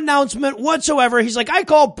 no announcement whatsoever. He's like, I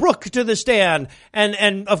call Brooke to the stand.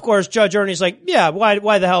 And of course, Judge Ernie's like, yeah,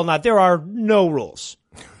 why the hell not? There are no rules.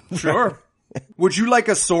 Sure. Would you like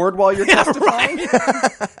a sword while you're testifying?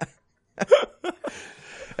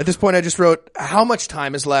 At this point, I just wrote, how much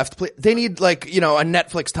time is left? They need, a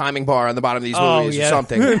Netflix timing bar on the bottom of these movies or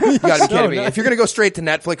something. You gotta be kidding me. If you're gonna go straight to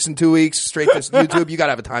Netflix in 2 weeks, straight to YouTube, you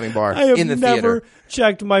gotta have a timing bar in the theater. I have never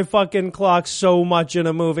checked my fucking clock so much in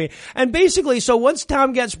a movie. And basically, so once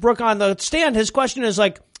Tom gets Brooke on the stand, his question is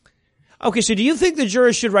like, okay, so do you think the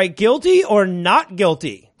jurors should write guilty or not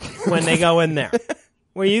guilty when they go in there?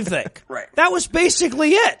 What do you think? Right. That was basically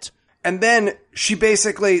it. And then she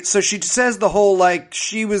she says the whole,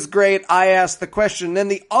 she was great, I asked the question. Then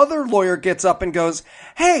the other lawyer gets up and goes,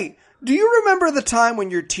 hey, do you remember the time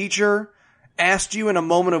when your teacher asked you in a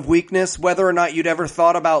moment of weakness whether or not you'd ever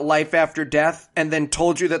thought about life after death, and then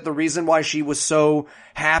told you that the reason why she was so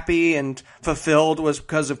happy and fulfilled was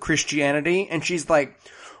because of Christianity? And she's like,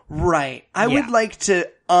 right. I would like to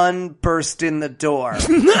unburst in the door.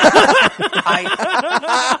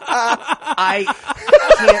 I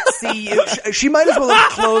can't see you. She might as well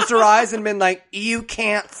have closed her eyes and been like, you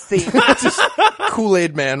can't see me. Just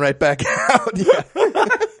Kool-Aid Man right back out. Yeah.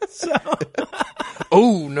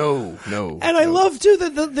 Oh, no. And I love, too,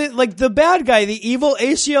 that the bad guy, the evil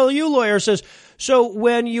ACLU lawyer says, so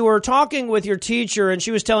when you were talking with your teacher and she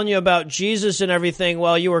was telling you about Jesus and everything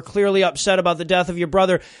while you were clearly upset about the death of your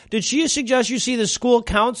brother, did she suggest you see the school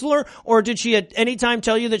counselor, or did she at any time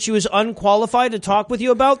tell you that she was unqualified to talk with you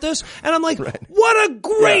about this? And I'm like, what a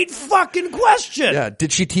great fucking question. Yeah.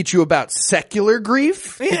 Did she teach you about secular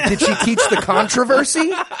grief? Yeah. Did she teach the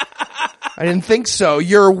controversy? I didn't think so.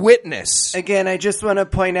 You're a witness. Again, I just want to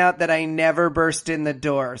point out that I never burst in the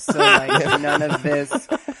door, so none of this.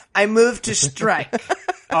 I moved to strike.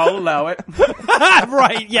 I'll allow it.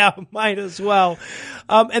 Right, yeah, might as well.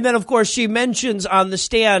 And then, of course, she mentions on the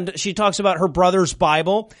stand, she talks about her brother's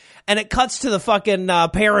Bible, and it cuts to the fucking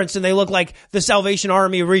parents, and they look like the Salvation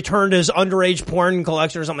Army returned his underage porn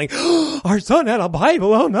collection or something. Our son had a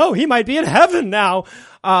Bible. Oh, no, he might be in heaven now.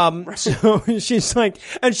 So she's like,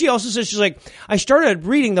 and she also says, she's like, I started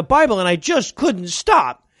reading the Bible, and I just couldn't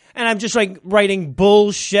stop. And I'm just like writing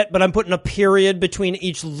bullshit, but I'm putting a period between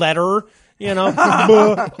each letter. You know,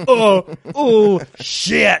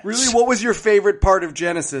 shit. Really, what was your favorite part of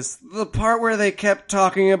Genesis? The part where they kept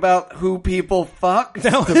talking about who people fuck?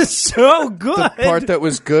 That was so good. The part that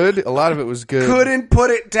was good, a lot of it was good. Couldn't put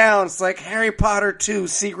it down. It's like Harry Potter 2,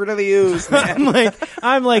 Secret of the Ooze, man.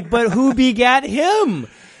 I'm like, but who begat him?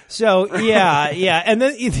 So, yeah. And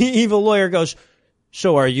then the evil lawyer goes,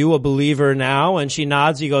 so are you a believer now? And she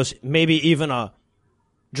nods. He goes, maybe even a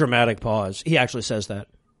dramatic pause. He actually says that.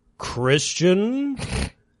 Christian?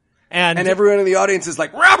 And everyone in the audience is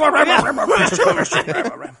like, Christian.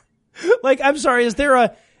 Like, I'm sorry, is there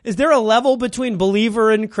a level between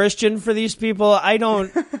believer and Christian for these people? I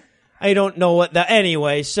don't know what that,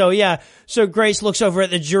 anyway. So yeah, so Grace looks over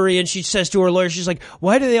at the jury and she says to her lawyer, she's like,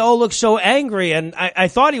 why do they all look so angry? And I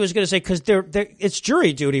thought he was going to say, cause it's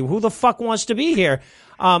jury duty. Who the fuck wants to be here?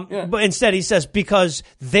 But instead he says, because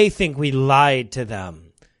they think we lied to them.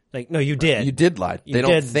 Like, no, you did. You did lie. They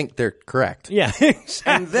don't think they're correct. Yeah,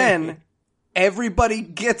 exactly. And then everybody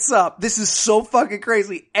gets up. This is so fucking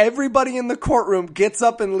crazy. Everybody in the courtroom gets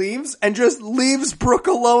up and leaves, and just leaves Brooke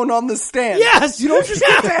alone on the stand. Yes! You don't just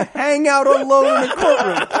get to hang out alone in the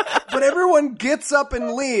courtroom. But everyone gets up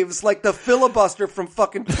and leaves like the filibuster from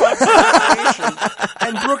fucking Parks and Recreation.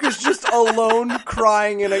 And Brooke is just alone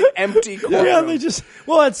crying in an empty courtroom.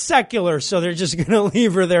 Yeah, it's secular, so they're just gonna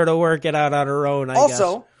leave her there to work it out on her own, I guess.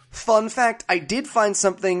 Also, fun fact, I did find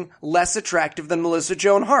something less attractive than Melissa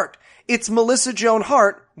Joan Hart. It's Melissa Joan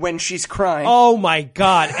Hart when she's crying. Oh my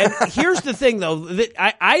God. And here's the thing though, that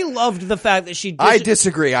I loved the fact that she I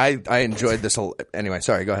disagree. I enjoyed this whole, anyway,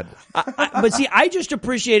 sorry, go ahead. But see, I just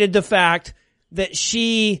appreciated the fact that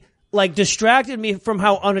she like distracted me from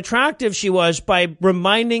how unattractive she was by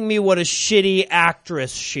reminding me what a shitty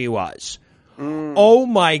actress she was. Oh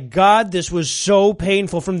my God, this was so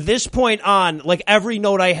painful. From this point on, like every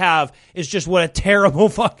note I have is just what a terrible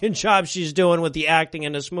fucking job she's doing with the acting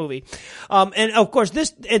in this movie. And of course,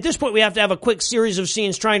 at this point we have to have a quick series of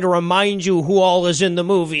scenes trying to remind you who all is in the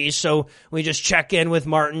movie. So we just check in with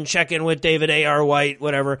Martin, check in with David A.R. White,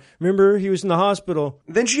 whatever. Remember, he was in the hospital.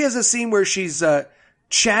 Then she has a scene where she's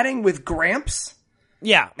chatting with Gramps.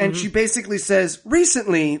 Yeah. And she basically says,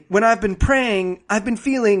 recently, when I've been praying, I've been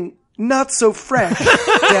feeling not so fresh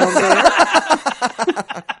down there.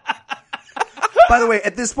 By the way,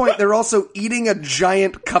 at this point, they're also eating a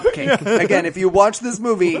giant cupcake. Again, if you watch this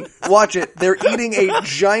movie, watch it. They're eating a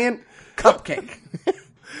giant cupcake.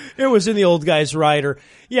 It was in the old guy's rider.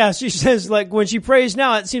 Yeah, she says, like, when she prays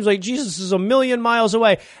now, it seems like Jesus is 1,000,000 miles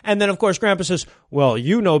away. And then, of course, Grandpa says, well,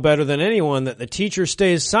 you know better than anyone that the teacher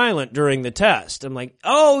stays silent during the test. I'm like,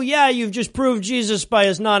 oh, yeah, you've just proved Jesus by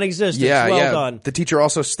his non-existence. Well done. The teacher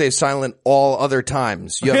also stays silent all other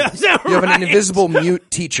times. You have, Is that you have right? an invisible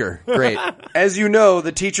mute teacher. Great. As you know,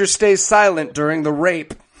 the teacher stays silent during the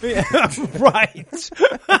rape. Right.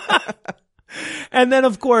 And then,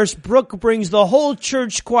 of course, Brooke brings the whole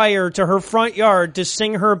church choir to her front yard to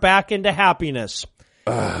sing her back into happiness.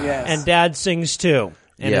 Yes. And Dad sings too.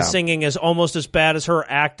 And his singing is almost as bad as her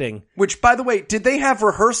acting. Which, by the way, did they have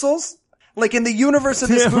rehearsals? Like, in the universe of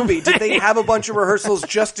this movie, did they have a bunch of rehearsals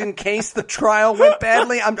just in case the trial went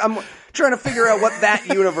badly? I'm trying to figure out what that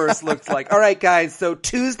universe looks like. All right, guys, so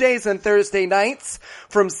Tuesdays and Thursday nights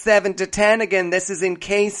from 7 to 10. Again, this is in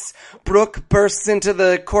case Brooke bursts into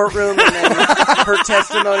the courtroom and then her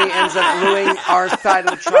testimony ends up ruining our side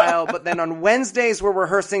of the trial. But then on Wednesdays, we're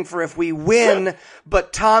rehearsing for if we win,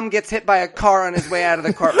 but Tom gets hit by a car on his way out of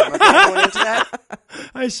the courtroom. Okay, going into that?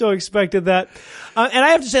 I so expected that. And I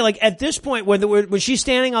have to say, like, at this point, when she's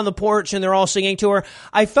standing on the porch and they're all singing to her,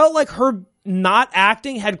 I felt like her not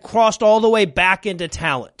acting had crossed all the way back into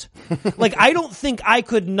talent. Like, I don't think I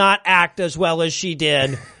could not act as well as she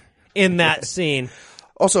did in that scene.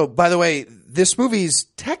 Also, by the way, this movie's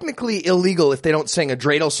technically illegal if they don't sing a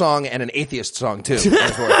dreidel song and an atheist song, too.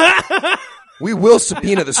 We will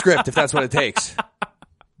subpoena the script if that's what it takes.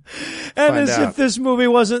 And as if this movie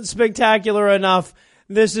wasn't spectacular enough,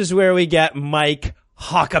 this is where we get Mike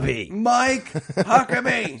Huckabee. Mike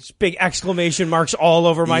Huckabee. Big exclamation marks all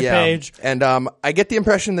over my page. And I get the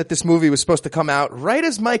impression that this movie was supposed to come out right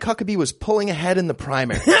as Mike Huckabee was pulling ahead in the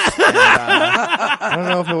primaries. And, I don't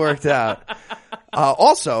know if it worked out.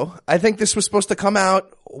 Also, I think this was supposed to come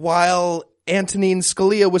out while Antonin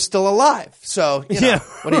Scalia was still alive. So,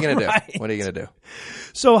 what are you going to do? Right. What are you going to do?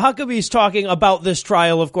 So Huckabee's talking about this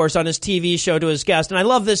trial, of course, on his TV show to his guest. And I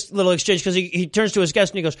love this little exchange because he turns to his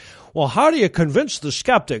guest and he goes, well, how do you convince the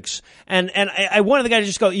skeptics? And I wanted the guy to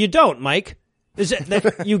just go, you don't, Mike. Is it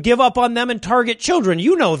that you give up on them and target children?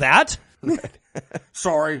 You know that.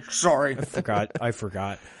 Sorry. I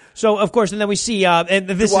forgot. So, of course, and then we see, and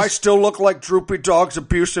this Do I still look like Droopy Dog's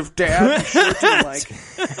abusive dad? You sure do, Mike.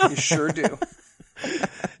 You sure do.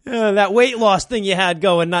 that weight loss thing you had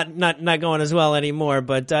going, not going as well anymore,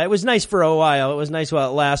 but it was nice for a while. It was nice while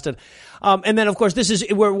it lasted. And then, of course,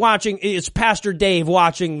 we're watching, it's Pastor Dave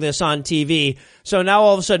watching this on TV. So now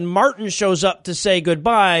all of a sudden Martin shows up to say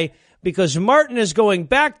goodbye because Martin is going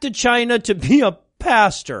back to China to be a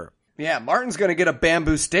pastor. Yeah, Martin's going to get a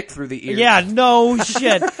bamboo stick through the ear. Yeah, no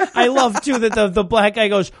shit. I love, too, that the black guy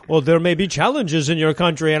goes, well, there may be challenges in your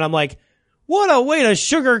country. And I'm like, what a way to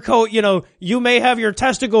sugarcoat, you may have your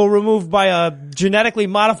testicle removed by a genetically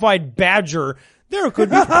modified badger. There could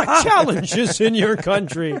be challenges in your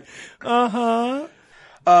country. And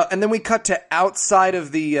then we cut to outside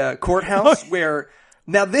of the courthouse where,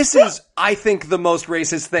 now this is, I think, the most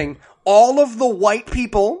racist thing. All of the white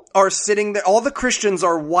people are sitting there, all the Christians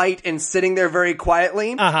are white and sitting there very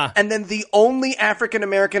quietly. And then the only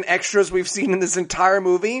African-American extras we've seen in this entire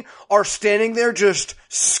movie are standing there just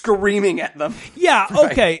screaming at them. Yeah,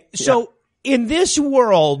 okay. So in this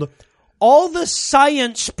world, all the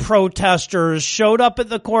science protesters showed up at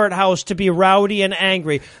the courthouse to be rowdy and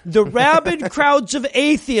angry. The rabid crowds of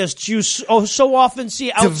atheists you so often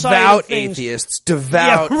see outside Devout of things. atheists.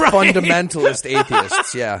 Devout, fundamentalist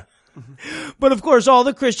atheists, yeah. But of course, all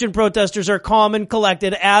the Christian protesters are calm and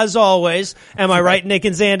collected, as always. Am I right, Nick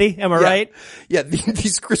and Sandy? Am I right? Yeah,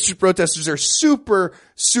 these Christian protesters are super,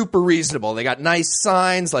 super reasonable. They got nice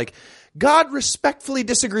signs like, God respectfully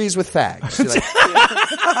disagrees with fags. You're like,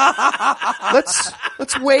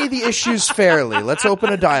 let's weigh the issues fairly. Let's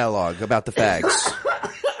open a dialogue about the fags.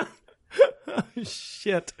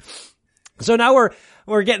 Shit. So now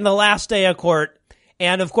we're getting the last day of court.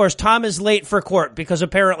 And of course, Tom is late for court because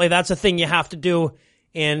apparently that's a thing you have to do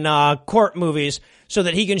in court movies so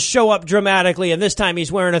that he can show up dramatically. And this time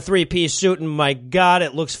he's wearing a 3-piece suit, and my God,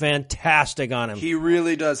 it looks fantastic on him. He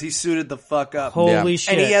really does. He suited the fuck up. Holy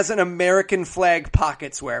shit. And he has an American flag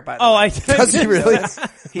pocket square, by the way. Does he really?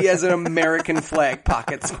 He has an American flag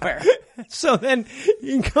pocket square. So then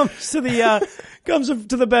he comes to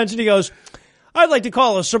the bench and he goes, I'd like to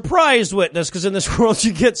call a surprise witness, because in this world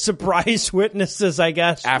you get surprise witnesses, I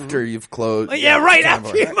guess. After you've closed. Yeah, right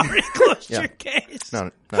after you've already closed your case.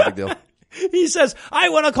 Not a big deal. He says, I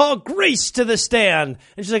want to call Grace to the stand.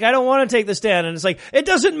 And she's like, I don't want to take the stand. And it's like, it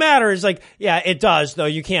doesn't matter. It's like, yeah, it does, though.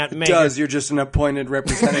 You can't make it. It does. You're just an appointed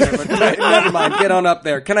representative. Never mind. Get on up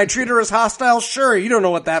there. Can I treat her as hostile? Sure. You don't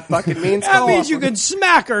know what that fucking means. That means you can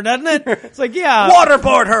smack her, doesn't it? It's like, yeah.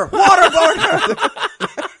 Waterboard her. Waterboard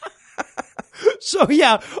her. So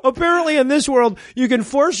yeah, apparently in this world, you can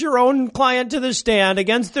force your own client to the stand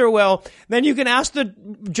against their will. Then you can ask the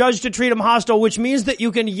judge to treat them hostile, which means that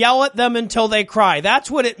you can yell at them until they cry.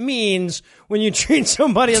 That's what it means when you treat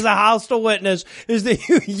somebody as a hostile witness, is that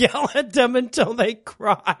you yell at them until they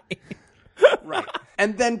cry. Right.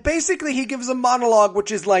 And then basically he gives a monologue,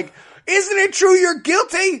 which is like, isn't it true you're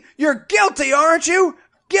guilty? You're guilty, aren't you?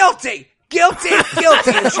 Guilty. Guilty.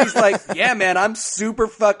 And she's like, yeah, man, I'm super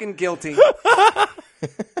fucking guilty.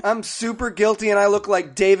 I'm super guilty, and I look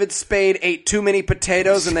like David Spade ate too many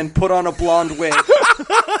potatoes and then put on a blonde wig.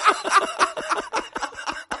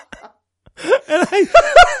 And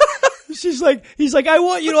he's like, I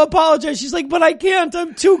want you to apologize. She's like, but I can't.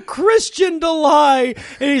 I'm too Christian to lie.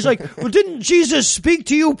 And he's like, well, didn't Jesus speak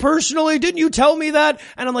to you personally? Didn't you tell me that?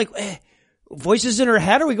 And I'm like, voices in her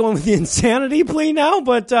head? Are we going with the insanity plea now?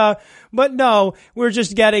 But no, we're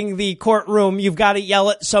just getting the courtroom. You've got to yell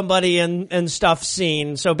at somebody and stuff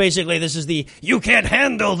scene. So basically this is the you can't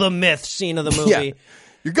handle the myth scene of the movie. Yeah.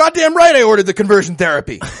 You're goddamn right I ordered the conversion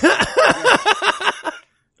therapy.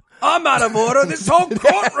 I'm out of order. This whole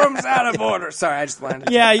courtroom's out of order. Sorry, I just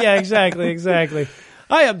landed. Yeah, exactly.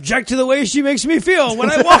 I object to the way she makes me feel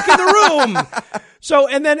when I walk in the room.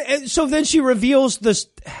 So then she reveals this.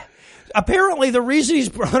 Apparently, the reason he's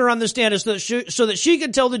brought her on the stand is so that she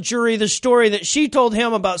could tell the jury the story that she told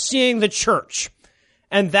him about seeing the church.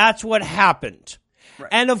 And that's what happened. Right.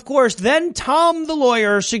 And of course, then Tom, the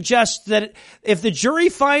lawyer, suggests that if the jury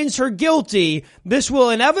finds her guilty, this will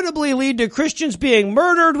inevitably lead to Christians being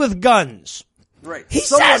murdered with guns. Right. He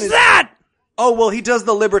says that! Oh, well, he does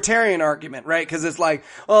the libertarian argument, right? Because it's like,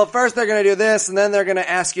 well, first they're going to do this, and then they're going to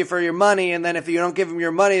ask you for your money, and then if you don't give them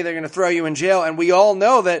your money, they're going to throw you in jail. And we all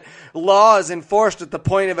know that law is enforced at the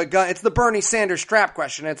point of a gun. It's the Bernie Sanders trap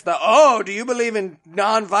question. It's the, do you believe in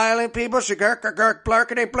nonviolent people? Shagurk,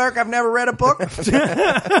 blurkity blurk, I've never read a book.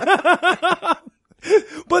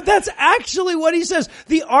 But that's actually what he says.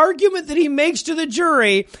 The argument that he makes to the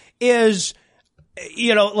jury is,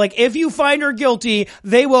 like, if you find her guilty,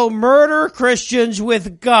 they will murder Christians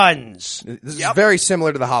with guns. This is very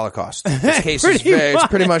similar to the Holocaust. This case it's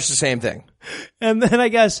pretty much the same thing. And then I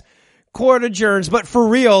guess court adjourns, but for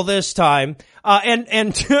real this time.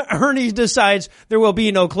 And Ernie decides there will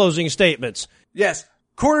be no closing statements. Yes.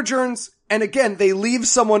 Court adjourns, and again, they leave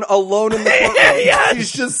someone alone in the courtroom. Yes!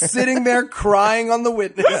 He's just sitting there crying on the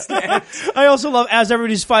witness stand. I also love, as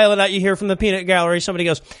everybody's filing out, you hear from the peanut gallery, somebody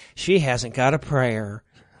goes, she hasn't got a prayer.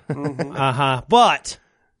 Mm-hmm. But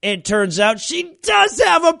it turns out she does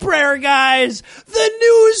have a prayer, guys. The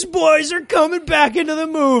newsboys are coming back into the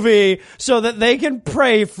movie so that they can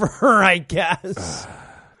pray for her, I guess.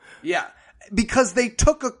 Yeah. Because they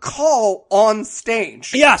took a call on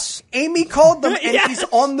stage. Yes. Amy called them, and he's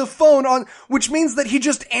on the phone, which means that he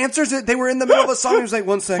just answers it. They were in the middle of a song. He was like,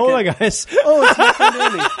 1 second. Hold on, guys. Oh, it's my friend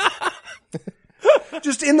Amy.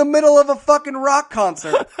 Just in the middle of a fucking rock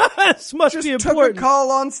concert. This must be important. Took a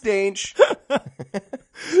call on stage.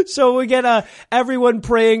 So we get everyone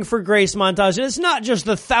praying for grace montage. And it's not just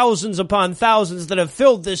the thousands upon thousands that have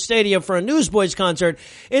filled this stadium for a Newsboys concert.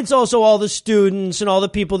 It's also all the students and all the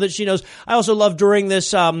people that she knows. I also love during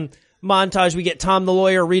this montage, we get Tom the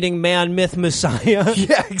lawyer reading Man, Myth, Messiah.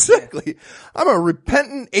 Yeah, exactly. I'm a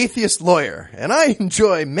repentant atheist lawyer, and I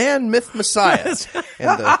enjoy Man, Myth, Messiah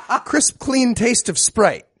and the crisp, clean taste of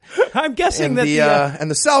Sprite. I'm guessing and that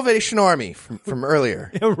and the Salvation Army from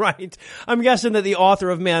earlier. Right. I'm guessing that the author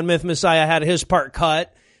of Man, Myth, Messiah had his part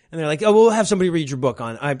cut, and they're like, "Oh, we'll have somebody read your book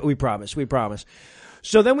on. We promise. We promise."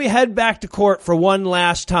 So then we head back to court for one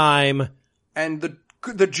last time, and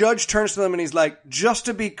the judge turns to them and he's like, "Just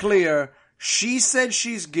to be clear, she said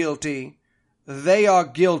she's guilty. They are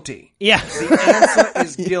guilty. Yeah, the answer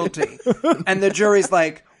is guilty." And the jury's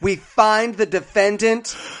like, "We find the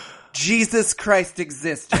defendant." Jesus Christ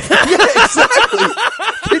existed. Yeah, exactly.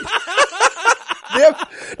 They have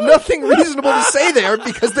nothing reasonable to say there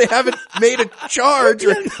because they haven't made a charge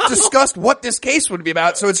or discussed what this case would be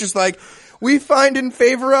about. So it's just like, we find in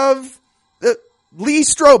favor of Lee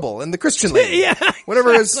Strobel and the Christian lady. Yeah,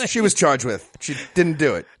 whatever exactly. She was charged with. She didn't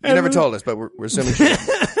do it. You never told us, but we're assuming she did.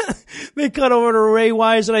 They cut over to Ray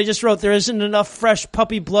Wise, and I just wrote, there isn't enough fresh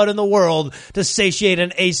puppy blood in the world to satiate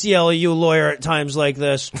an ACLU lawyer at times like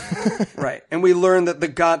this. Right. And we learn that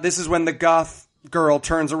this is when the goth girl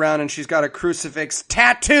turns around and she's got a crucifix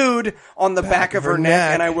tattooed on the back of her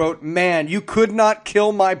neck. And I wrote, man, you could not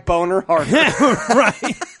kill my boner harder.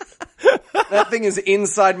 Right. That thing is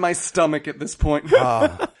inside my stomach at this point.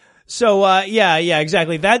 So, yeah,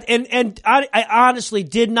 exactly. That, and I honestly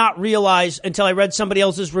did not realize until I read somebody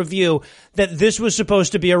else's review that this was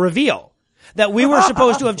supposed to be a reveal. That we were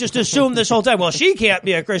supposed to have just assumed this whole time, well, she can't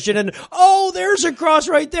be a Christian, and there's a cross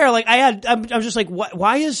right there. Like, I'm just like,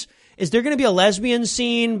 why is there gonna be a lesbian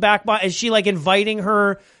scene back by, is she like inviting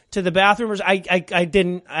her to the bathroom? I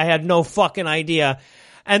had no fucking idea.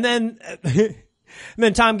 And then, and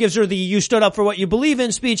then Tom gives her the "you stood up for what you believe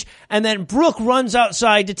in" speech, and then Brooke runs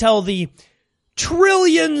outside to tell the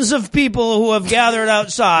trillions of people who have gathered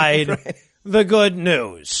outside the good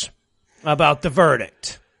news about the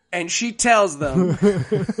verdict. And she tells them,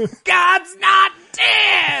 God's not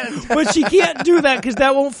dead! But she can't do that because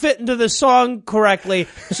that won't fit into the song correctly.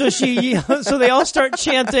 So so they all start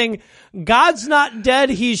chanting, "God's not dead,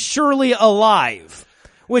 he's surely alive,"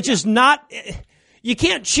 which is not... You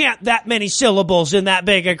can't chant that many syllables in that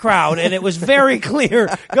big a crowd, and it was very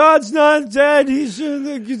clear. God's not dead.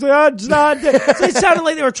 God's not dead. So it sounded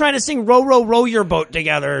like they were trying to sing "Row, Row, Row Your Boat"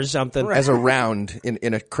 together or something. As a round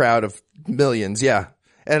in a crowd of millions, yeah.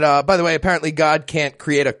 And by the way, apparently God can't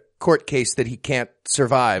create a court case that he can't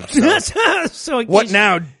survive. So what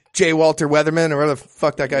now, J. Walter Weatherman, or whatever the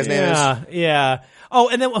fuck that guy's name is? Yeah. Oh,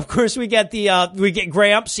 and then of course we get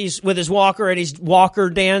Gramps. He's with his walker and he's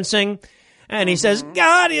walker dancing. And he says,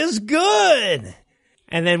 "God is good."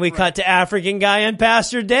 And then we cut to African Guy and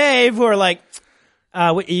Pastor Dave, who are like,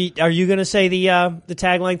 are you going to say the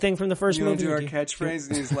tagline thing from the first movie? You want to do our catchphrase?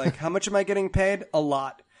 And he's like, "How much am I getting paid? A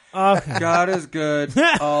lot." Okay. God is good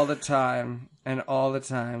all the time. And all the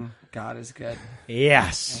time, God is good.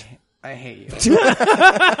 Yes. I hate you.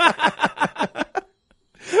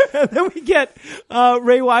 And then we get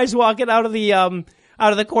Ray Wise walking out of the...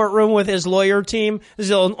 out of the courtroom with his lawyer team. This is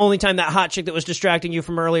the only time that hot chick that was distracting you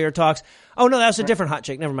from earlier talks. Oh no, that's a different hot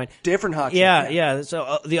chick. Never mind. Different hot chick. Yeah.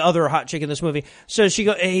 So the other hot chick in this movie. So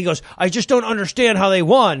he goes, I just don't understand how they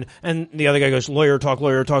won. And the other guy goes, lawyer talk,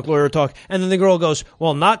 lawyer talk, lawyer talk. And then the girl goes,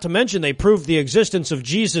 well, not to mention they proved the existence of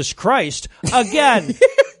Jesus Christ. Again,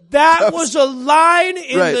 that was a line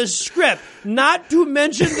in the script. Not to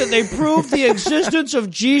mention that they proved the existence of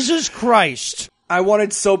Jesus Christ. I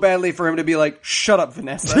wanted so badly for him to be like, shut up,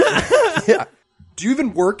 Vanessa. Yeah. Do you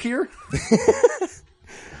even work here?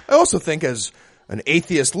 I also think, as an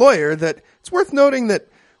atheist lawyer, that it's worth noting that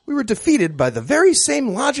we were defeated by the very same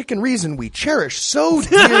logic and reason we cherish so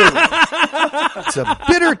dearly. It's a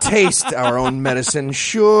bitter taste, our own medicine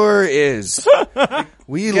sure is.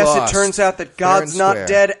 We Guess lost. it turns out that God's not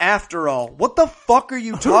dead after all. What the fuck are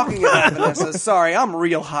you talking about, Vanessa? Sorry, I'm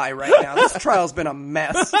real high right now. This trial's been a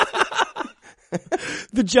mess.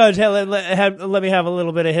 The judge let me have a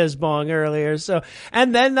little bit of his bong earlier. So,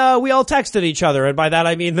 and then we all texted each other, and by that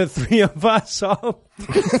I mean the three of us all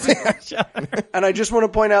texted each other. And I just want to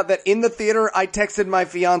point out that in the theater, I texted my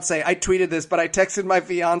fiance. I tweeted this, but I texted my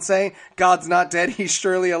fiance, God's not dead, he's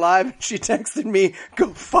surely alive. She texted me,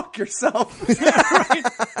 go fuck yourself. Right?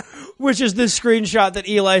 Which is the screenshot that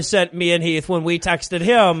Eli sent me and Heath when we texted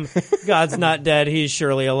him, God's not dead, he's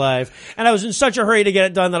surely alive. And I was in such a hurry to get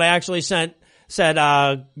it done that I actually said,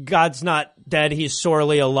 God's not dead, he's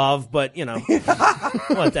sorely alive, but, you know,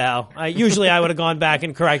 what the hell. Usually I would have gone back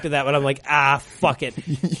and corrected that, but I'm like, fuck it.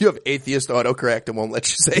 You have atheist autocorrect and won't let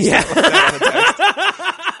you say Yeah. something like that on the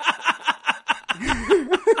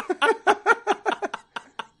text.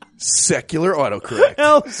 Secular autocorrect.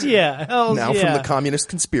 Hells yeah. Now from the communist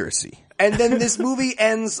conspiracy. And then this movie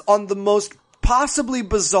ends on the most possibly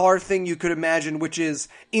bizarre thing you could imagine, which is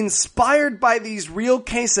inspired by these real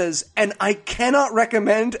cases, and I cannot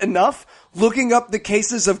recommend enough looking up the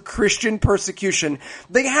cases of Christian persecution.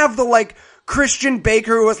 They have the, Christian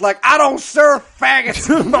baker who was like, I don't serve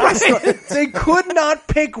faggots. They could not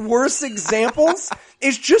pick worse examples.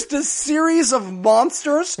 It's just a series of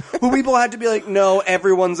monsters who people had to be like, no,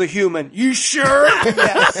 everyone's a human. You sure?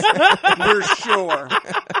 Yes, we're sure.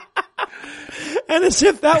 And as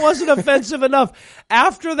if that wasn't offensive enough,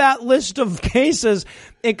 after that list of cases,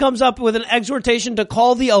 it comes up with an exhortation to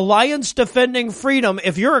call the Alliance Defending Freedom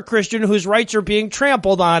if you're a Christian whose rights are being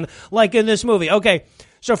trampled on, like in this movie. Okay,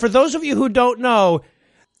 so for those of you who don't know,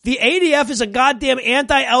 the ADF is a goddamn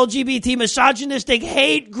anti-LGBT misogynistic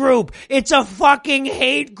hate group. It's a fucking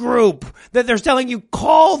hate group that they're telling you,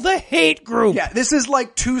 call the hate group. Yeah, this is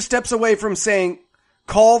like 2 steps away from saying,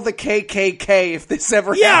 call the KKK if this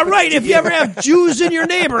ever happens. Yeah, right. If you ever have Jews in your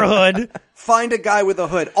neighborhood. Find a guy with a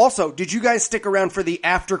hood. Also, did you guys stick around for the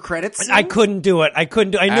after credits scene? I couldn't do it. I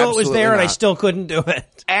knew it was there and I still couldn't do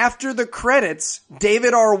it. After the credits,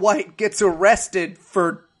 David R. White gets arrested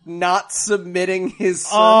for not submitting his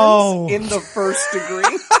sermons in the first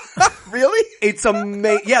degree. Really? It's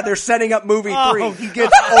amazing. Yeah, they're setting up movie 3. He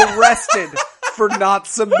gets arrested for not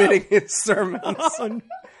submitting his sermons. Oh, no.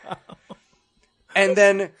 And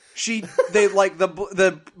then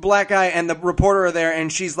the black guy and the reporter are there,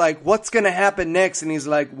 and she's like, what's going to happen next? And he's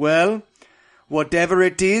like, well, whatever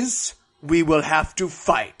it is, we will have to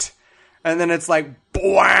fight. And then it's like,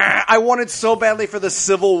 blah! I wanted so badly for the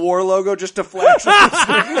Civil War logo just to flash on the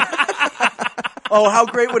screen. Oh, how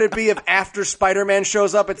great would it be if after Spider-Man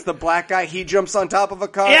shows up, it's the black guy, he jumps on top of a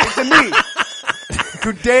car. Yeah. It's me.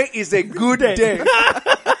 Today is a good day.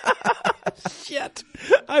 Shit.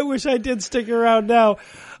 I wish I did stick around now.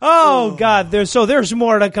 Oh, God. There's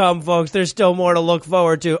more to come, folks. There's still more to look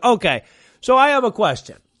forward to. Okay. So I have a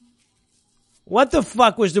question. What the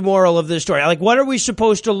fuck was the moral of this story? Like, what are we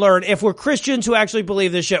supposed to learn? If we're Christians who actually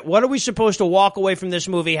believe this shit, what are we supposed to walk away from this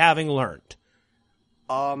movie having learned?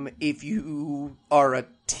 If you are a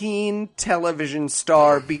teen television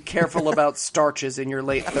star, be careful about starches in your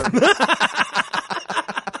late 30s.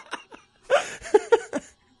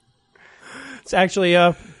 It's actually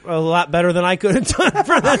a lot better than I could have done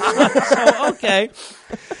for this one. So, okay.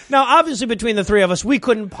 Now, obviously, between the three of us, we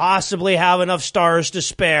couldn't possibly have enough stars to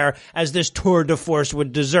spare as this tour de force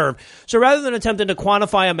would deserve. So rather than attempting to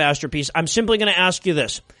quantify a masterpiece, I'm simply going to ask you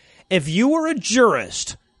this. If you were a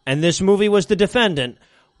jurist and this movie was the defendant,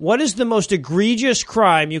 what is the most egregious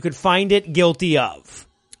crime you could find it guilty of?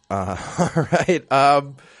 All right.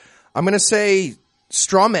 I'm going to say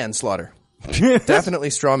straw manslaughter. Definitely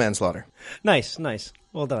straw manslaughter. Nice.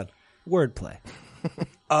 Well done. Wordplay.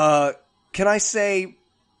 Can I say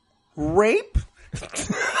rape?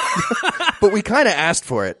 But we kind of asked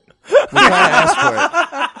for it.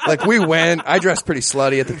 Like, we went. I dressed pretty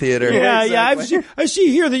slutty at the theater. Yeah. I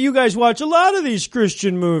see here that you guys watch a lot of these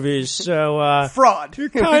Christian movies. So, Fraud. you're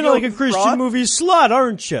kind of like a Christian movie slut,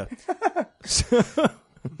 aren't you?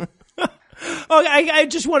 I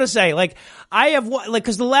just want to say, like,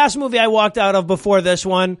 because the last movie I walked out of before this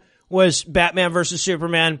one was Batman versus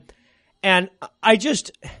Superman. And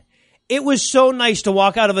it was so nice to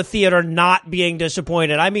walk out of a theater not being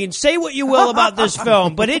disappointed. I mean, say what you will about this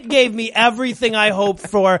film, but it gave me everything I hoped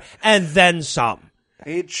for and then some.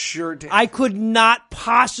 It sure did. I could not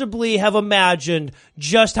possibly have imagined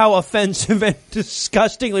just how offensive and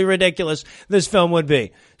disgustingly ridiculous this film would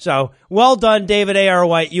be. So, well done, David A.R.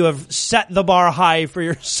 White. You have set the bar high for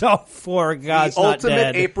yourself for God's the Not Dead.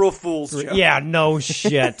 ultimate April Fool's joke. Yeah, no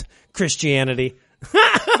shit. Christianity.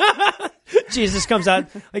 Jesus comes out.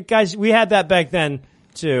 Like, guys, we had that back then,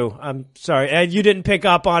 too. I'm sorry. And you didn't pick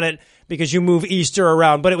up on it because you move Easter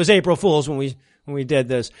around, but it was April Fool's when we did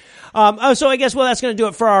this. So I guess, that's going to do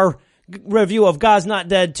it for our review of God's Not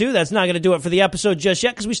Dead 2. That's not going to do it for the episode just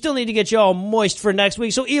yet because we still need to get you all moist for next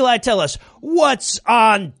week. So, Eli, tell us, what's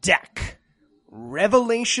on deck?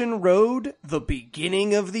 Revelation Road, the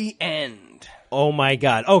beginning of the end. Oh, my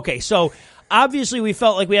God. Okay, so obviously we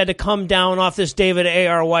felt like we had to come down off this David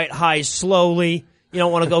A.R. White high slowly. You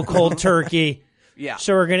don't want to go cold turkey. Yeah.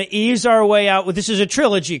 So we're going to ease our way out. This is a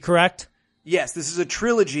trilogy, correct? Yes, this is a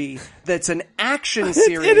trilogy that's an action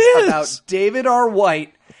series It is. about David R.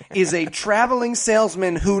 White is a traveling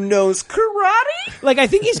salesman who knows karate? Like, I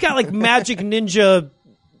think he's got, like, magic ninja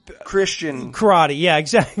Christian. karate. Yeah,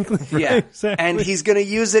 exactly. Yeah. Exactly. And he's going to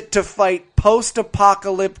use it to fight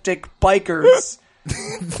post-apocalyptic bikers.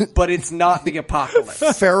 But it's not the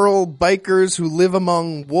apocalypse. Feral bikers who live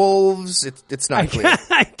among wolves. It's not clear.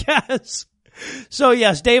 I guess. So,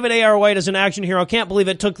 yes, David A.R. White is an action hero. Can't believe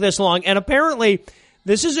it took this long. And apparently,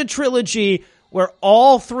 this is a trilogy where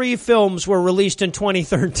all 3 films were released in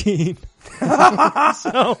 2013.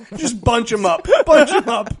 So, just bunch them up. Bunch them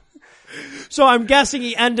up. So I'm guessing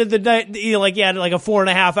he ended the night, he had like a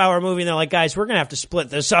 4.5 hour movie, and they're like, guys, we're going to have to split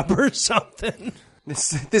this up or something.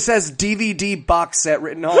 This has DVD box set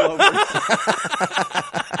written all over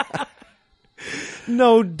it.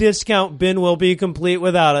 No discount bin will be complete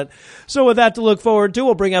without it. So with that to look forward to,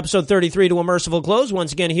 we'll bring episode 33 to a merciful close.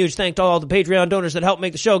 Once again, a huge thank to all the Patreon donors that help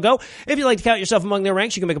make the show go. If you'd like to count yourself among their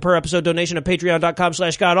ranks, you can make a per episode donation at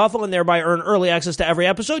patreon.com/godawful and thereby earn early access to every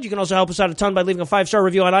episode. You can also help us out a ton by leaving a 5-star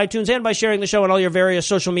review on iTunes and by sharing the show on all your various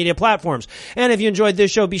social media platforms. And if you enjoyed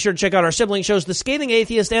this show, be sure to check out our sibling shows, The Scathing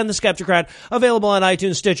Atheist and The Skeptocrat, available on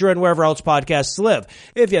iTunes, Stitcher, and wherever else podcasts live.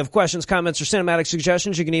 If you have questions, comments, or cinematic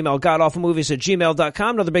suggestions, you can email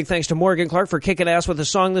godawfulmovies@gmail.com. Another big thanks to Morgan Clark for kicking ass with his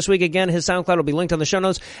song this week. Again, his SoundCloud will be linked on the show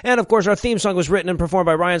notes. And, of course, our theme song was written and performed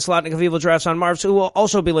by Ryan Slotnick of Evil Drafts on Marvs, who will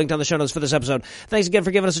also be linked on the show notes for this episode. Thanks again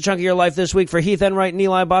for giving us a chunk of your life this week. For Heath Enright and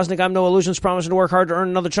Eli Bosnick, I'm Noah Illusions, promising to work hard to earn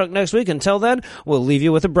another chunk next week. Until then, we'll leave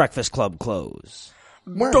you with a Breakfast Club close.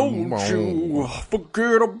 Don't you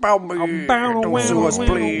forget about me. Don't sue us,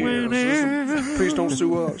 please. Please don't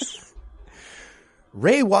sue us.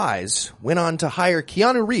 Ray Wise went on to hire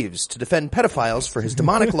Keanu Reeves to defend pedophiles for his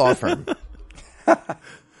demonic law firm.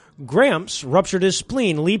 Gramps ruptured his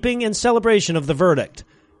spleen leaping in celebration of the verdict.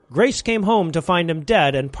 Grace came home to find him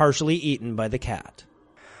dead and partially eaten by the cat.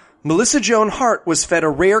 Melissa Joan Hart was fed a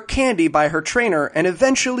rare candy by her trainer and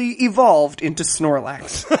eventually evolved into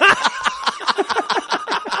Snorlax.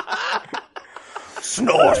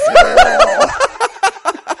 Snorlax.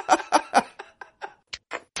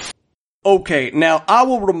 Okay, now I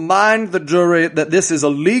will remind the jury that this is a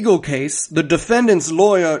legal case. The defendant's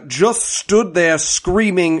lawyer just stood there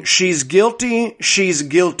screaming, "She's guilty, she's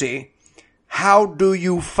guilty." How do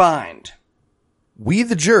you find? We,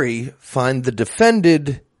 the jury, find the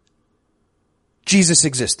defended Jesus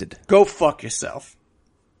existed. Go fuck yourself.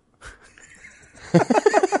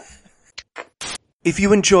 If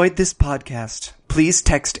you enjoyed this podcast, please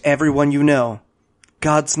text everyone you know.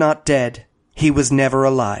 God's not dead. He was never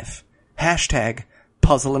alive. Hashtag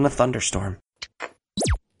Puzzle in a Thunderstorm.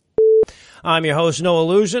 I'm your host, Noah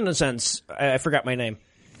Illusion, and since I forgot my name.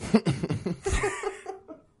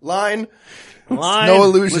 Line. No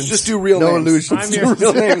illusions. Let's just do real names.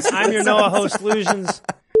 Illusions. I'm your Noah host, Illusions.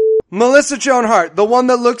 Melissa Joan Hart, the one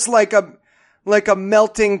that looks like a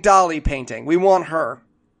melting Dali painting. We want her.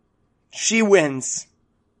 She wins.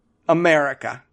 America.